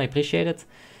much, man. I appreciate it.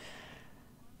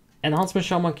 Enhancement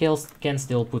Shaman can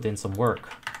still put in some work.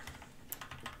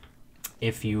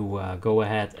 If you go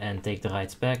ahead and take the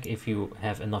right spec, if you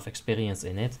have enough experience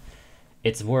in it.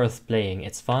 it's worth playing.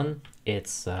 It's fun.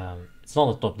 It's not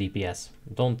a top DPS.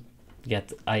 Don't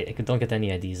get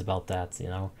any ideas about that, you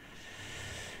know.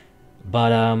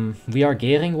 But we are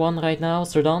gearing one right now,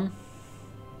 Serdan.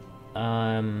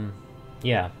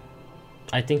 Yeah,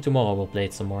 I think tomorrow we'll play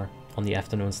it some more on the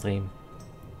afternoon stream.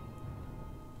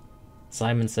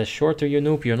 Simon says, shorter you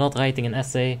noob, you're not writing an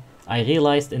essay. I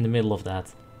realized in the middle of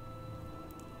that.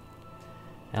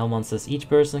 Elman says, each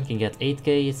person can get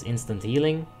 8k, it's instant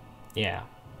healing. Yeah.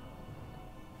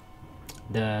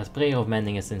 The Prayer of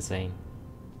Mending is insane.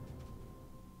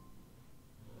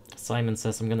 Simon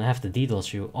says, I'm gonna have to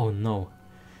DDoS you. Oh no.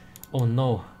 Oh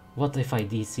no. What if I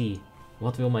DC?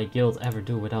 What will my guild ever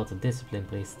do without a discipline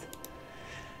priest?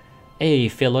 Hey,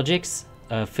 Philogix.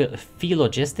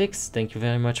 Philogistics, thank you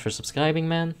very much for subscribing,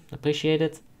 man. Appreciate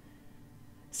it.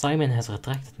 Simon has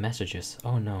retracted messages.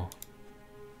 Oh no.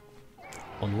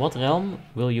 On what realm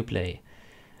will you play?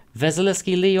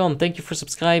 Vasiliski Leon, thank you for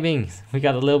subscribing. We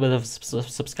got a little bit of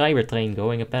subscriber train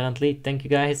going apparently. Thank you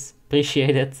guys.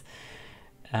 Appreciate it.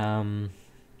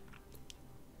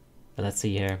 Let's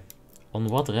see here. On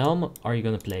what realm are you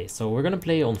gonna play? So we're gonna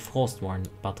play on Frostborn,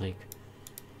 Patrick.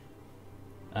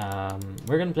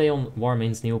 We're gonna play on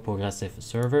Warmanes' new progressive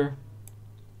server.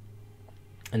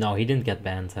 And no, he didn't get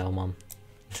banned, Hellman.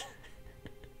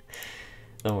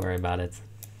 Don't worry about it.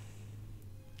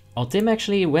 Oh, Tim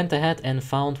actually went ahead and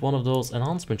found one of those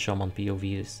enhancement shaman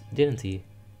POVs, didn't he?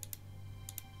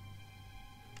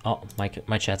 Oh,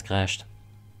 my chat crashed.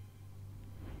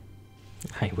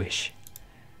 I wish.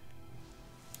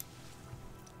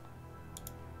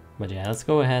 But yeah, let's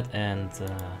go ahead and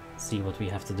see what we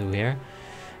have to do here.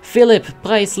 Philip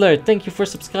Preisler, thank you for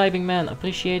subscribing, man.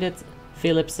 Appreciate it.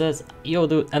 Philip says, yo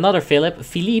dude, another Philip,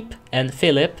 Philippe and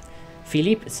Philip.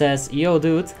 Philippe says, yo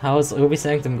dude, how's Ruby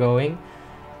Sanctum going?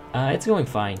 It's going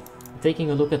fine.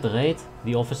 Taking a look at the raid,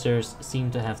 the officers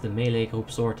seem to have the melee group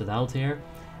sorted out here.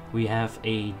 We have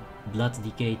a Blood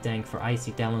Decay tank for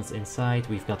Icy Talents inside.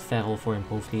 We've got Feral for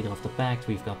improved leader of the pact.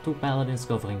 We've got 2 paladins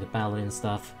covering the paladin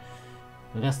stuff.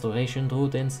 Restoration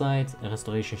Druid inside, a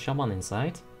Restoration Shaman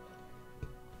inside.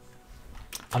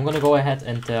 I'm gonna go ahead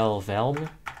and tell Velm,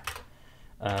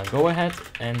 go ahead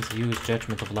and use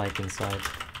Judgment of Light inside.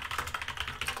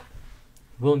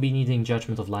 We'll be needing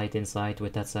Judgment of Light inside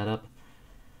with that setup.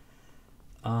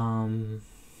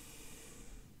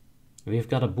 We've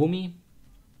got a Boomy,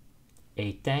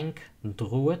 a tank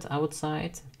Druid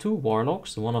outside, 2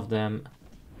 Warlocks, one of them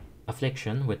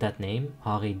Affliction with that name,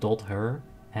 Harry.her,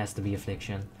 has to be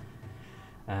Affliction.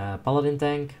 Paladin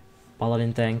tank,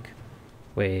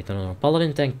 wait, no,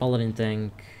 Paladin tank,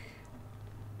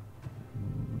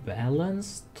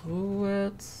 Balance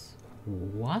Druid,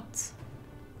 what?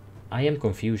 I am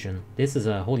confusion. This is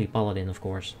a Holy Paladin, of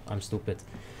course. I'm stupid.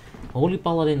 Holy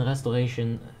Paladin,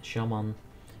 Restoration, Shaman,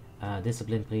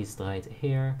 Discipline Priest right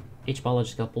here. Each Paladin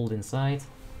just got pulled inside.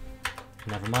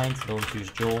 Never mind, don't use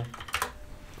Joel.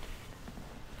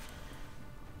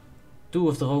 2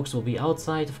 of the Rogues will be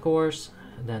outside, of course.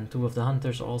 Then 2 of the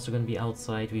Hunters are also going to be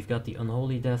outside. We've got the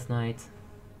Unholy Death Knight.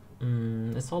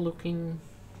 It's all looking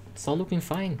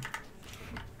fine.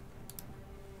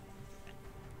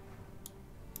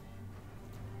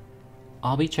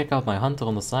 Albie, check out my hunter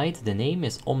on the side. The name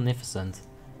is Omnificent.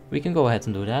 We can go ahead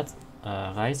and do that.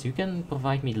 Rice, you can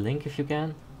provide me the link if you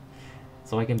can,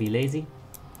 so I can be lazy.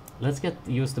 Let's get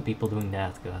used to people doing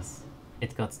that, because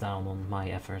it cuts down on my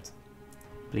effort.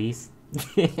 Please.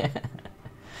 Can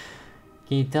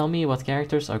you tell me what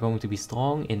characters are going to be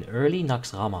strong in early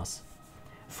Naxxramas?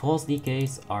 Frost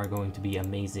Decays are going to be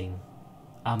amazing.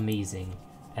 Amazing.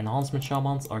 Enhancement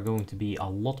Shamans are going to be a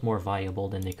lot more viable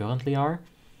than they currently are.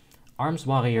 Arms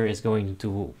Warrior is going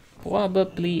to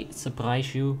probably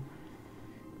surprise you.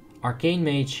 Arcane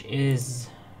Mage is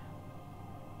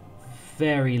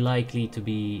very likely to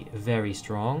be very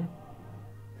strong.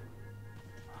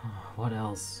 What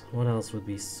else? What else would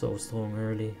be so strong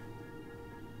early?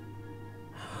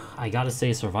 I gotta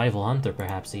say Survival Hunter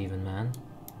perhaps even, man.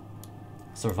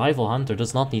 Survival Hunter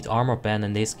does not need armor pen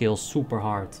and they scale super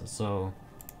hard, so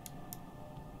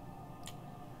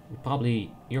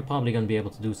you're probably gonna be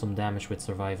able to do some damage with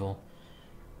survival.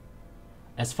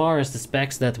 As far as the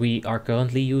specs that we are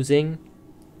currently using,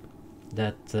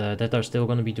 that are still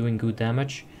gonna be doing good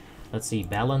damage. Let's see,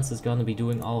 Balance is gonna be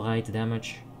doing alright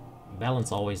damage.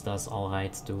 Balance always does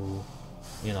alright to,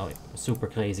 you know, super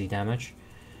crazy damage.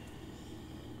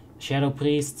 Shadow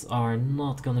Priests are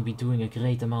not gonna be doing a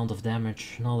great amount of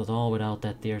damage, not at all without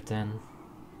that tier 10.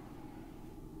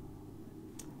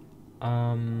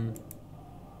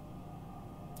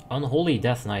 Unholy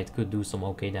Death Knight could do some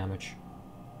okay damage.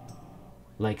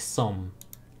 Like some.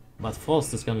 But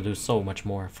Frost is gonna do so much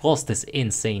more. Frost is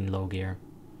insane low gear.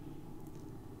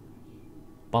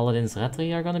 Paladin's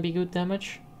Retri are gonna be good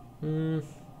damage?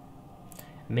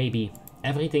 Maybe.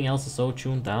 Everything else is so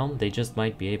tuned down, they just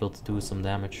might be able to do some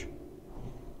damage.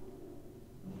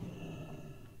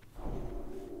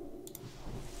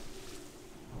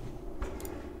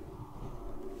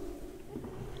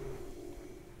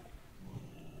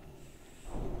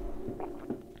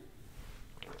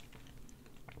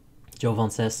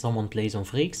 Jovan says someone plays on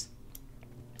Freaks.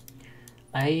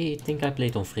 I think I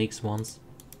played on Freaks once.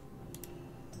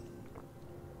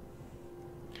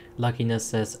 Luckiness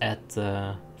says at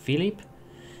Philippe.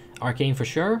 Arcane for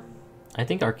sure. I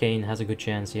think Arcane has a good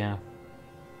chance, yeah.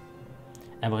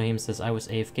 Abraham says I was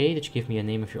AFK. Did you give me a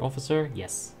name of your officer?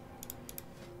 Yes.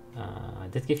 I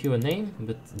did give you a name,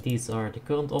 but these are the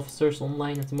current officers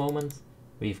online at the moment.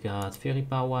 We've got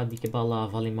Furipawa,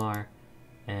 Dikebala, Valimar.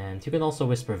 And you can also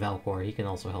whisper Valkor, he can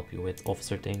also help you with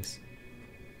officer things.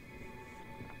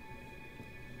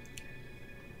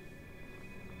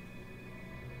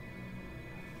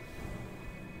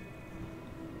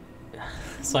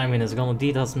 Simon is gonna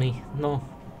DDoS me. No.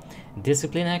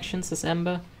 Discipline actions, says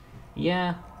Ember.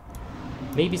 Yeah.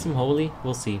 Maybe some Holy,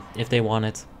 we'll see. If they want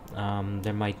it.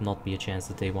 There might not be a chance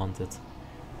that they want it.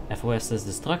 FOS says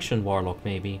Destruction Warlock,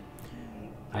 maybe.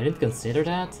 I didn't consider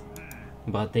that.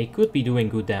 But they could be doing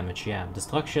good damage, yeah.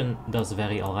 Destruction does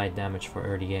very alright damage for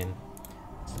early game.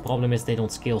 So the problem is they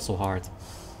don't scale so hard.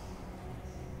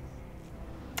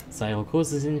 Cyril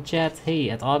Cruz is in the chat.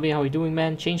 Hey, at RB, how you doing,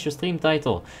 man? Change your stream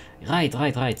title. Right.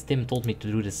 Tim told me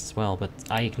to do this as well, but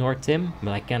I ignored Tim,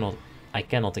 but I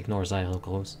cannot ignore Cyril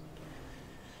Cruz.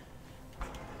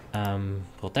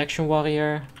 Protection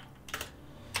Warrior.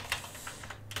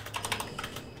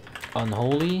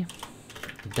 Unholy.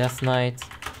 Death Knight.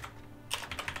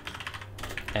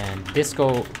 And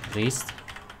Disco Priest.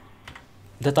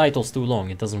 The title's too long,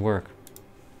 it doesn't work.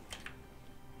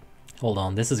 Hold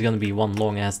on, this is gonna be one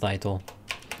long ass title.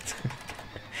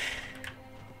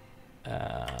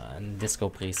 Disco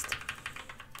Priest.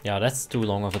 Yeah, that's too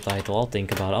long of a title, I'll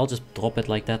think about it. I'll just drop it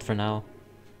like that for now.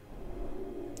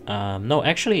 No,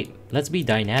 actually, let's be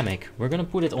dynamic. We're gonna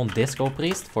put it on Disco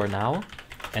Priest for now.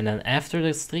 And then after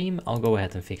the stream, I'll go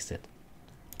ahead and fix it.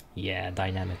 Yeah,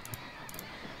 dynamic.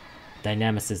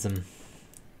 Dynamicism.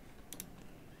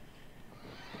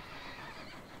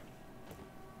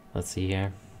 Let's see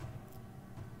here.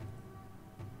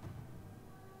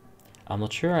 I'm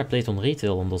not sure I played on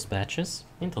retail on those patches.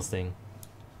 Interesting.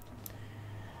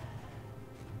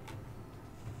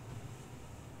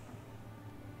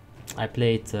 I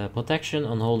played Protection,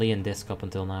 Unholy and Disc up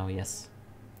until now, yes.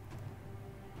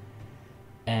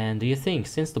 And do you think,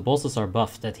 since the bosses are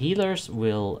buffed, that healers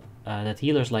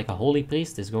like a Holy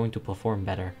Priest is going to perform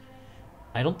better?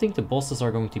 I don't think the bosses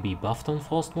are going to be buffed on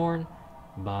Frostmourne,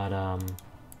 but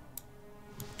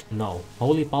no.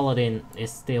 Holy Paladin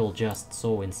is still just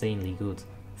so insanely good.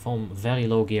 From very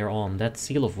low gear on, that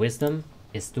Seal of Wisdom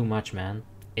is too much, man.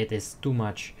 It is too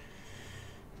much.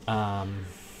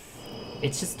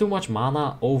 It's just too much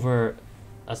mana over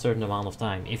a certain amount of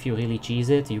time. If you really cheese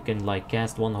it, you can like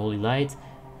cast one Holy Light,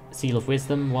 Seal of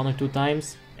Wisdom 1 or 2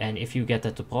 times, and if you get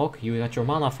that to proc, you got your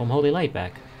mana from Holy Light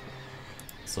back.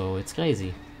 So it's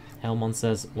crazy. Helmon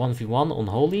says 1v1 on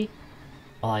Holy.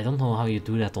 Well, I don't know how you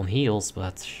do that on heals,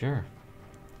 but sure.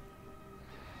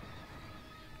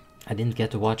 I didn't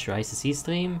get to watch your ICC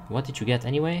stream. What did you get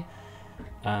anyway?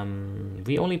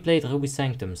 We only played Ruby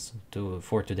Sanctums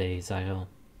for today, Cyril.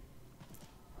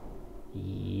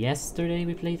 Yesterday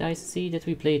we played ICC. Did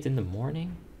we play it in the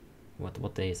morning?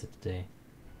 What day is it today?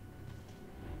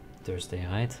 Thursday,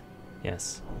 right?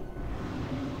 Yes.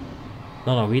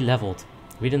 No, we leveled.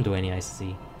 We didn't do any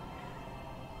ICC.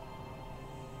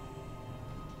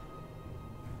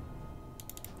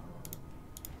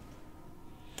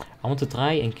 I want to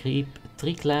try and keep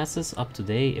 3 classes up to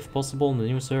date if possible on the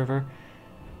new server.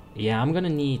 Yeah, I'm gonna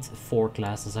need 4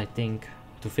 classes, I think,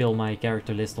 to fill my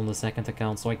character list on the second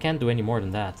account, so I can't do any more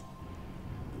than that.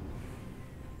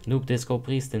 Noob Disco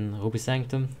Priest in Ruby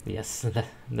Sanctum. Yes,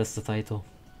 that's the title.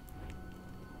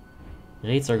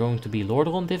 Raids are going to be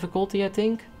Lordaeron difficulty, I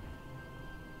think.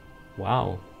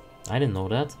 Wow, I didn't know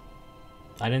that.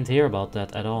 I didn't hear about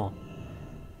that at all.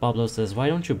 Pablo says, why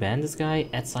don't you ban this guy?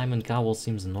 At Simon Cowell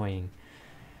seems annoying.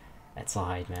 That's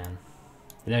alright, man.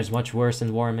 There's much worse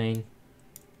in Warmane.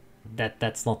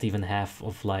 That's not even half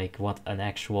of like what an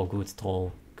actual good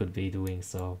troll could be doing,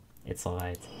 so it's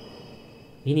alright.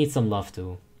 He needs some love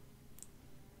too.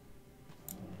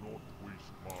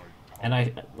 And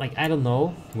I don't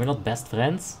know, we're not best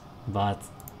friends, but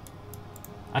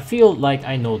I feel like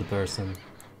I know the person.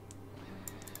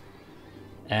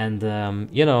 And,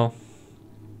 you know,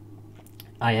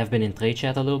 I have been in trade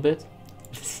chat a little bit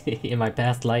in my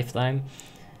past lifetime.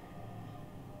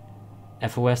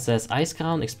 FOS says,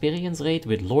 Icecrown experience rate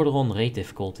with Lordaeron rate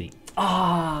difficulty.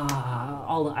 Ah,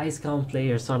 all the Icecrown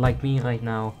players are like me right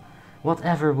now.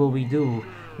 Whatever will we do?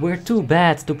 We're too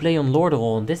bad to play on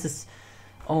Lordaeron. This is...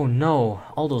 Oh no,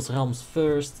 all those realms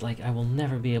first, like I will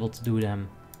never be able to do them.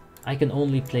 I can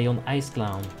only play on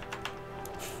Icecrown.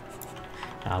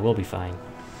 We'll be fine.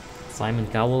 Simon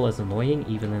Cowell is annoying,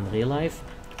 even in real life.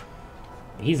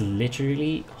 He's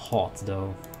literally hot,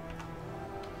 though.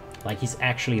 Like, he's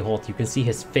actually hot. You can see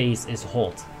his face is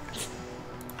hot.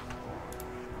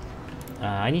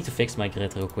 I need to fix my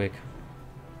grid real quick.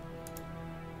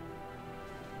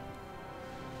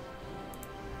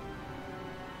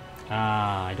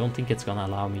 I don't think it's gonna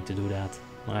allow me to do that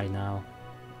right now.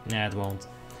 Nah, it won't.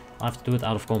 I'll have to do it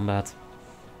out of combat.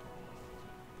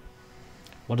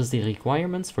 What is the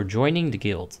requirements for joining the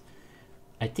guild?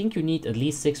 I think you need at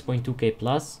least 6.2k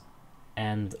plus,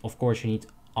 and of course you need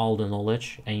all the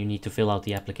knowledge, and you need to fill out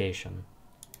the application.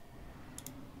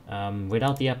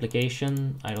 Without the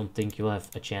application, I don't think you'll have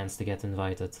a chance to get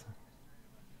invited.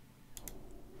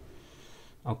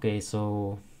 Okay,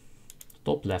 so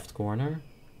top left corner.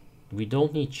 We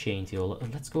don't need chain deal.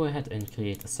 Let's go ahead and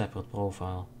create a separate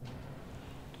profile.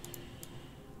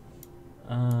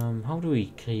 How do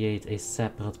we create a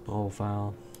separate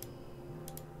profile?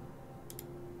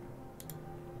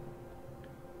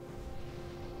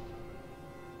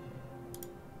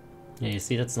 Yeah, you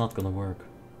see, that's not gonna work.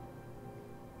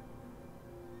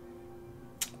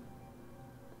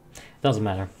 Doesn't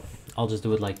matter. I'll just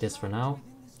do it like this for now.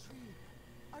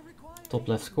 Top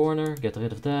left corner, get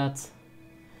rid of that.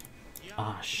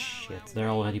 Ah, shit, they're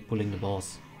already pulling the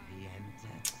boss.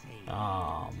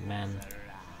 Oh, man.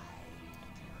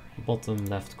 Bottom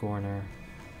left corner.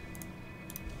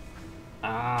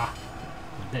 Ah!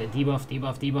 Debuff,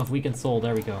 debuff, debuff, weakened soul,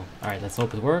 there we go. Alright, let's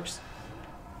hope it works.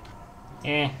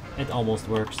 It almost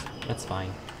works. That's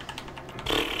fine.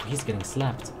 He's getting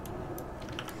slapped.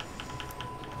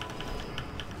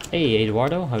 Hey,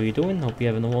 Eduardo, how you doing? Hope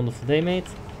you're having a wonderful day, mate.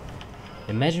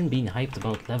 Imagine being hyped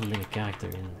about leveling a character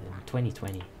in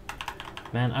 2020.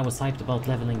 Man, I was hyped about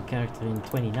leveling a character in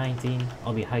 2019.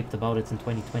 I'll be hyped about it in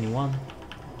 2021.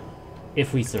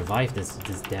 If we survive this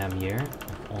damn year,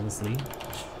 like, honestly.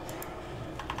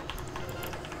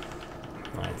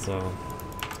 Alright, so...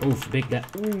 Oof, big da-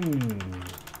 Ooh.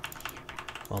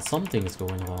 Well, something is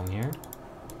going wrong here.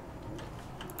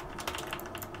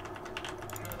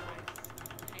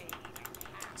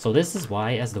 So this is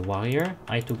why, as the warrior,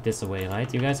 I took this away,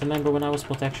 right? You guys remember when I was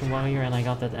protection warrior and I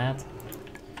got that ad?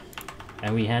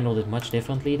 And we handled it much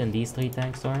differently than these three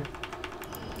tanks are?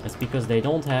 It's because they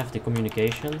don't have the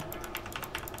communication.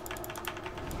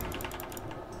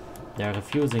 They're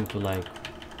refusing to, like,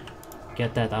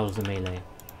 get that out of the melee.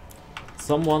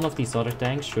 Some one of these other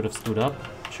tanks should have stood up,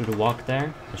 should have walked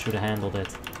there, and should have handled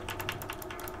it.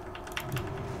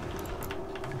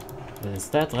 But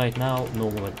instead, right now,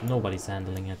 nobody's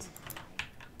handling it.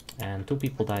 And 2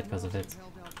 people died because of it.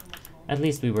 At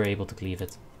least we were able to cleave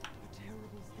it.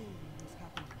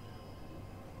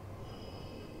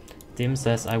 Tim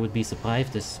says, I would be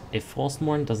surprised if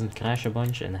Frostmourne doesn't crash a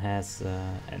bunch and has...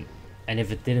 and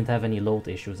if it didn't have any load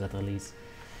issues at release.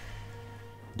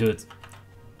 Dude.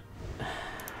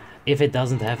 If it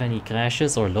doesn't have any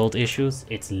crashes or load issues,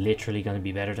 it's literally gonna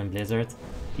be better than Blizzard.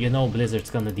 You know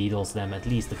Blizzard's gonna DDoS them at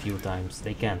least a few times.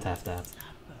 They can't have that.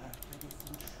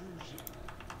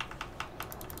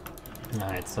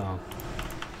 Alright, so...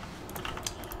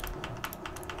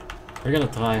 we're gonna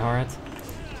try hard.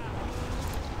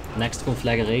 Next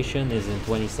conflagration is in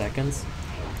 20 seconds.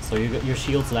 So your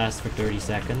shields last for 30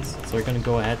 seconds. So you're gonna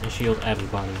go ahead and shield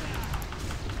everybody.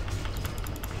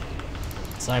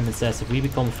 Simon says, if we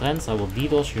become friends, I will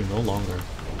DDoS you no longer.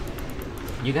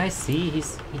 You guys see, he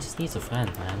just needs a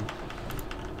friend, man.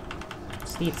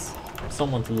 Just needs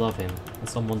someone to love him and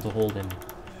someone to hold him.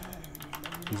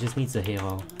 He just needs a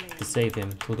hero to save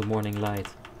him through the morning light.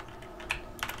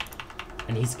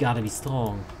 And he's gotta be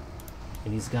strong.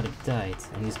 And he's gotta be tight.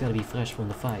 And he's gotta be fresh from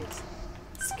the fight.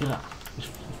 Scrap.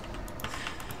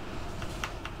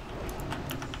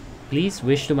 Please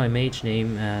wish to my mage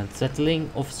name and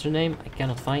settling officer name. I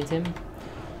cannot find him.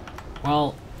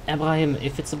 Well, Abraham,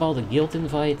 if it's about a guild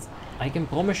invite, I can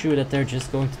promise you that they're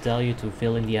just going to tell you to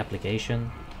fill in the application.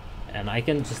 And I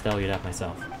can just tell you that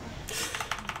myself.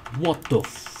 What the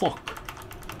fuck?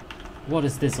 What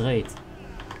is this raid?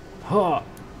 Ha!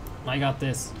 I got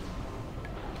this.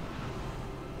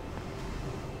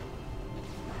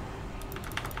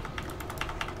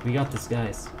 We got this,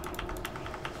 guys.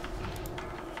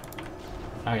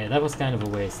 Okay, that was kind of a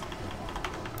waste.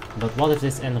 But what if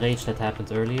this enrage that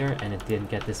happened earlier and it didn't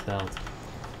get dispelled?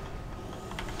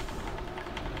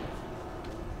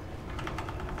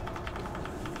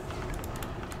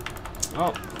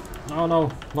 Oh, oh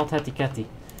no, not Hattie Catty.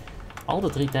 All the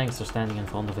 3 tanks are standing in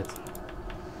front of it.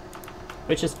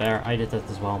 Which is fair, I did that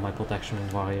as well, my protection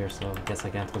was warrior, so I guess I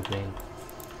can't complain.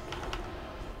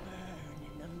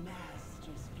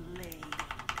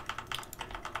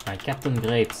 Alright, Captain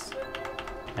Grapes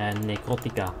and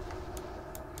Necrotica.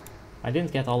 I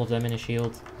didn't get all of them in a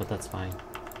shield, but that's fine.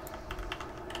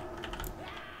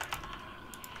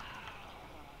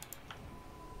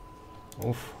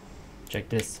 Oof. Check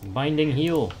this. Binding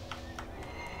heal.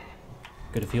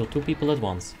 Could have healed 2 people at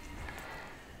once.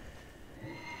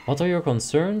 What are your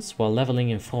concerns while leveling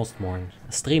in Frostmourne?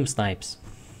 Stream snipes.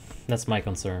 That's my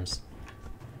concerns.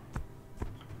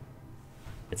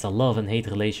 It's a love and hate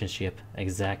relationship.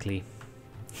 Exactly.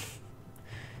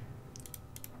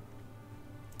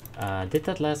 Did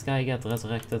that last guy get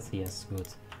resurrected? Yes, good.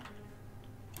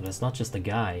 But that's not just a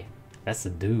guy. That's a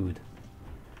dude.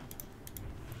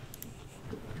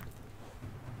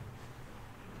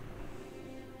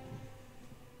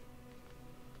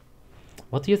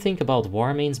 What do you think about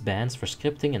Warmanes bans for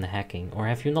scripting and hacking, or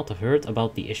have you not heard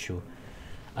about the issue?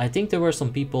 I think there were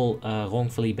some people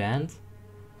wrongfully banned.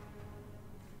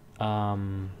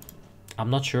 I'm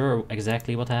not sure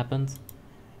exactly what happened,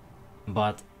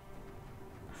 but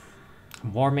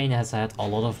Warmane has had a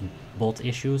lot of bot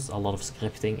issues, a lot of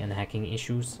scripting and hacking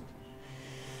issues.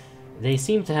 They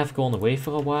seem to have gone away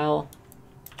for a while,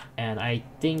 and I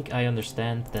think I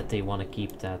understand that they want to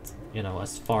keep that, you know,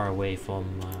 as far away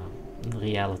from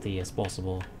reality as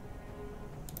possible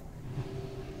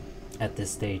at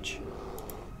this stage.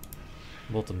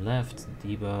 Bottom left,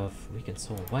 debuff, weakened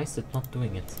soul. Why is it not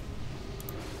doing it?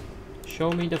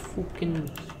 Show me the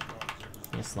fucking...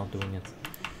 It's not doing it.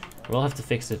 We'll have to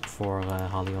fix it for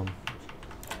Halion.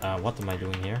 What am I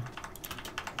doing here?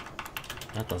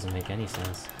 That doesn't make any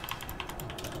sense.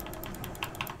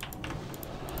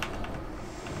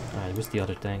 Alright, who's the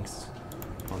other tanks?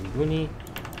 Poliguni.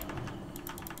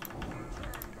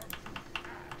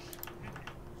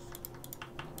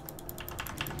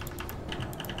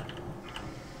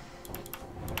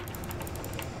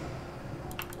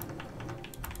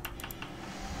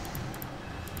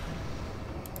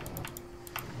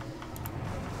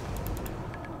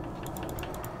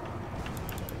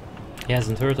 He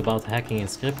hasn't heard about hacking and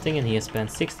scripting, and he has spent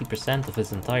 60% of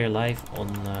his entire life on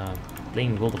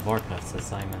playing World of Warcraft, says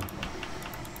Simon.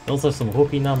 Those are some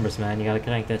rookie numbers, man. You gotta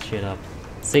crank that shit up.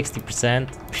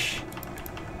 60%? Psh.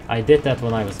 I did that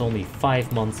when I was only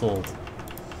 5 months old.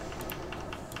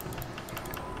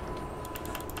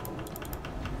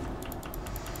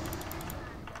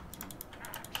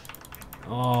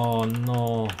 Oh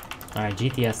no. Alright,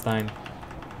 GTS time.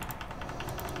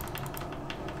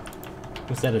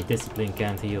 Who said a discipline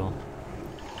can't heal?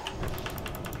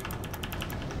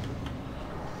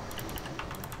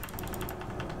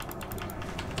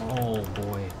 Oh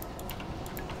boy.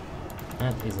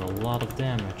 That is a lot of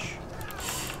damage.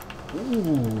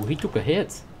 Ooh, he took a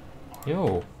hit.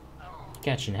 Yo,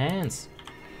 catching hands.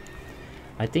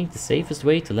 I think the safest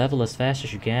way to level as fast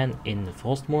as you can in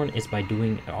Frostmourne is by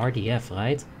doing RDF,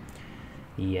 right?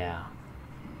 Yeah.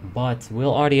 But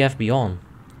will RDF be on?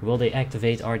 Will they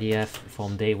activate RDF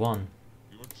from day 1?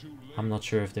 I'm not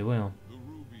sure if they will.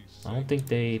 I don't think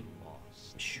they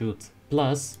should.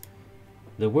 Plus,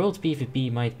 the world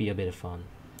PvP might be a bit of fun.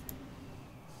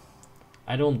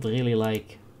 I don't really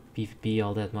like PvP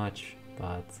all that much,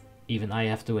 but even I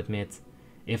have to admit,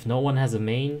 if no one has a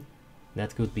main,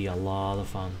 that could be a lot of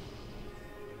fun.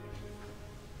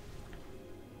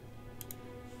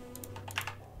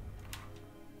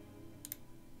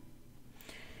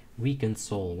 Weakened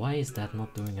soul, why is that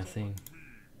not doing a thing?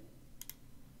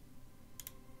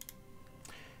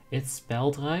 It's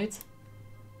spelled right.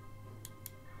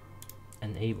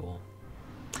 Enable.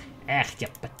 Echt, yeah,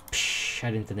 but psh, I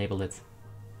didn't enable it.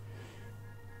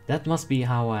 That must be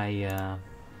how I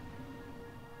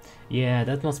yeah,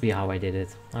 that must be how I did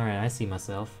it. Alright, I see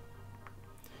myself.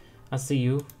 I see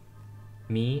you.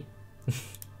 Me.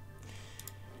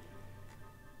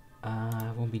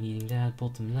 I won't be needing that.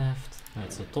 Bottom left.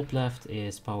 Alright, so top left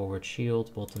is power word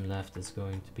shield. Bottom left is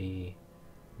going to be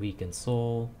weakened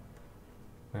soul.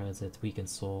 Where is it? Weakened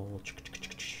soul.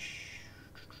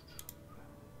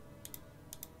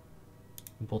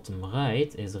 Bottom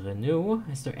right is renew.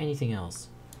 Is there anything else?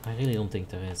 I really don't think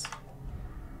there is.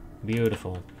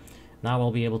 Beautiful. Now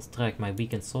I'll be able to track my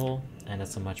weakened soul, and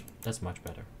that's much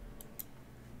better.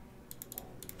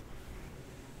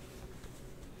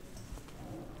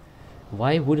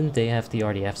 Why wouldn't they have the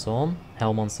RDFs on?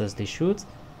 Hellman says they should.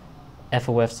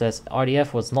 FOF says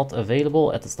RDF was not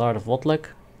available at the start of WoTLK.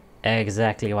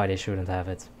 Exactly why they shouldn't have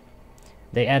it.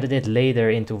 They added it later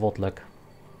into WoTLK.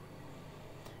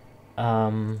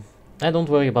 Don't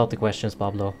worry about the questions,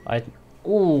 Pablo.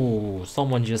 Ooh,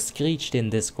 someone just screeched in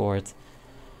Discord.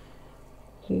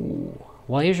 Ooh.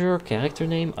 Why is your character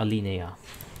name Alinea?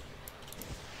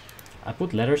 I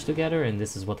put letters together and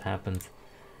this is what happened.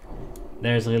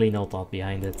 There's really no thought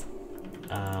behind it.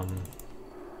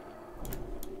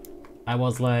 I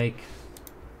was like,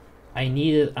 I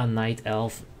needed a night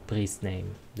elf priest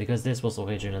name because this was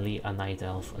originally a night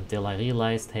elf until I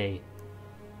realized, hey,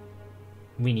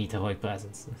 we need heroic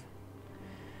presence.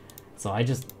 So I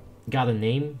just got a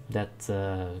name that,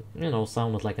 you know,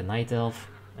 sounded like a night elf,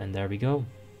 and there we go.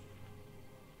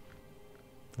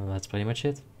 Well, that's pretty much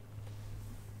it.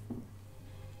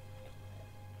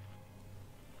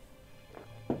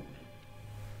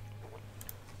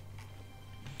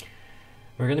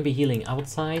 We're gonna be healing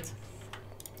outside.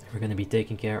 We're gonna be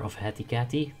taking care of Hattie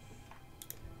Catty.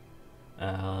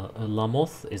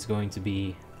 Lamoth is going to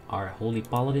be our Holy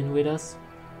Paladin with us.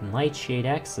 Nightshade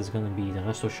Axe is gonna be the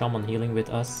Resto Shaman healing with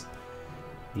us.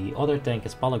 The other tank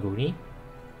is Palaguni.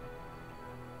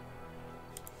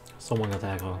 Someone got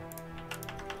aggro.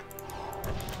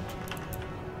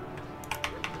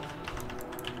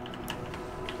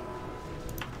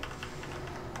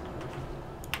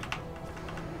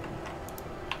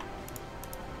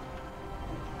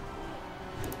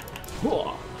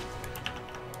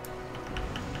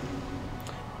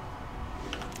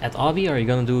 At Obby, are you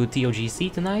gonna do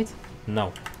TOGC tonight?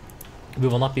 No. We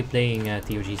will not be playing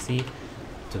TOGC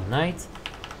tonight.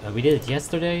 We did it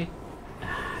yesterday.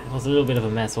 It was a little bit of a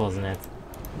mess, wasn't it?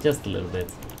 Just a little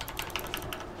bit.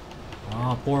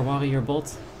 Oh, poor warrior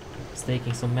bot. It's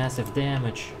taking some massive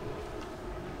damage.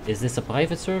 Is this a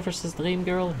private server, says Dream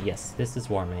Girl? Yes, this is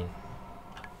Warmane.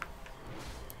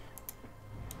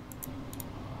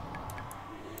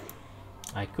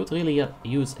 I could really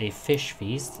use a fish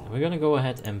feast. We're gonna go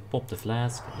ahead and pop the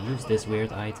flask, use this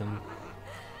weird item.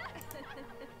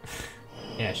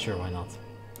 Yeah, sure, why not?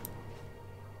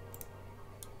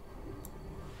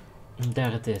 And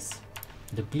there it is.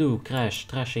 The blue crash,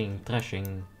 trashing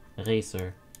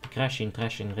racer. The crashing,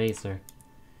 trashing racer.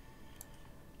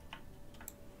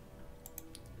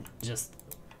 Just...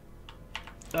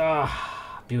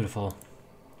 beautiful.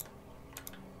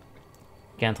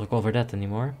 Can't recover that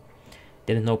anymore.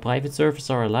 Didn't know private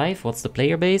servers are alive. What's the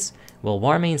player base? Well,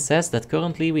 Warmane says that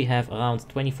currently we have around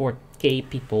 24k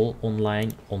people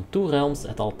online on 2 realms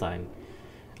at all time.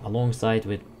 Alongside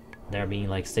with there being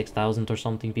like 6,000 or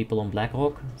something people on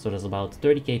Blackrock. So there's about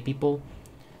 30k people.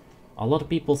 A lot of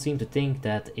people seem to think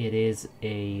that it is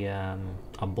a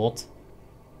bot.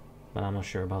 But I'm not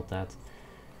sure about that.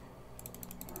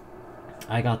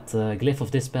 I got Glyph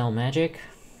of Dispel Magic.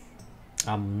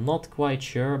 I'm not quite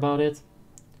sure about it.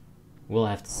 We'll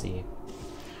have to see.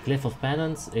 Glyph of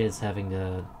Penance is having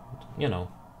the, you know,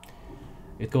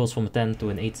 it goes from a 10 to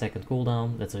an 8-second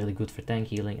cooldown. That's really good for tank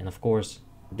healing. And of course,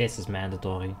 this is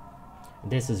mandatory.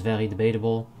 This is very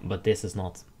debatable, but this is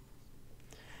not.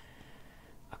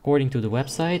 According to the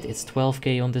website, it's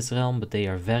 12k on this realm, but they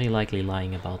are very likely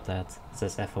lying about that. It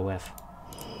says FOF.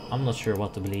 I'm not sure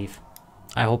what to believe.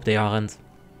 I hope they aren't.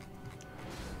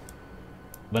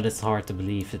 But it's hard to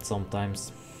believe it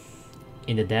sometimes.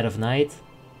 In the dead of night,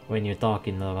 when you're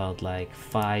talking about like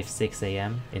 5, 6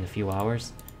 AM in a few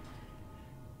hours.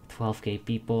 12k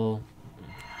people.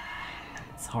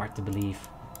 It's hard to believe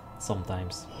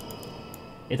sometimes.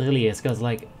 It really is, because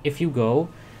like if you go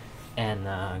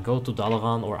and go to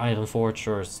Dalaran or Ironforge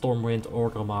or Stormwind or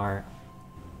Orgrimmar,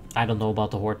 I don't know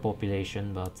about the Horde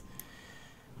population, but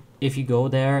if you go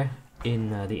there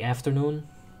in the afternoon,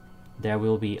 there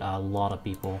will be a lot of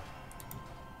people.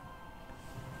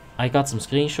 I got some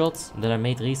screenshots that I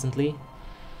made recently.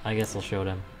 I guess I'll show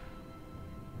them.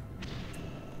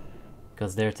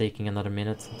 Because they're taking another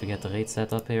minute to get the raid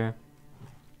set up here.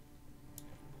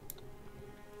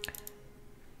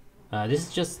 This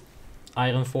is just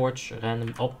Ironforge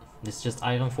random. Oh, this is just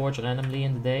Ironforge randomly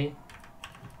in the day.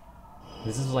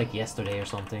 This is like yesterday or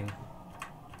something.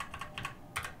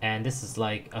 And this is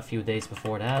like a few days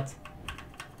before that.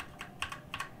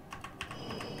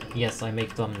 Yes, I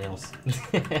make thumbnails.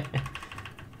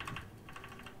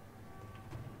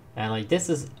 And like this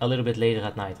is a little bit later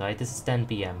at night, right? This is 10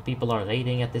 PM. People are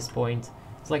raiding at this point.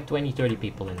 It's like 20-30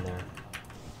 people in there.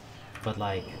 But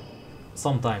like,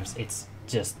 sometimes it's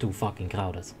just too fucking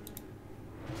crowded.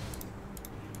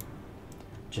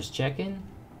 Just check in?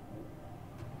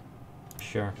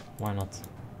 Sure, why not?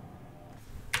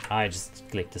 I just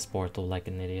clicked this portal like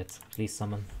an idiot. Please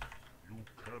summon. You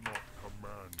cannot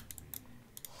command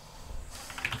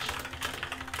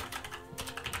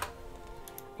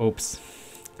me. Oops.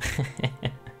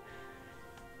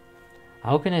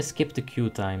 How can I skip the queue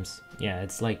times? Yeah,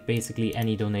 it's like basically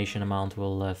any donation amount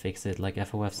will fix it, like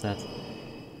FOF said.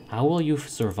 How will you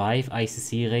survive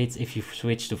ICC raids if you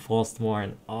switch to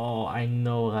Frostmourne? Oh, I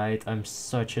know, right? I'm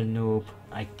such a noob.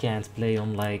 I can't play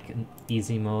on like an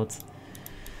easy mode.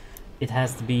 It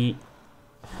has to be...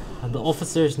 The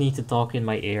officers need to talk in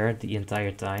my ear the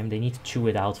entire time. They need to chew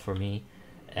it out for me.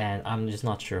 And I'm just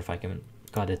not sure if I can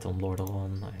cut it on Lord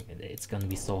Alone. It's gonna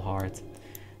be so hard.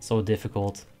 So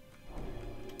difficult.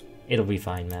 It'll be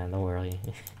fine, man. Don't worry.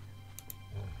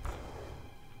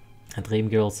 Dream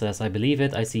Girl says, I believe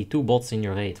it. I see 2 bots in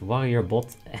your raid. Warrior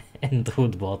bot and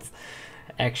Druid bot.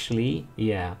 Actually,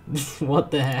 yeah. What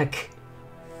the heck?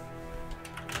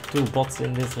 2 bots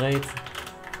in this raid.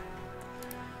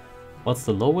 What's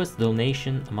the lowest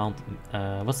donation amount?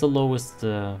 What's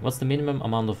the minimum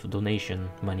amount of donation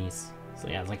monies? So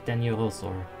yeah, it's like 10 euros,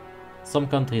 or some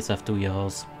countries have 2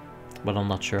 euros, but I'm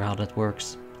not sure how that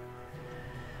works.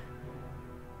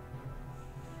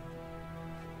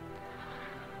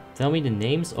 Tell me the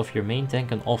names of your main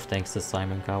tank and off tanks, says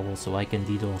Simon Cowell, so I can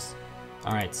DDoS.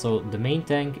 Alright, so the main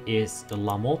tank is the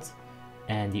Lamotte,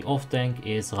 and the off tank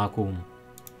is Raccoon.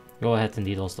 Go ahead and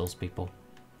DDoS those people.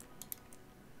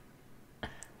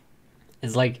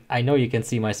 It's like, I know you can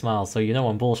see my smile, so you know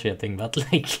I'm bullshitting, but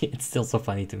like, it's still so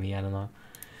funny to me, I don't know.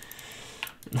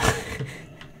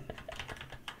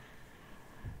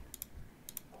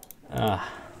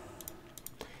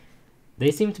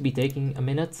 They seem to be taking a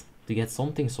minute to get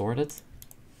something sorted.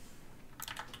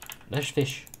 There's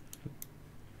fish.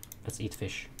 Let's eat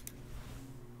fish.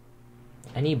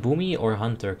 Any Boomy or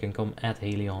Hunter can come at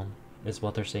Helion, is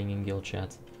what they're saying in guild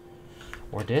chat.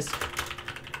 Or this.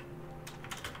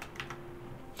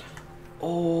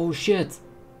 Oh shit!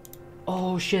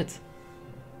 Oh shit!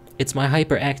 It's my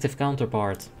hyperactive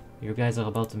counterpart. You guys are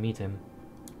about to meet him.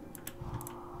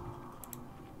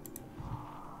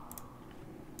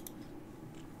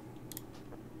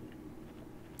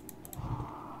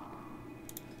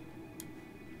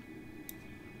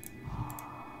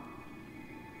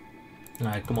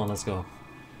 Alright, come on, let's go.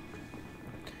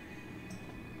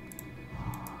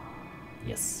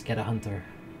 Yes, get a hunter.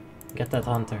 Get that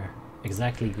hunter.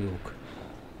 Exactly, Gook.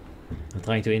 I'm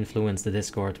trying to influence the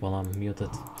Discord while I'm muted.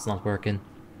 It's not working.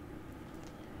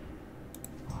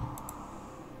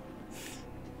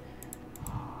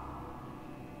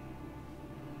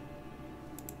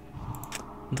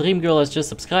 Dream Girl has just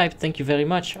subscribed. Thank you very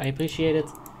much. I appreciate it.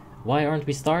 Why aren't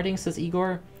we starting, says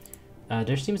Igor.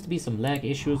 There seems to be some lag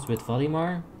issues with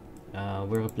Valimar.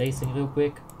 We're replacing real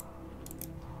quick.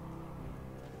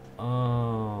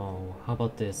 Oh, how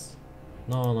about this?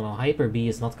 No, Hyper B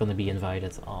is not gonna be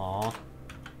invited. Aww,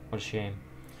 what a shame.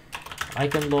 I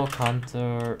can lock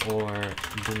Hunter or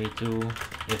Boomy too,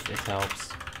 if it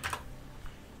helps.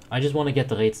 I just want to get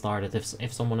the raid started.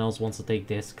 If someone else wants to take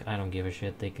disc, I don't give a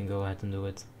shit. They can go ahead and do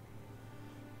it.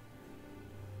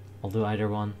 I'll do either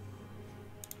one.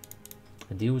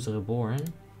 A Deus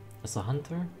Reborn as a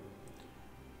Hunter?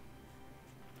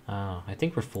 I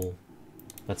think we're full.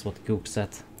 That's what Gook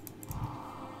said.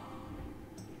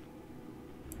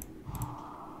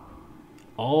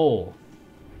 Oh!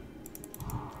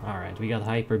 Alright, we got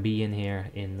Hyper B in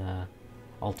here in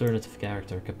alternative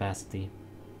character capacity.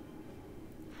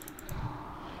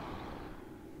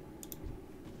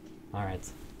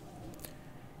 Alright.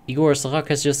 Igor Sarak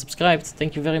has just subscribed.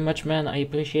 Thank you very much, man. I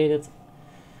appreciate it.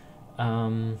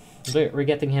 We're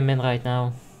getting him in right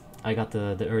now. I got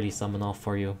the early summon off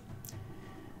for you.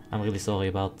 I'm really sorry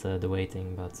about the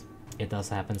waiting, but it does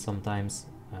happen sometimes.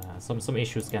 Some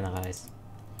issues can arise.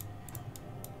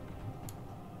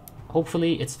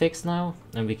 Hopefully it's fixed now,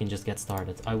 and we can just get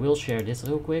started. I will share this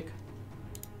real quick.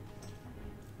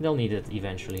 They'll need it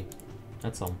eventually,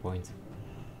 at some point.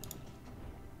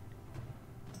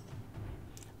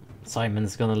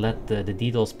 Simon's gonna let the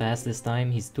DDoS pass this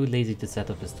time. He's too lazy to set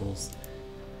up his tools.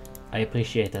 I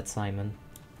appreciate that, Simon.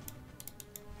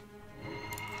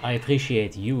 I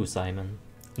appreciate you, Simon.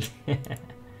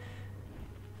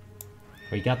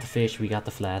 We got the fish, we got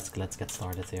the flask. Let's get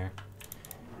started here.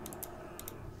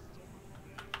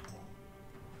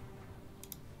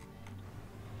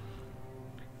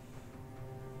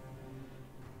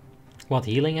 What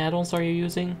healing add-ons are you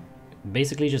using?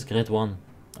 Basically just grid 1.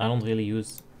 I don't really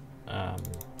use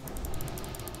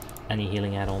any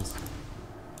healing add-ons.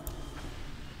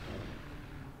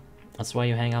 That's why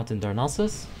you hang out in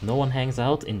Darnassus? No one hangs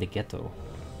out in the ghetto.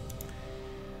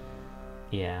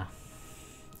 Yeah.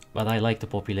 But I like the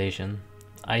population.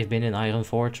 I've been in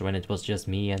Ironforge when it was just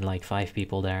me and like 5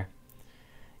 people there.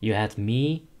 You had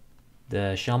me,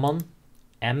 the shaman,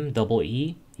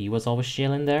 MEE, he was always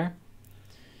chilling there.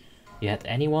 You had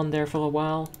anyone there for a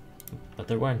while, but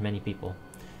there weren't many people.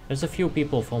 There's a few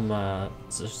people from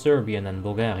Serbian and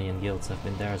Bulgarian guilds have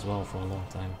been there as well for a long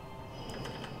time.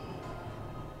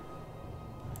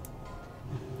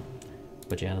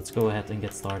 But yeah, let's go ahead and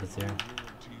get started here.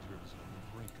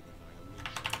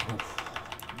 Oof.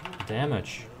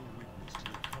 Damage.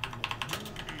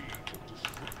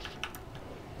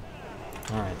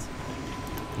 Alright.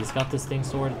 He's got this thing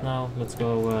sorted now. Let's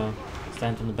go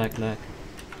stand on the back leg.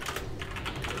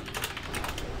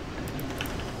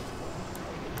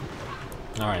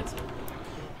 Alright.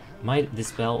 My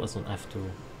dispel is on F2.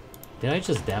 Did I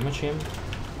just damage him?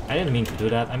 I didn't mean to do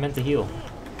that, I meant to heal.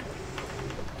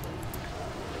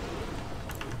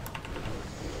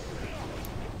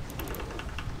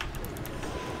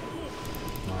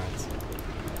 Alright.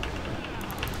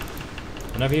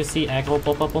 Whenever you see aggro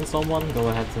pop up on someone, go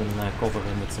ahead and cover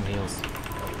him with some heals.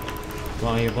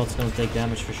 Well, your bot's gonna take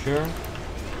damage for sure.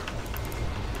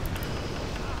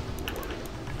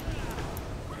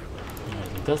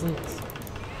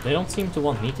 They don't seem to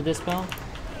want me to dispel.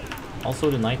 Also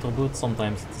the nitro boot,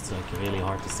 sometimes it's like really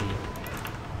hard to see.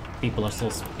 People are so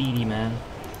speedy, man.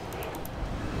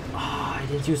 Ah, I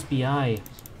didn't use PI.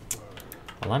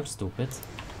 Well, I'm stupid.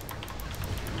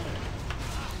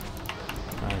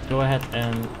 Alright, go ahead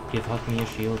and give Hakmi a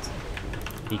shield.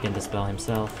 He can dispel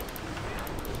himself.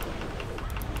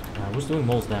 Who's doing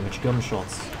most damage? Gum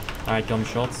shots. Alright, gum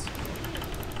shots.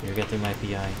 You're getting my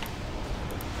PI.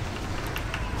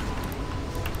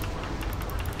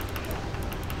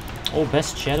 Oh,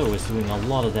 Best Shadow is doing a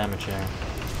lot of damage there.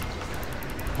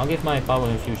 I'll give my power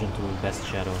infusion to Best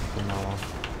Shadow from now on.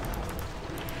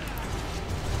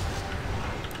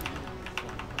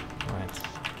 Alright,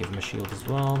 give him a shield as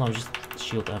well. Now just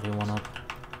shield everyone up.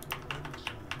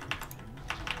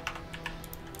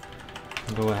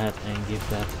 Go ahead and give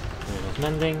that Prayer of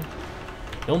Mending.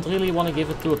 Don't really want to give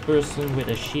it to a person with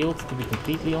a shield, to be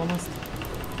completely honest.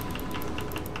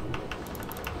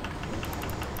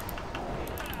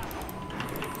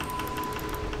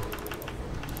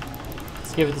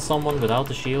 Give it to someone without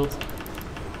the shield.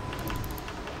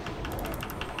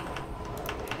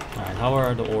 Alright, how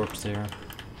are the orbs here?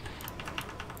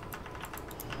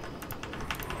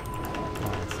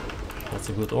 Alright, that's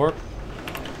a good orb.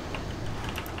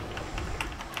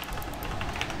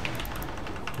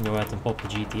 Go ahead and pop the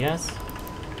GTS.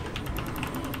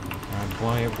 And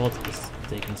Warrior bot is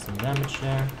taking some damage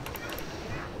there.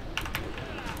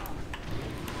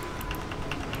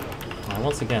 Alright,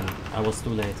 once again, I was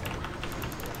too late.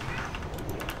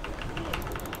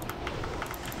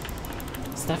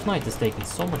 Staff Knight is taking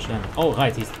so much damage. Oh,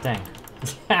 right, he's the tank.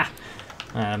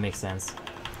 That makes sense.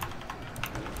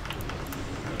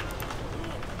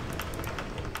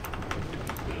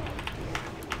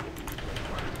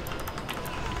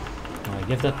 Alright,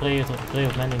 give that Prayer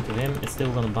of Mending to him. It's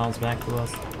still gonna bounce back to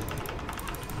us.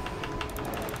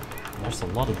 There's a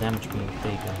lot of damage being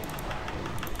taken.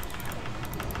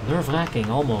 Nerve-wracking,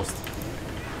 almost.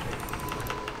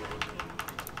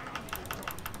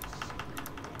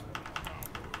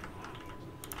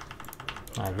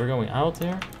 Alright, we're going out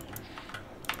here.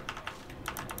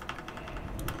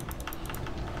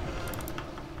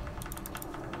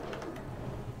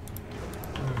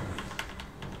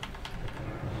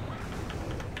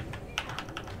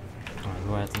 Alright,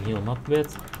 go ahead and heal him up a bit.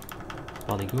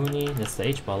 Paliguni, that's the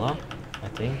H-Pala, I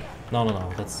think. No,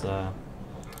 that's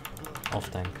off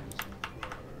tank.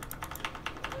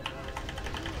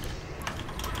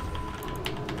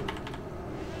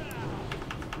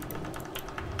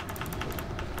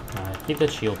 Keep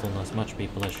that shield on as much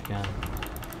people as you can.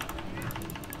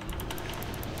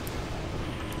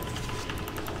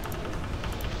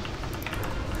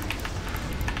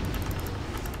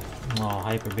 Oh,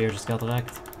 Hyper Bear just got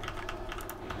wrecked.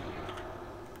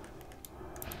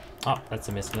 Oh, that's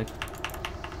a misclick.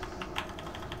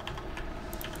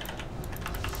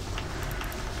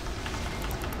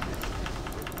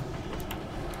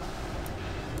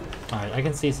 Alright, I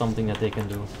can see something that they can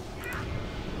do.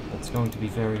 It's going to be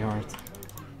very hard.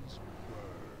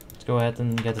 Let's go ahead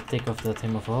and get a tick of that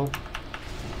Hymn of Hope.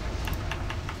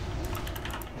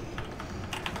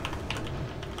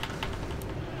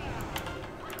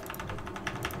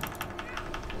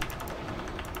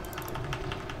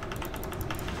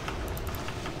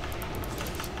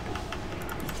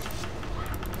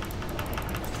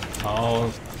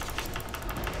 Oh.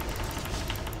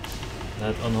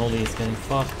 That Unholy is getting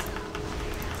fucked.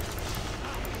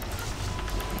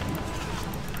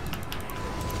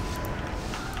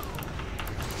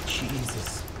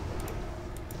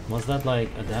 Was that like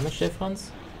a damage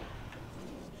difference?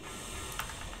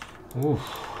 Oof.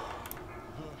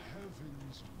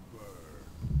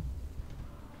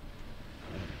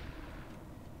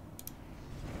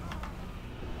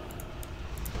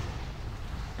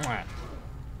 Alright.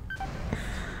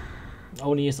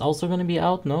 Oni is also gonna be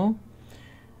out, no?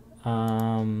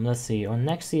 Let's see.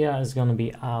 Onyxia is gonna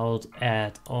be out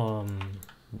at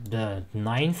the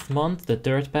 9th month, the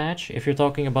 3rd patch, if you're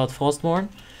talking about Frostmourne.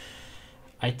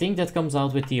 I think that comes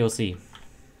out with TOC.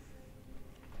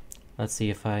 Let's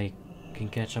see if I can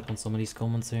catch up on some of these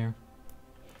comments here.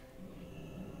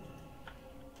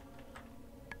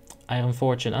 Iron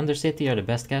Forge and Undercity are the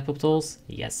best capitals?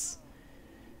 Yes.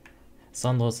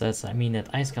 Sandro says, I mean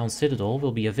that Icecrown Citadel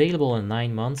will be available in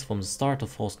 9 months from the start of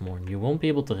Frostmourne. You won't be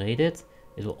able to raid it.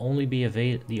 It will only be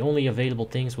the only available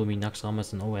things will be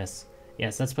Naxxramas and OS.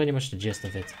 Yes, that's pretty much the gist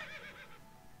of it.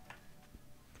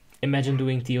 Imagine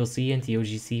doing TOC and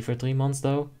TOGC for 3 months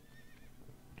though.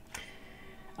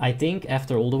 I think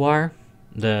after Ulduar,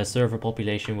 the server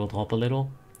population will drop a little.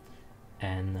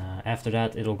 And after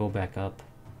that, it'll go back up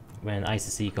when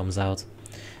ICC comes out.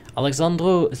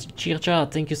 Alexandro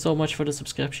Chircha, thank you so much for the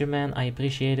subscription, man. I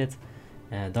appreciate it.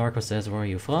 Darko says, where are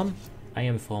you from? I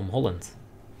am from Holland.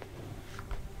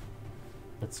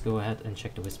 Let's go ahead and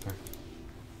check the whisper.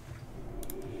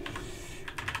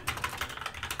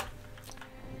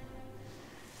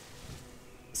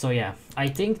 So yeah, I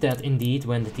think that indeed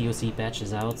when the TOC patch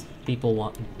is out,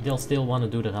 they'll still want to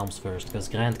do the realms first, because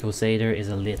Grand Crusader is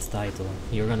a lit title.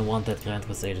 You're gonna want that Grand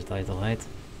Crusader title, right?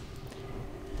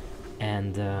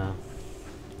 And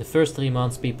the first 3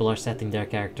 months people are setting their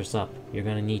characters up. You're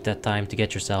gonna need that time to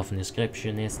get yourself an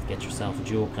inscriptionist, get yourself a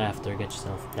jewel crafter, get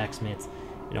yourself a blacksmith,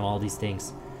 you know, all these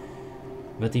things.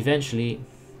 But eventually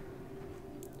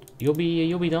you'll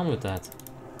be done with that.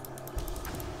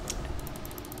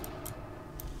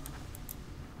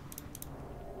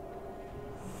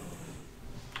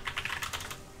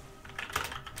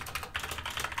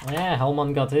 Yeah,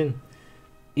 Hellman got in.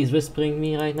 He's whispering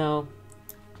me right now.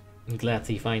 I'm glad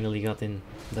he finally got in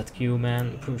that queue,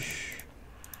 man. Push.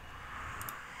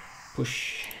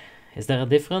 Push. Is there a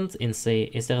difference in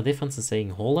saying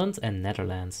Holland and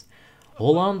Netherlands?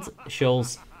 Holland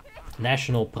shows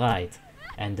national pride,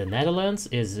 and the Netherlands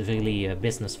is really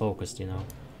business focused, you know.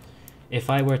 If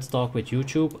I were to talk with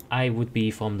YouTube, I would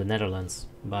be from the Netherlands,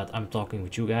 but I'm talking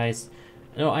with you guys.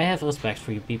 You know, I have respect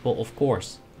for you people, of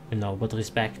course. You know, but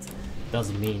respect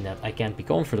doesn't mean that I can't be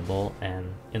comfortable and,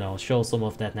 you know, show some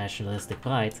of that nationalistic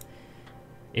pride.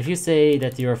 If you say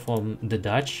that you're from the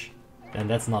Dutch, then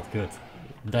that's not good.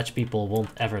 Dutch people won't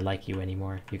ever like you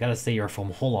anymore. You gotta say you're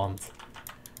from Holland.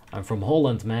 I'm from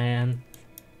Holland, man.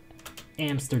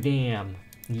 Amsterdam.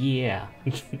 Yeah.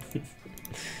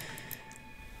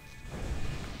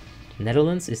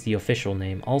 Netherlands is the official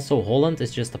name. Also, Holland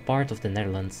is just a part of the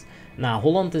Netherlands. Nah,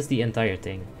 Holland is the entire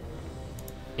thing.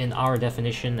 In our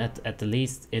definition, at the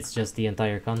least, it's just the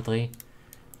entire country.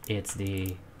 It's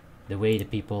the way the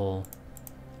people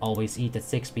always eat at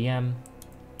 6 p.m.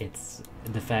 It's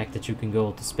the fact that you can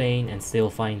go to Spain and still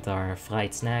find our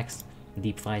fried snacks,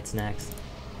 deep fried snacks,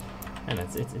 and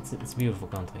it's a beautiful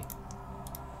country.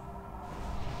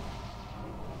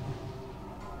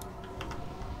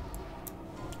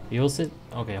 You also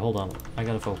okay? Hold on, I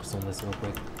gotta focus on this real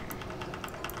quick.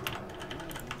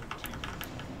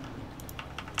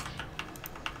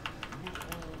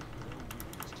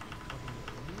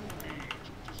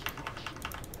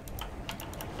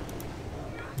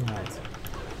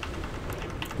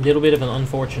 A little bit of an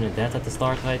unfortunate death at the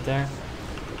start right there.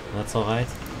 That's alright.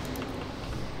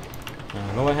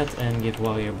 Go ahead and give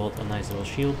Warrior Bot a nice little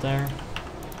shield there.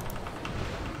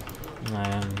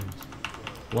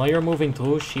 While you're moving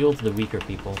through, shield the weaker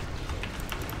people.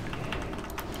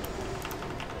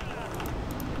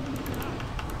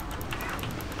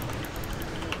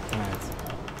 Alright,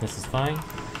 this is fine.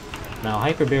 Now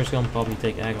Hyper Bear's gonna probably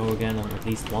take aggro again on at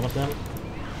least one of them.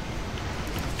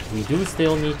 We do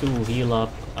still need to heal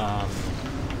up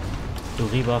to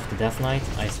rebuff the Death Knight.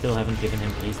 I still haven't given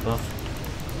him priest buff.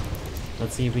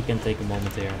 Let's see if we can take a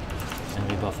moment here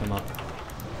and rebuff him up.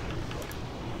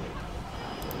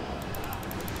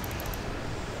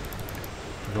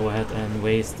 Go ahead and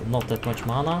waste not that much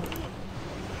mana.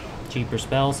 Cheaper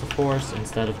spells, of course,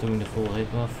 instead of doing the full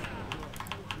hit buff.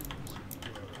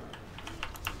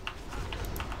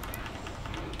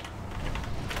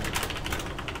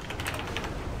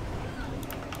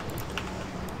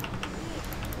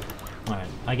 Alright,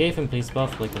 I gave him priest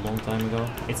buff like a long time ago.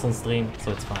 It's on stream,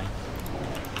 so it's fine.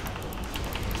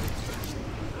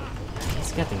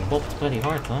 He's getting bopped pretty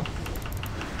hard, huh?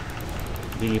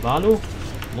 Billy Balu?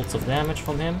 Lots of damage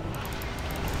from him.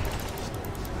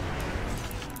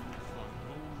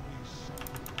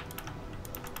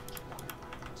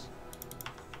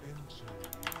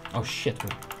 Oh shit,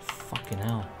 fucking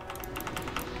hell.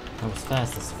 That was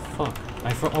fast as fuck.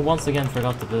 I once again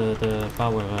forgot the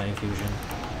power infusion.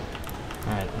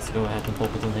 Alright, let's go ahead and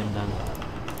pop it on him then.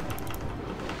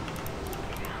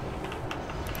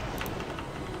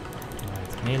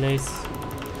 Alright, melees.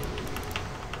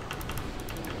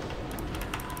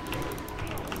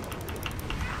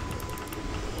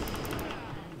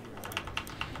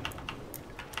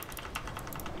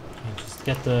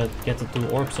 Get the 2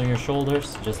 orbs on your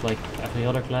shoulders, just like every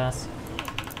other class.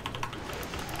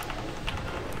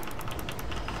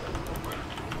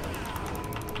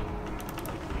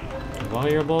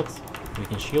 Warrior bot, we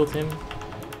can shield him.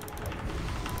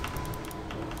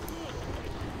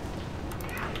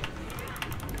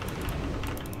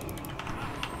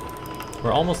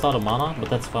 We're almost out of mana, but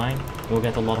that's fine. We'll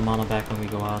get a lot of mana back when we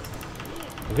go out.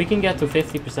 If we can get to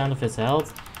 50% of his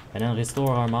health, and then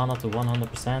restore our mana to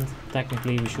 100%,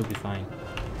 technically we should be fine.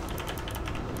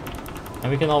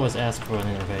 And we can always ask for an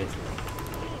innervate.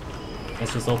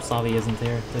 Let's just hope Savi isn't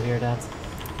here to hear that.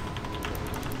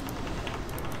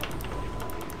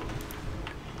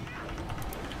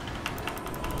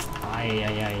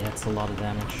 Ay, that's a lot of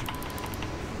damage.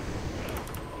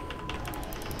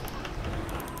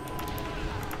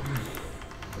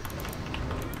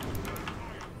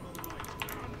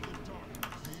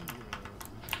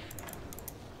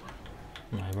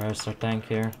 Where's our tank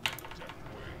here?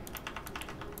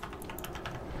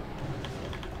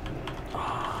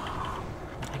 Oh,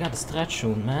 I got a stretch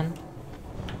soon, man.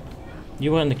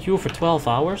 You were in the queue for 12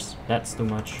 hours? That's too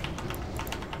much.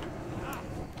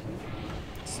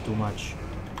 It's too much.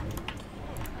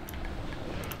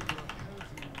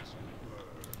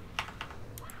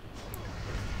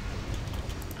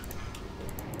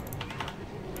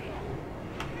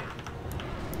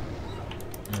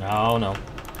 No.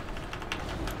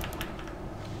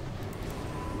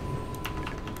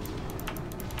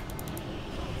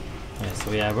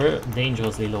 So yeah, we're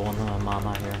dangerously low on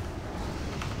mana here.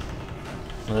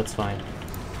 Well, that's fine.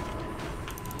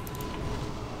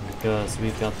 Because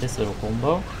we've got this little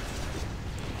combo.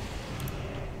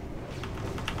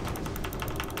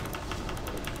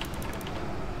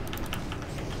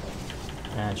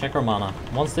 And check our mana.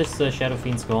 Once this Shadow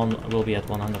Fiend's gone, we'll be at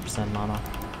 100% mana.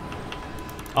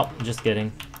 Oh, just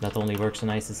kidding. That only works in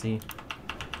ICC.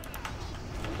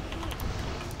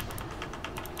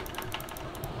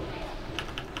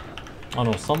 Oh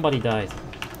no, somebody died.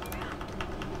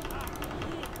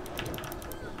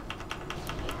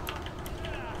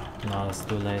 No, it's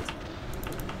too late.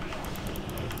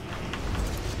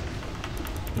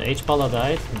 The H-Pala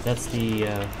died. That's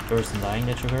the person dying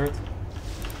that you heard.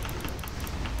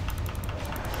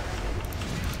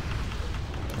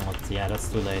 But yeah, that's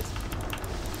too late.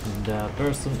 The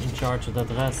person in charge of that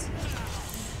res,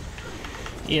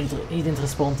 he didn't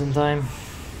respond in time.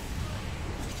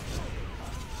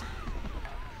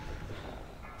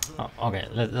 Oh, okay,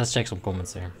 let's check some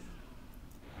comments here.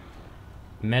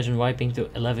 Imagine wiping to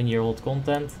 11-year-old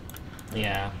content.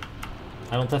 Yeah,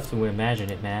 I don't have to imagine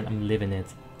it, man. I'm living it.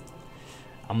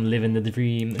 I'm living the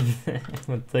dream.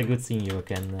 But good seeing you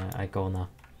again, Icona.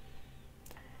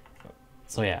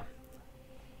 So yeah.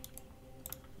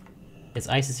 Is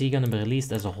ICC gonna be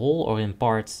released as a whole or in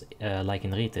parts, like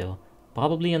in retail?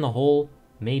 Probably in a whole,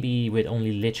 maybe with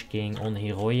only Lich King on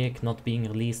Heroic not being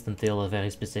released until a very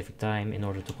specific time in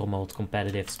order to promote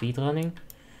competitive speedrunning.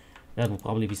 That would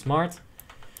probably be smart.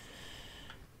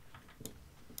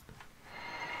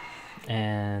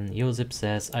 And Josip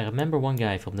says, I remember one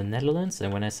guy from the Netherlands,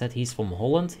 and when I said he's from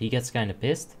Holland, he gets kinda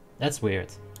pissed. That's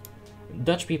weird.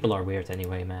 Dutch people are weird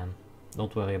anyway, man.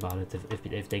 Don't worry about it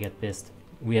if they get pissed.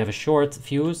 We have a short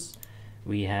fuse.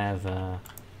 We have,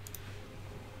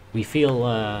 we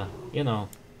feel, you know,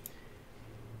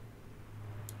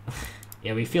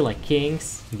 yeah, we feel like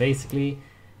kings, basically.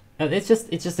 It's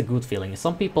just a good feeling.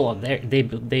 Some people are there, they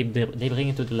bring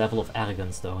it to the level of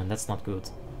arrogance though, and that's not good.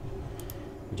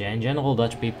 In general,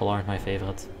 Dutch people aren't my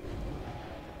favorite.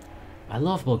 I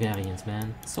love Bulgarians,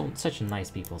 man. Such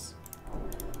nice peoples.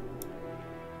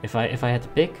 If I had to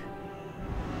pick,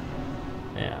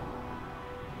 yeah.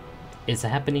 Is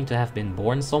happening to have been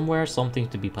born somewhere something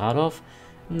to be proud of?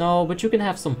 No, but you can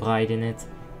have some pride in it.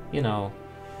 You know,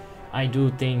 I do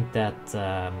think that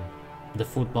the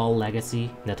football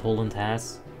legacy that Holland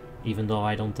has, even though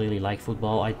I don't really like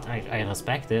football, I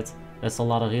respect it. There's a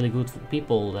lot of really good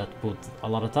people that put a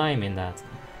lot of time in that.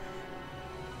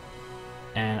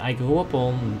 And I grew up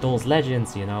on those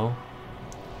legends, you know.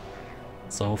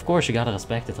 So of course you gotta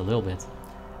respect it a little bit.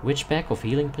 Which pack of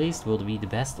Healing Priest will be the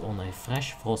best on a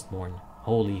fresh Frostborn?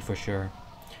 Holy for sure.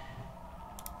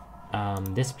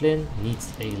 Discipline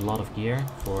needs a lot of gear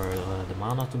for the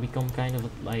mana to become kind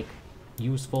of like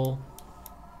useful.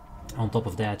 On top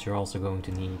of that you're also going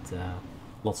to need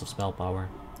lots of spell power.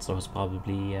 So it's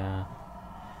probably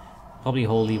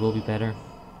Holy will be better.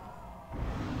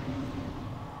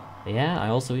 Yeah, I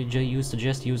also used to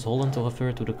just use Holland to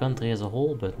refer to the country as a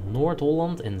whole, but North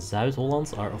Holland and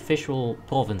Zuid-Holland are official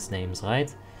province names,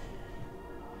 right?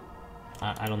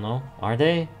 I don't know. Are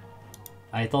they?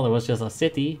 I thought it was just a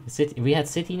city. We had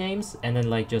city names and then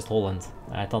like just Holland.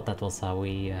 I thought that was how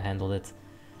we handled it.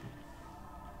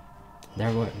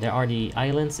 There are the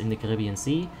islands in the Caribbean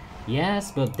Sea.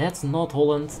 Yes, but that's not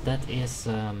Holland. That is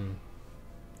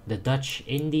the Dutch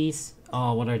Indies.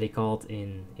 Oh, what are they called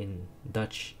in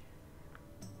Dutch?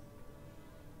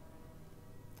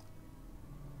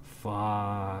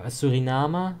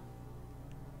 Suriname?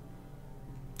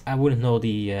 I wouldn't know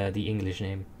the English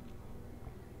name.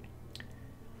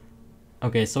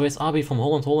 Okay, so is Abi from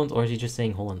Holland, or is he just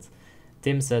saying Holland?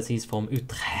 Tim says he's from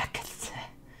Utrecht.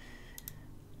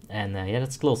 And yeah,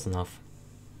 that's close enough.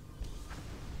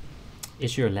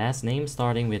 Is your last name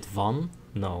starting with Van?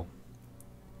 No.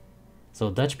 So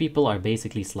Dutch people are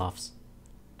basically Slavs.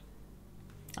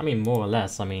 I mean, more or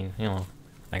less. I mean, you know,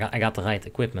 I got the right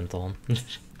equipment on.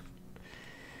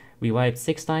 We wiped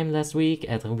 6 times last week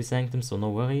at Ruby Snacktum, so no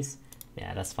worries.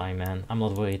 Yeah, that's fine, man. I'm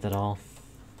not worried at all.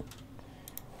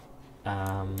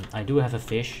 I do have a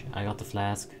fish. I got the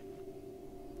flask.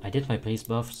 I did my priest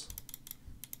buffs,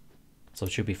 so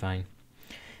it should be fine.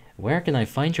 Where can I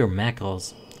find your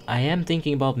macros? I am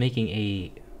thinking about making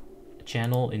a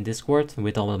channel in Discord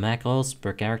with all the macros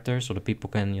per character, so that people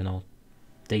can, you know,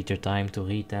 take their time to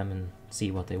read them and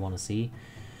see what they want to see.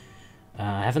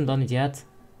 I haven't done it yet,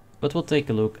 but we'll take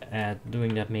a look at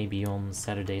doing that maybe on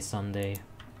Saturday, Sunday.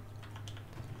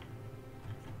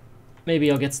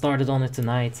 Maybe I'll get started on it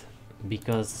tonight,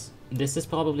 because this is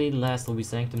probably the last Ruby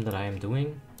Sanctum that I am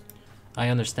doing. I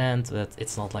understand that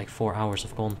it's not like 4 hours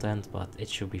of content, but it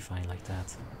should be fine like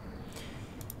that.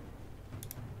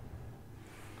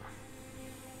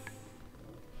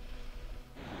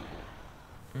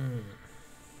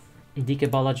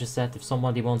 Dikebala just said if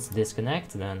somebody wants to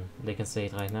disconnect, then they can say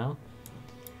it right now.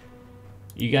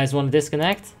 You guys want to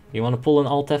disconnect? You want to pull an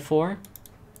Alt F4?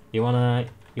 You wanna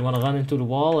run into the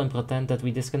wall and pretend that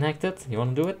we disconnected? You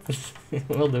wanna do it?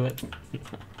 We'll do it.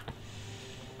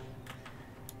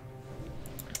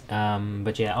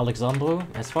 But yeah, Alexandro,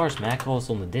 as far as macros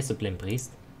on the Discipline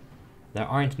Priest, there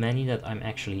aren't many that I'm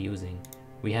actually using.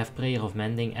 We have Prayer of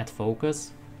Mending at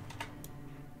Focus,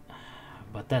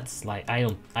 but that's like,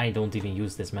 I don't even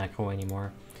use this macro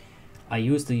anymore. I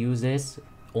used to use this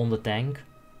on the tank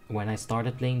when I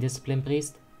started playing Discipline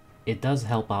Priest. It does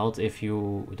help out if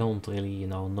you don't really, you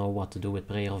know what to do with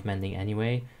Prayer of Mending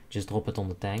anyway. Just drop it on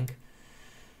the tank.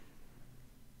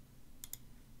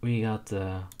 We got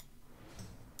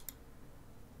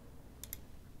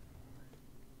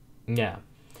yeah,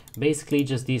 basically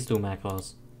just these two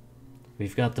macros.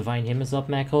 We've got Divine Hymn is up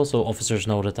macro, so officers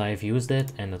know that I've used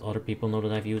it and that other people know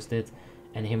that I've used it.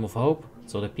 And Hymn of Hope,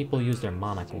 so that people use their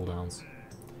mana cooldowns.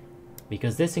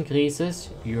 Because this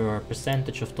increases your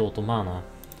percentage of total mana.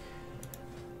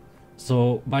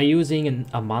 So by using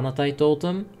a mana tide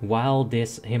totem while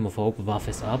this Hymn of Hope buff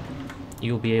is up,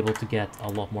 you'll be able to get a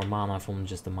lot more mana from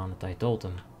just the mana tide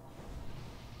totem.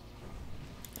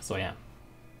 So yeah.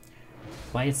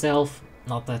 By itself,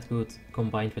 not that good.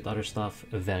 Combined with other stuff,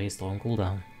 a very strong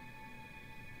cooldown.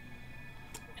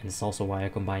 And it's also why I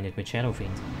combine it with Shadow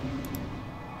Fiend.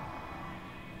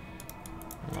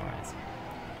 Alright.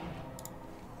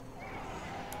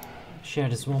 Share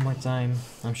this one more time.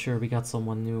 I'm sure we got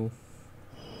someone new.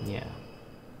 Yeah.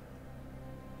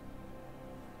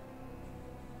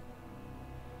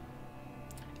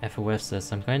 FOF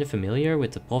says, I'm kind of familiar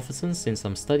with the Prophescence since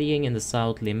I'm studying in the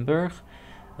South Limburg.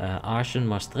 Aachen,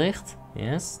 Maastricht,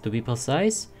 yes, to be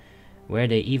precise, where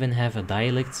they even have a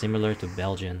dialect similar to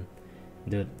Belgian.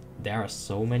 Dude, there are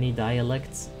so many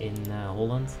dialects in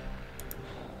Holland.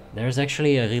 There's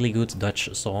actually a really good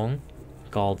Dutch song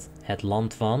called Het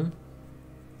Land van,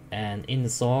 and in the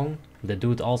song, the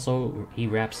dude also, he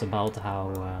raps about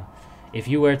how if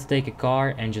you were to take a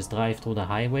car and just drive through the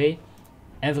highway,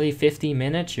 every 15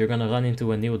 minutes you're gonna run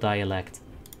into a new dialect.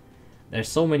 There's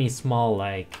so many small,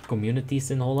 like,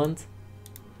 communities in Holland.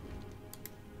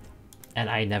 And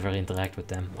I never interact with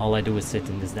them. All I do is sit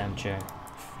in this damn chair.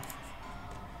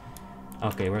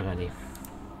 Okay, we're ready.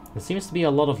 There seems to be a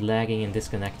lot of lagging and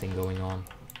disconnecting going on.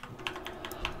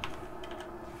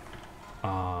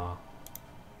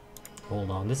 Hold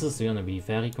on, this is gonna be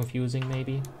very confusing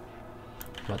maybe.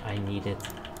 But I need it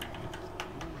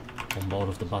on both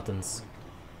of the buttons.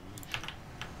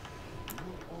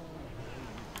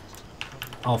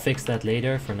 I'll fix that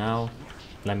later. For now,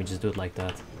 let me just do it like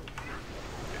that.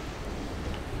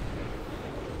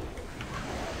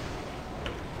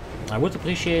 I would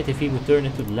appreciate if he would turn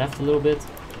it to the left a little bit.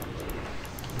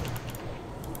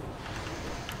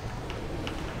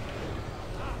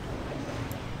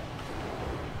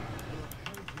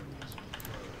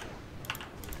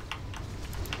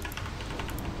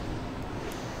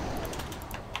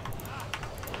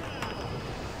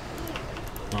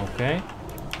 Okay.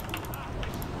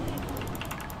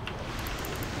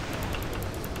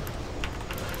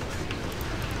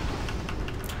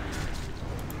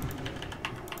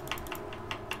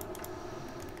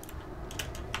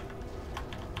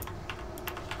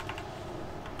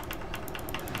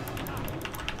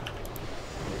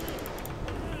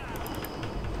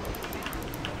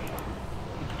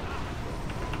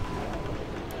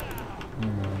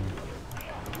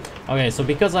 Okay, so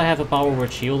because I have a power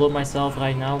word shield on myself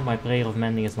right now, my Prayer of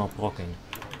Mending is not proccing.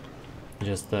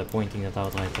 Just pointing it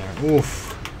out right there.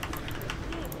 Oof.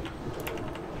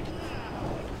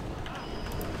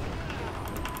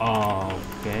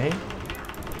 Okay.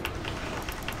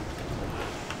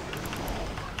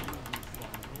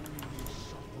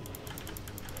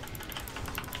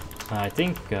 I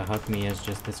think Hug Me is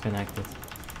just disconnected.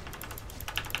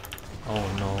 Oh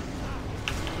no.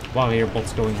 Warrior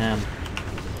bot's going ham.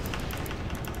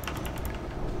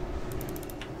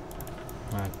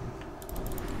 Alright.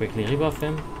 Quickly rebuff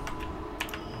him.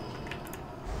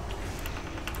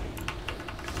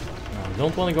 No,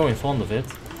 don't want to go in front of it.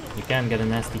 You can get a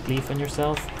nasty cleave on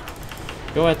yourself.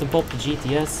 Go ahead and pop the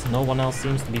GTS. No one else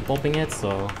seems to be popping it,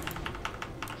 so...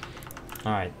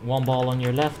 Alright, one ball on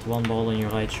your left, one ball on your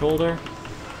right shoulder.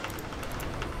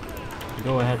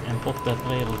 Go ahead and pop that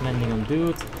Prayer of Mending on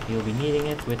Dude. He'll be needing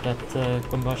it with that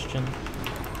combustion.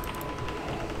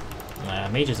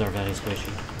 Mages are very squishy.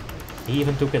 He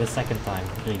even took it a second time.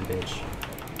 Really bitch.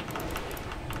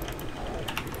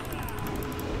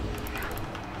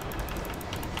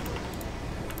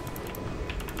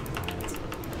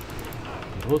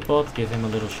 Woodbot, give him a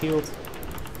little shield.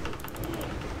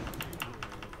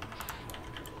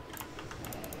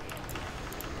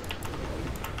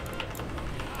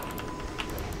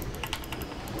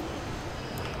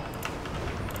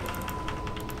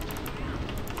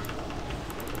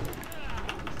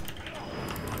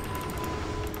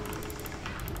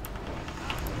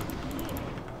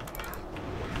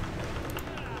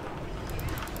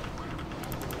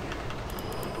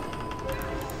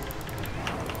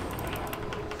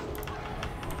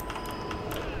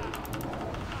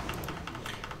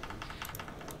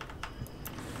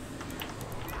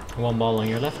 One ball on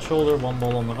your left shoulder, one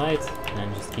ball on the right,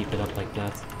 and just keep it up like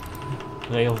that.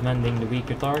 Ray of Mending the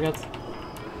weaker target.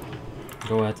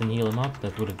 Go ahead and heal him up,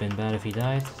 that would have been bad if he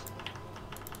died.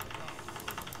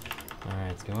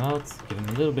 Alright, go out, give him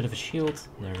a little bit of a shield,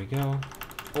 there we go.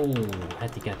 Oh,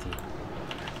 hatty catty.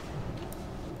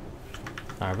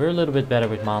 Alright, we're a little bit better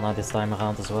with mana this time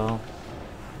around as well.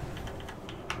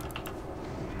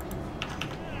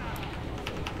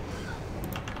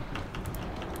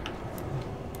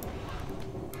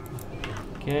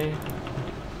 Okay,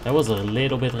 that was a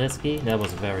little bit risky, that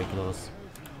was very close.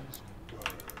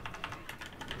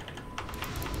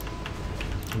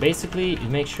 Basically,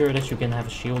 make sure that you can have a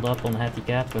shield up on Hattie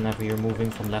Cat whenever you're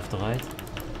moving from left to right.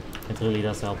 It really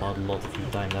does help out a lot if you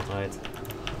time that right.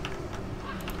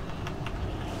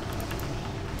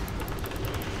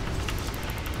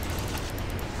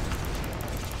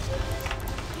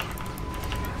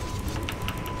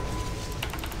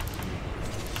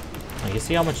 You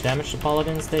see how much damage the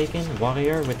Paladin is taking?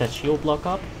 Warrior with that shield block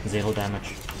up? 0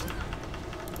 damage.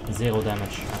 0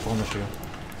 damage, I promise you.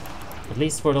 At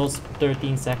least for those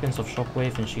 13 seconds of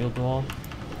shockwave and shield wall.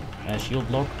 Shield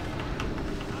block.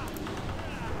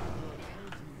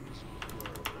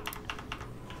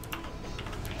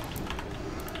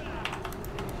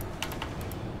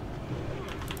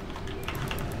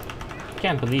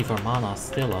 Can't believe our mana is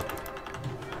still up.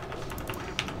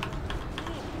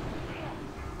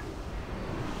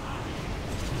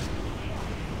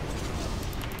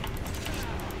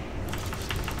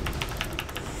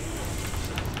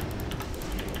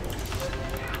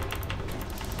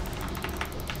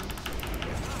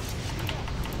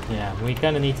 Yeah, we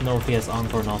kinda need to know if he has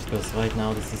Ankh or not, because right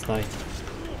now this is tight.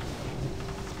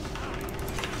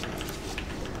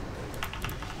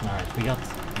 Alright, we got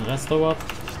the resto up.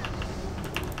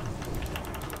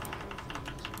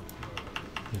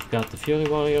 We've got the Fury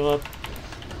Warrior up.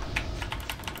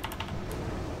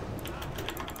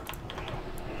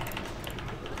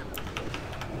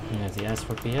 Alright, he asked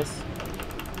for PS.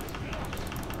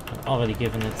 I've already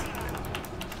given it.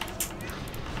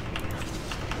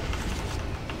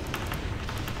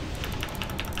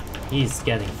 He's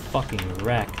getting fucking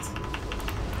wrecked.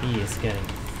 He is getting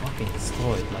fucking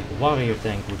destroyed. Like, warrior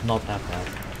tank would not have that.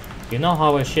 You know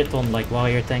how I shit on like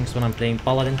warrior tanks when I'm playing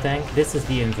paladin tank? This is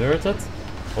the inverted,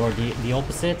 or the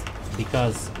opposite,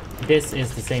 because this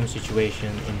is the same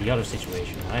situation in the other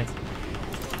situation, right?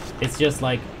 It's just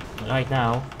like, right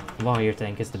now, warrior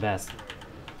tank is the best.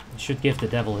 Should give the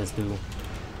devil his due.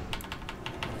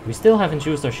 We still haven't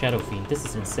used our Shadow Fiend. This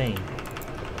is insane.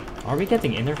 Are we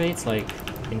getting innervates like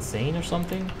insane or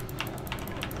something?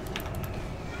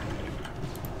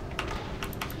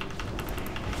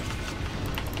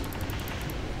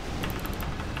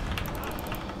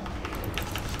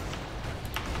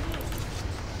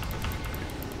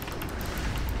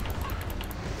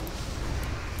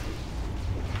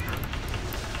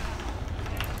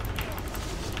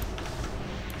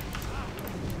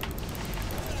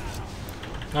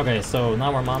 Okay, so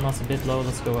now our mana's a bit low.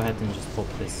 Let's go ahead and just pop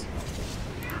this.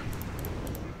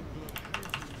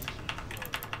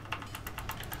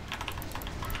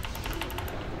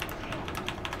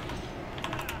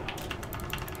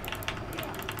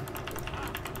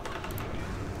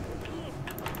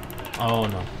 Oh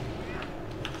no.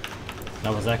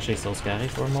 That was actually so scary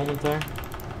for a moment there.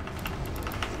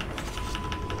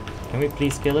 Can we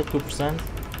please kill it? 2%?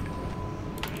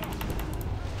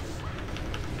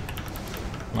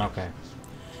 Okay.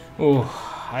 Ooh,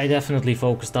 I definitely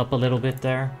focused up a little bit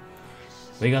there.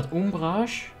 We got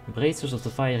Umbrage, Bracers of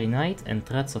the Fiery Night, and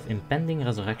Threats of Impending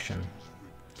Resurrection.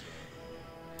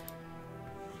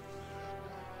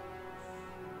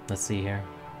 Let's see here.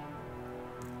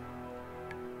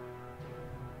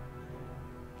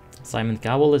 Simon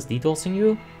Cowell is DDoSing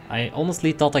you? I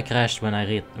honestly thought I crashed when I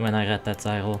read that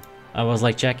title. I was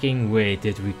like checking, wait,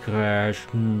 did we crash?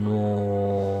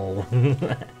 No.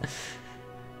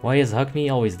 Why is Hug Me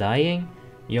always dying?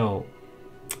 Yo,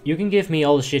 you can give me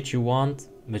all the shit you want,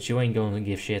 but you ain't gonna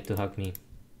give shit to Hug Me.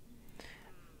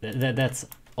 That's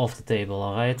off the table,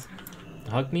 alright?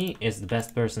 Hug Me is the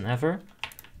best person ever.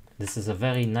 This is a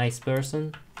very nice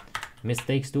person.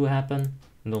 Mistakes do happen.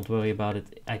 Don't worry about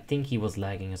it. I think he was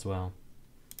lagging as well.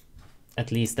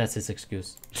 At least that's his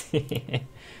excuse. Okay,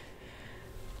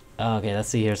 let's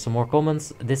see here. Some more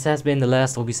comments. This has been the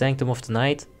last Ruby Sanctum of the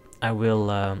night. I will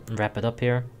wrap it up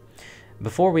here.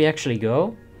 Before we actually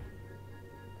go,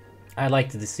 I'd like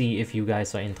to see if you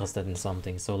guys are interested in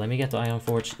something. So let me get to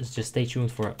Ironforge. Just stay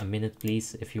tuned for a minute,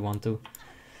 please, if you want to.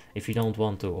 If you don't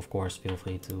want to, of course, feel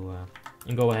free to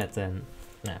go ahead and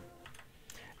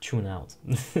tune out.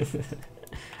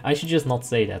 I should just not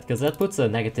say that, because that puts a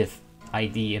negative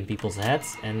idea in people's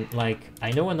heads. And like,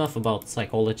 I know enough about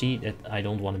psychology that I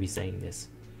don't want to be saying this.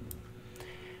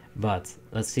 But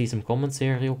let's see some comments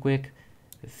here real quick.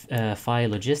 Fire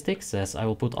Logistics says, I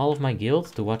will put all of my guild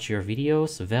to watch your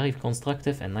videos. Very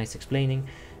constructive and nice explaining.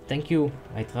 Thank you,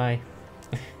 I try.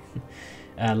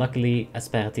 Luckily,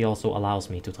 Asperity also allows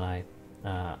me to try.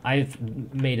 I've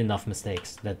made enough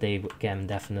mistakes that they can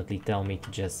definitely tell me to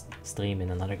just stream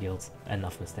in another guild.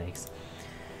 Enough mistakes.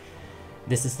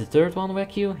 This is the third one,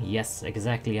 WoTLK? Yes,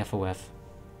 exactly, FOF.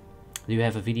 Do you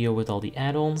have a video with all the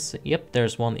add-ons? Yep,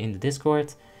 there's one in the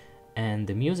Discord. And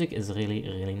the music is really,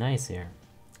 really nice here.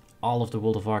 All of the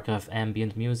World of Warcraft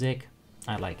ambient music,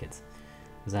 I like it.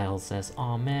 Zyril says,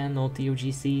 oh man, no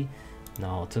TOGC.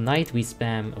 No, tonight we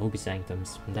spam Ruby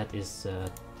Sanctums. That is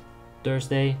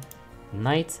Thursday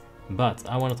night, but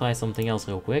I want to try something else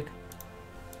real quick.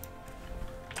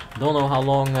 Don't know how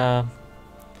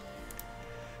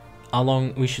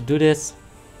long we should do this.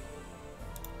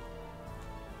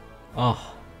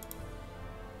 Oh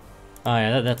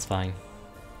yeah, that's fine.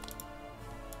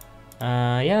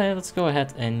 Yeah, let's go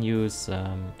ahead and use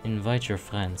invite your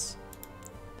friends.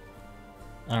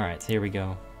 Alright, here we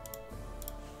go.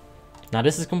 Now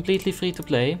this is completely free to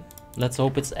play. Let's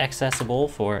hope it's accessible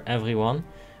for everyone.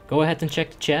 Go ahead and check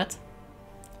the chat.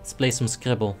 Let's play some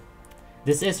Scribble.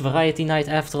 This is Variety Night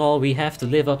after all. We have to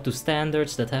live up to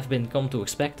standards that have been come to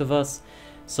expect of us.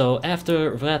 So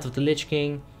after Wrath of the Lich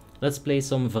King, let's play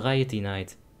some Variety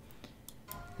Night.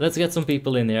 Let's get some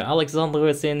people in here. Alexander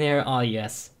is in here. Ah,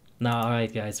 yes. Now,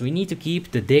 alright guys, we need to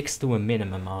keep the dicks to a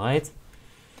minimum, alright?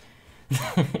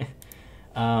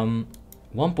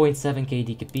 1.7k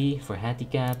DKP for Hattie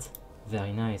Cat.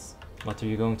 Very nice. What are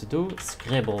you going to do?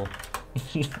 Scribble.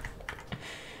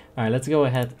 Alright, let's go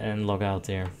ahead and log out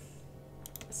here.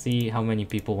 See how many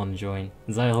people want to join.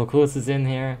 Zyro Cruz is in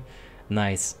here.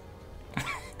 Nice.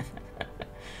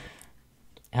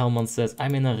 Helmond says,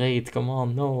 I'm in a raid. Come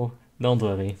on, no. Don't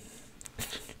worry.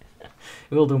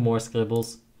 We'll do more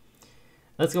scribbles.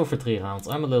 Let's go for 3 rounds.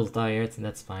 I'm a little tired,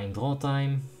 that's fine. Draw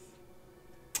time.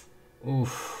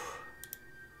 Oof.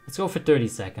 Let's go for 30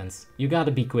 seconds. You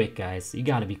gotta be quick, guys. You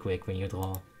gotta be quick when you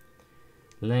draw.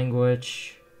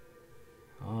 Language.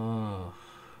 Oh.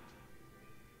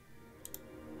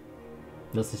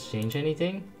 Does this change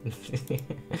anything?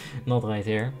 Not right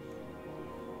here.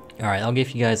 Alright, I'll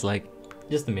give you guys like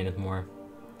just a minute more.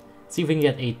 See if we can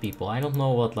get 8 people. I don't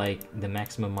know what like the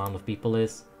maximum amount of people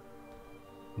is.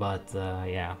 But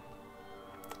yeah.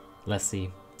 Let's see.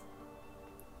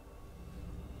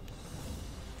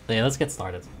 Yeah, let's get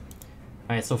started.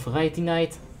 Alright, so variety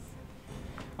night.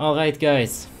 Alright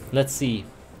guys, let's see.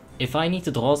 If I need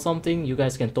to draw something, you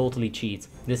guys can totally cheat.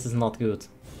 This is not good.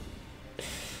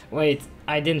 Wait,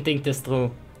 I didn't think this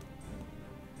through.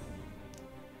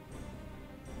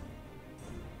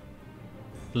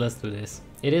 Let's do this.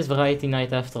 It is variety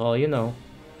night after all, you know.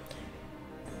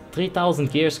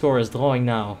 3000 gear score is drawing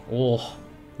now. Oh,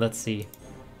 let's see.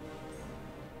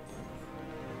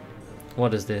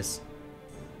 What is this?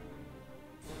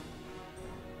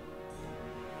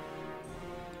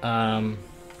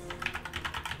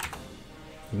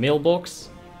 Mailbox.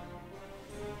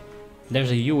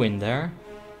 There's a U in there.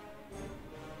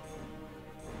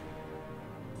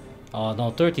 Oh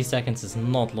no, 30 seconds is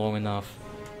not long enough.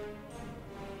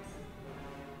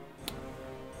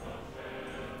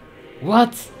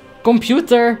 What?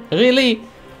 Computer? Really?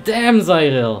 Damn,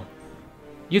 Zyril.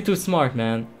 You're too smart,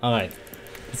 man. Alright,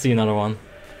 let's see another one.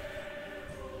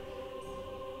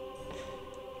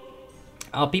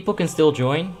 People can still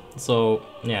join. So,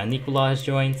 yeah, Nicola has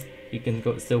joined. You can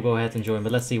still go ahead and join,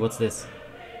 but let's see, what's this?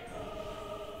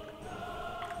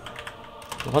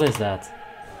 What is that?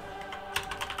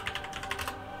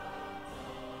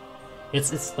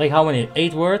 It's like how many?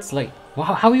 8 words? Like,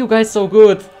 wow, how are you guys so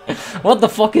good? What the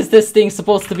fuck is this thing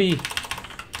supposed to be?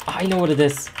 Oh, I know what it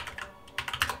is.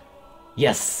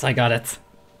 Yes, I got it.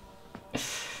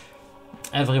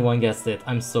 Everyone guessed it.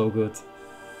 I'm so good.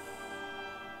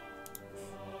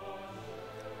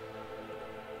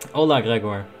 Hola,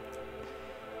 Gregor.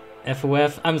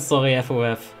 FOF. I'm sorry,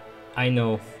 FOF. I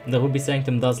know. The Ruby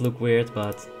Sanctum does look weird,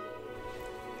 but...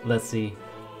 let's see.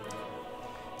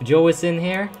 Joe is in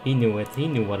here. He knew it. He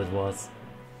knew what it was.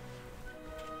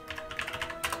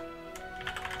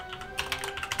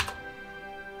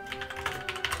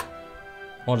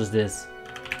 What is this?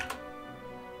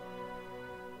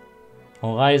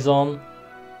 Horizon.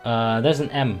 There's an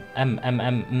M.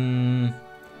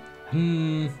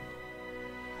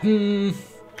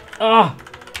 Ah!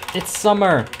 It's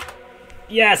summer!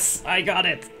 Yes! I got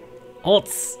it!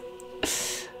 Hots!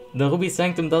 The Ruby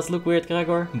Sanctum does look weird,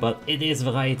 Gregor, but it is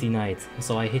variety night.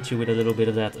 So I hit you with a little bit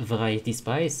of that variety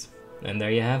spice. And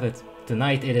there you have it.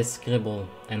 Tonight it is Scribble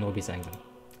and Ruby Sanctum.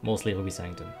 Mostly Ruby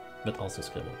Sanctum, but also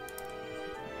Scribble.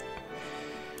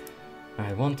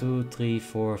 Alright, 1, 2, 3,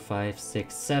 4, 5,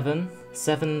 6, 7.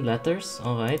 7 letters,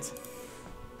 alright.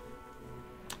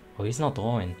 Oh, he's not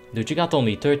drawing. Dude, you got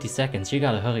only 30 seconds. You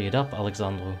gotta hurry it up,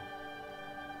 Alexandru.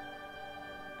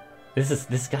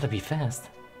 This gotta be fast.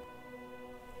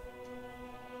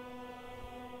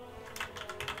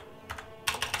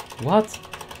 What?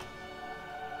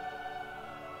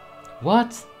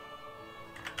 What?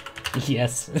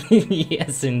 Yes.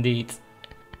 Yes, indeed.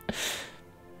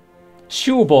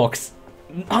 Shoebox!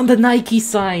 On the Nike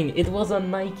sign! It was a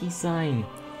Nike sign!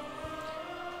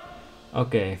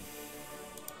 Okay.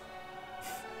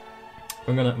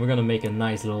 We're gonna make a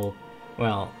nice little,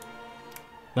 well,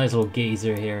 nice little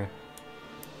geyser here.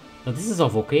 Now this is a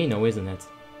volcano, isn't it?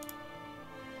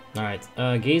 Alright,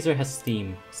 geyser has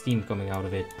steam. Steam coming out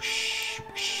of it.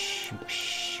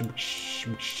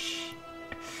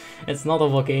 It's not a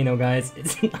volcano, guys.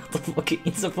 It's not a volcano.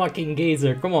 It's a fucking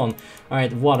geyser. Come on.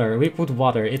 Alright, water. We put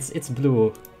water. It's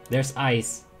blue. There's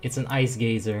ice. It's an ice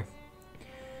geyser.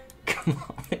 Come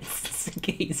on. It's a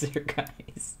geyser,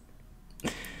 guys.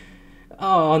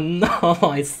 Oh no,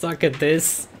 I suck at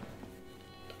this.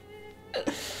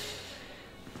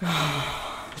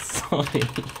 Sorry.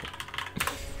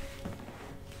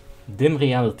 Dim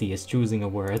reality is choosing a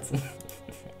word.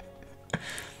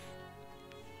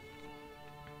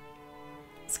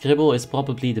 Scribble is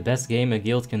probably the best game a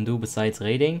guild can do besides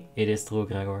raiding. It is true,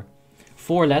 Gregor.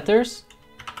 4 letters.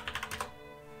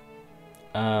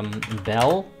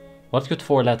 Bell. What could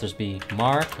 4 letters be?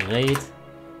 Mark, raid,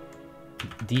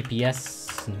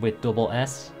 DPS with double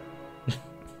S.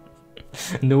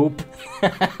 Nope.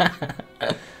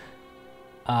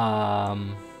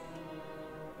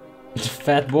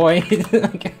 Fat boy.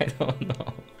 Okay, I don't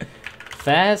know.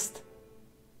 Fast.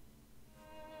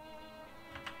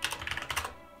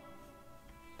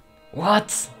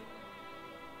 What?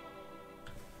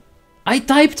 I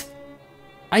typed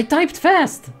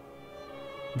fast!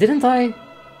 Didn't I?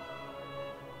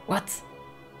 What?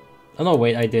 Oh no,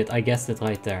 wait, I did. I guessed it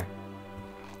right there.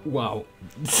 Wow.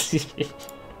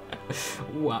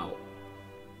 Wow.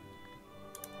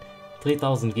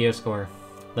 3000 gear score.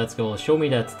 Let's go. Show me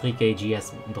that 3k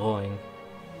GS drawing.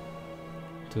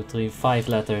 2, 3, 5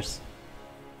 letters.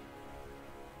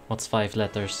 What's 5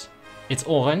 letters? It's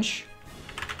orange.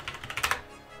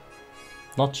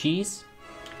 Not cheese.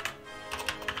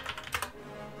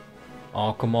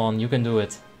 Oh, come on, you can do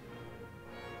it.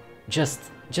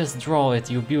 Just draw it,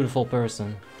 you beautiful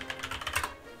person.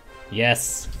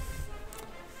 Yes.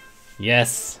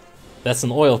 Yes. That's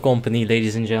an oil company,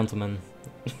 ladies and gentlemen.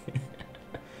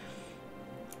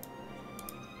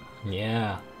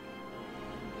 Yeah.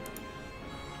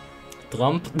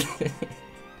 Trump.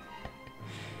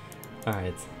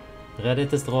 Alright.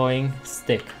 Reddit is drawing.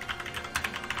 Stick.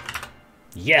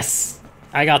 Yes!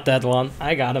 I got that one.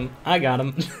 I got him. I got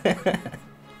him.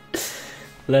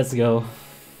 Let's go.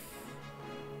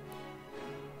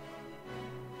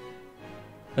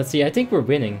 Let's see, I think we're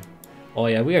winning. Oh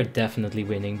yeah, we are definitely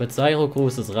winning, but Zyro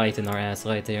Cruise is right in our ass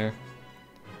right here.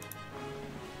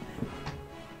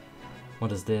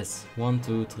 What is this? 1,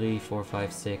 2, 3, 4,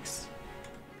 5, 6.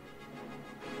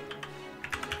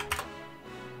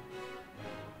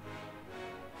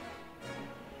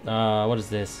 What is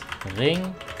this?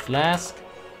 Ring? Flask?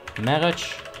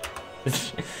 Marriage?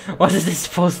 What is this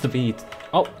supposed to be?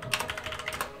 Oh!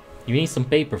 You need some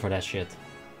paper for that shit.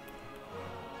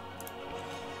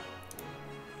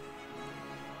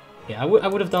 Yeah, I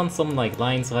would have done some like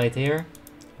lines right here,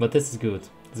 but this is good.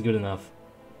 It's good enough.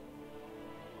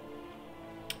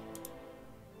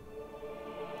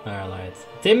 Alright.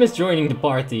 Tim is joining the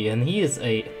party and he is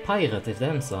a pirate if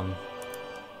then some.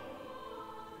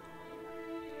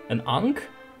 An Ankh?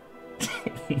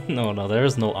 No, there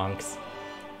is no Ankhs.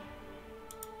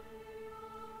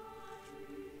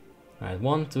 Alright,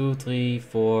 1, 2, 3,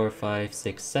 4, 5,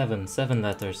 6, 7. 7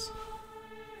 letters.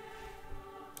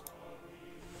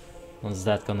 What's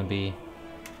that gonna be?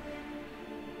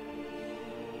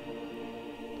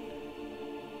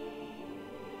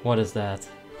 What is that?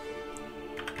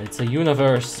 It's a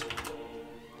universe.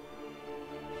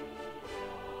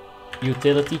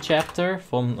 Utility chapter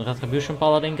from Retribution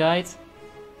Paladin Guide.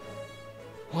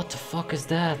 What the fuck is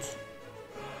that?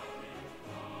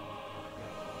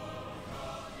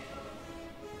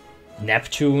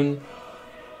 Neptune.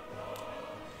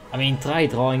 I mean, try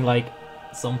drawing like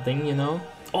something, you know?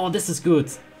 Oh, this is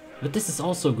good. But this is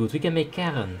also good. We can make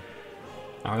Karen.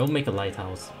 Alright, we'll make a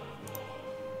lighthouse.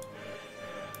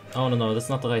 Oh, no, that's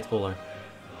not the right color.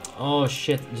 Oh,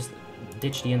 shit. Just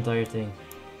ditch the entire thing.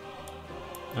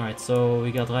 Alright, so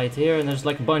we got right here, and there's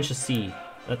like a bunch of C.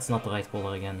 That's not the right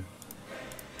color again.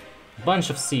 Bunch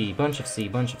of C, bunch of C,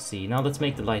 bunch of C. Now let's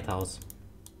make the lighthouse.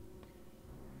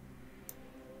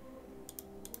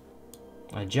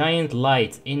 A giant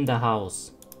light in the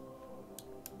house.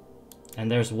 And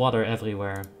there's water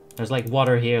everywhere. There's like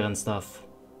water here and stuff.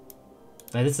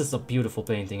 Now, this is a beautiful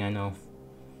painting, I know.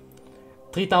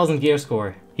 3000 gear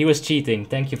score. He was cheating.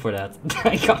 Thank you for that.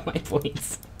 I got my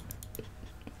points.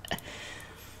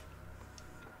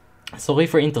 Sorry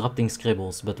for interrupting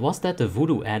Scribbles, but was that the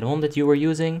Voodoo add-on that you were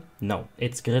using? No,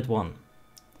 it's Grid 1.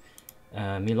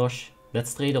 Milosh,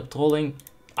 that's straight up trolling.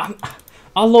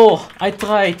 Hello, I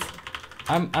tried.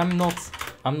 I'm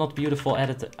not beautiful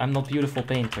editor. I'm not beautiful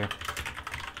painter.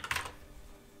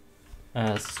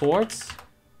 Swords?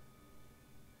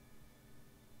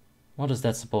 What is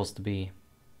that supposed to be?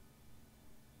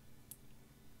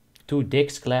 Two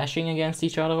dicks clashing against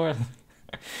each other?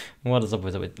 What is up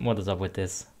with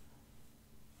this?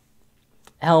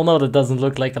 Hell no, that doesn't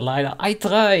look like a line. I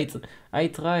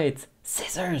tried.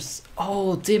 Scissors.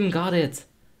 Oh, Tim got it.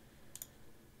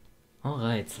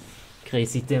 Alright.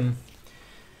 Crazy Tim.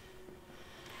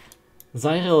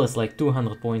 Zyril is like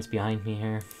 200 points behind me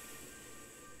here.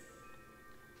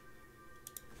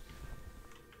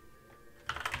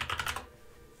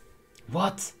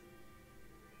 What?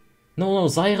 No,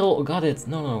 Zyril got it.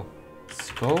 No.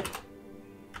 Scope?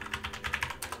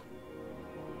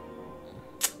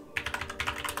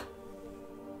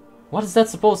 What is that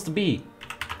supposed to be?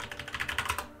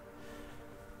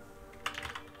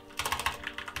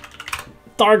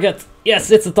 Target! Yes,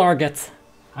 it's a target!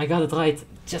 I got it right,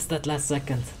 just that last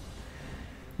second.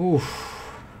 Oof.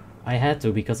 I had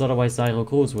to, because otherwise Zyro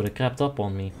Cruz would have crept up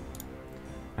on me.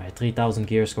 Alright, 3000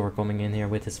 gear score coming in here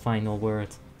with his final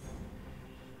word.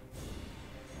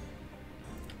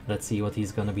 Let's see what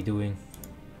he's gonna be doing.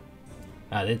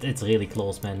 It's really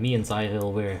close, man. Me and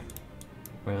Cyril,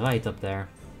 We're right up there.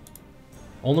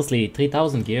 Honestly,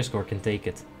 3000 gear score can take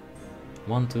it.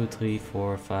 1, 2, 3,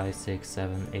 4, 5, 6,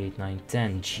 7, 8, 9,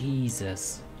 10.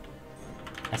 Jesus.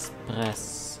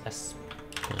 Espresso.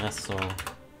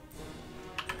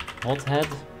 Hot head.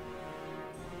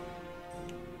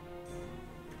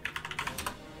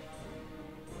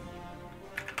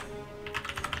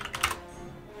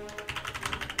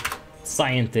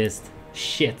 Scientist.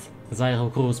 Shit.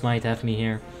 Zyro Cruz might have me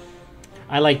here.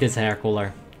 I like this hair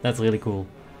color. That's really cool.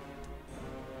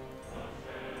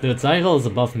 Dude, Zyro is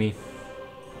above me.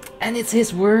 And it's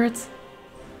his word?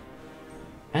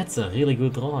 That's a really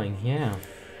good drawing, yeah.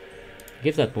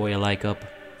 Give that boy a like up.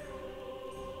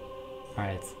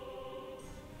 Alright.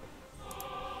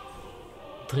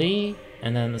 3,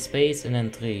 and then a space, and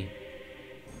then 3.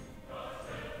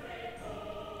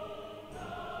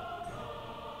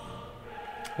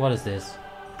 What is this?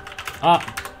 Ah!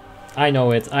 I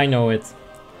know it, I know it.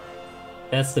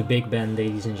 That's the Big Ben,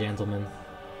 ladies and gentlemen.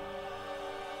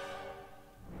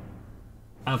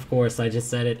 Of course, I just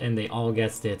said it and they all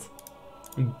guessed it.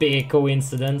 Big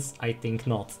coincidence? I think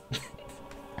not.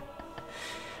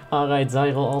 Alright,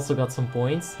 Zyro also got some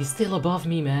points. He's still above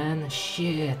me, man.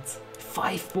 Shit.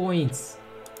 5 points.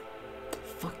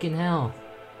 Fucking hell.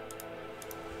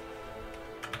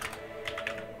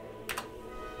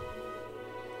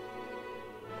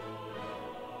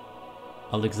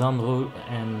 Alexandru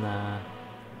and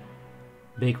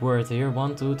big word here.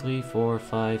 1, 2, 3, 4,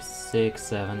 5, 6,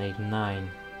 7, 8,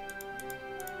 9.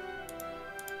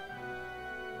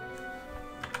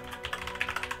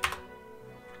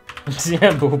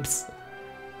 Yeah, boobs.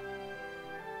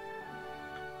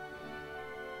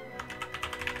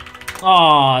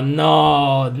 Oh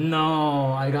no,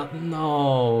 no, I got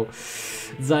no.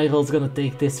 Zyro's gonna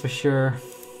take this for sure.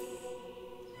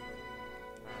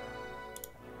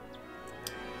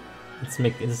 It's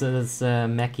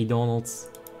Mackie Donald's.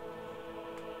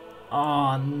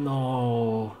 Oh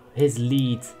no, his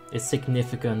lead is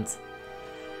significant.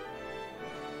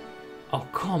 Oh,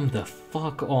 come the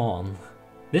fuck on.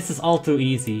 This is all too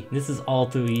easy. This is all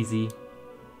too easy.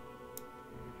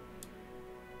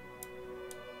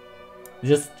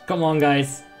 Just come on,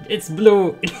 guys. It's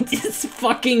blue. It's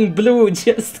fucking blue.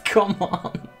 Just come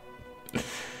on.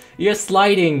 You're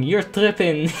sliding. You're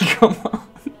tripping. Come on.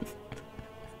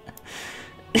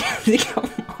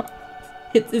 Come on.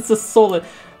 It's a solid.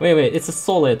 Wait. It's a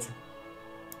solid.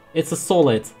 It's a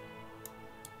solid.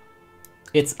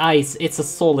 It's ice. It's a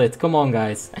solid. Come on,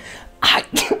 guys.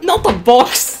 Not a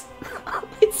box.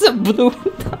 It's a blue.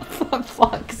 For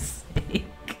fuck's sake.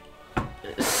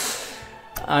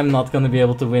 I'm not gonna be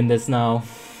able to win this now.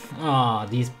 Ah,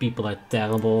 these people are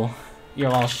terrible.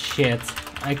 You're all shit.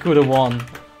 I could have won.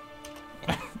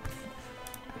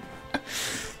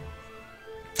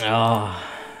 Ah.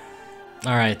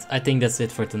 Alright, I think that's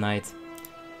it for tonight.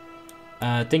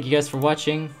 Thank you guys for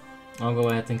watching. I'll go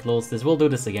ahead and close this. We'll do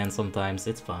this again sometimes.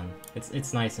 It's fun.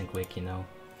 It's nice and quick, you know.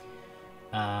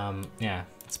 Yeah,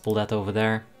 let's pull that over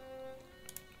there.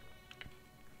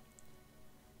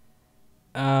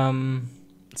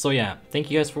 So yeah,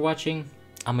 thank you guys for watching.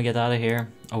 I'm gonna get out of here.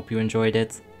 Hope you enjoyed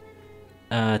it.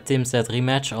 Tim said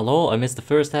rematch. Hello, I missed the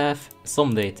first half.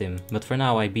 Someday, Tim. But for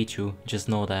now, I beat you. Just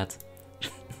know that.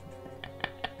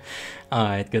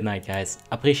 Alright, good night, guys.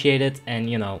 Appreciate it, and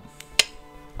you know,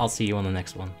 I'll see you on the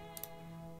next one.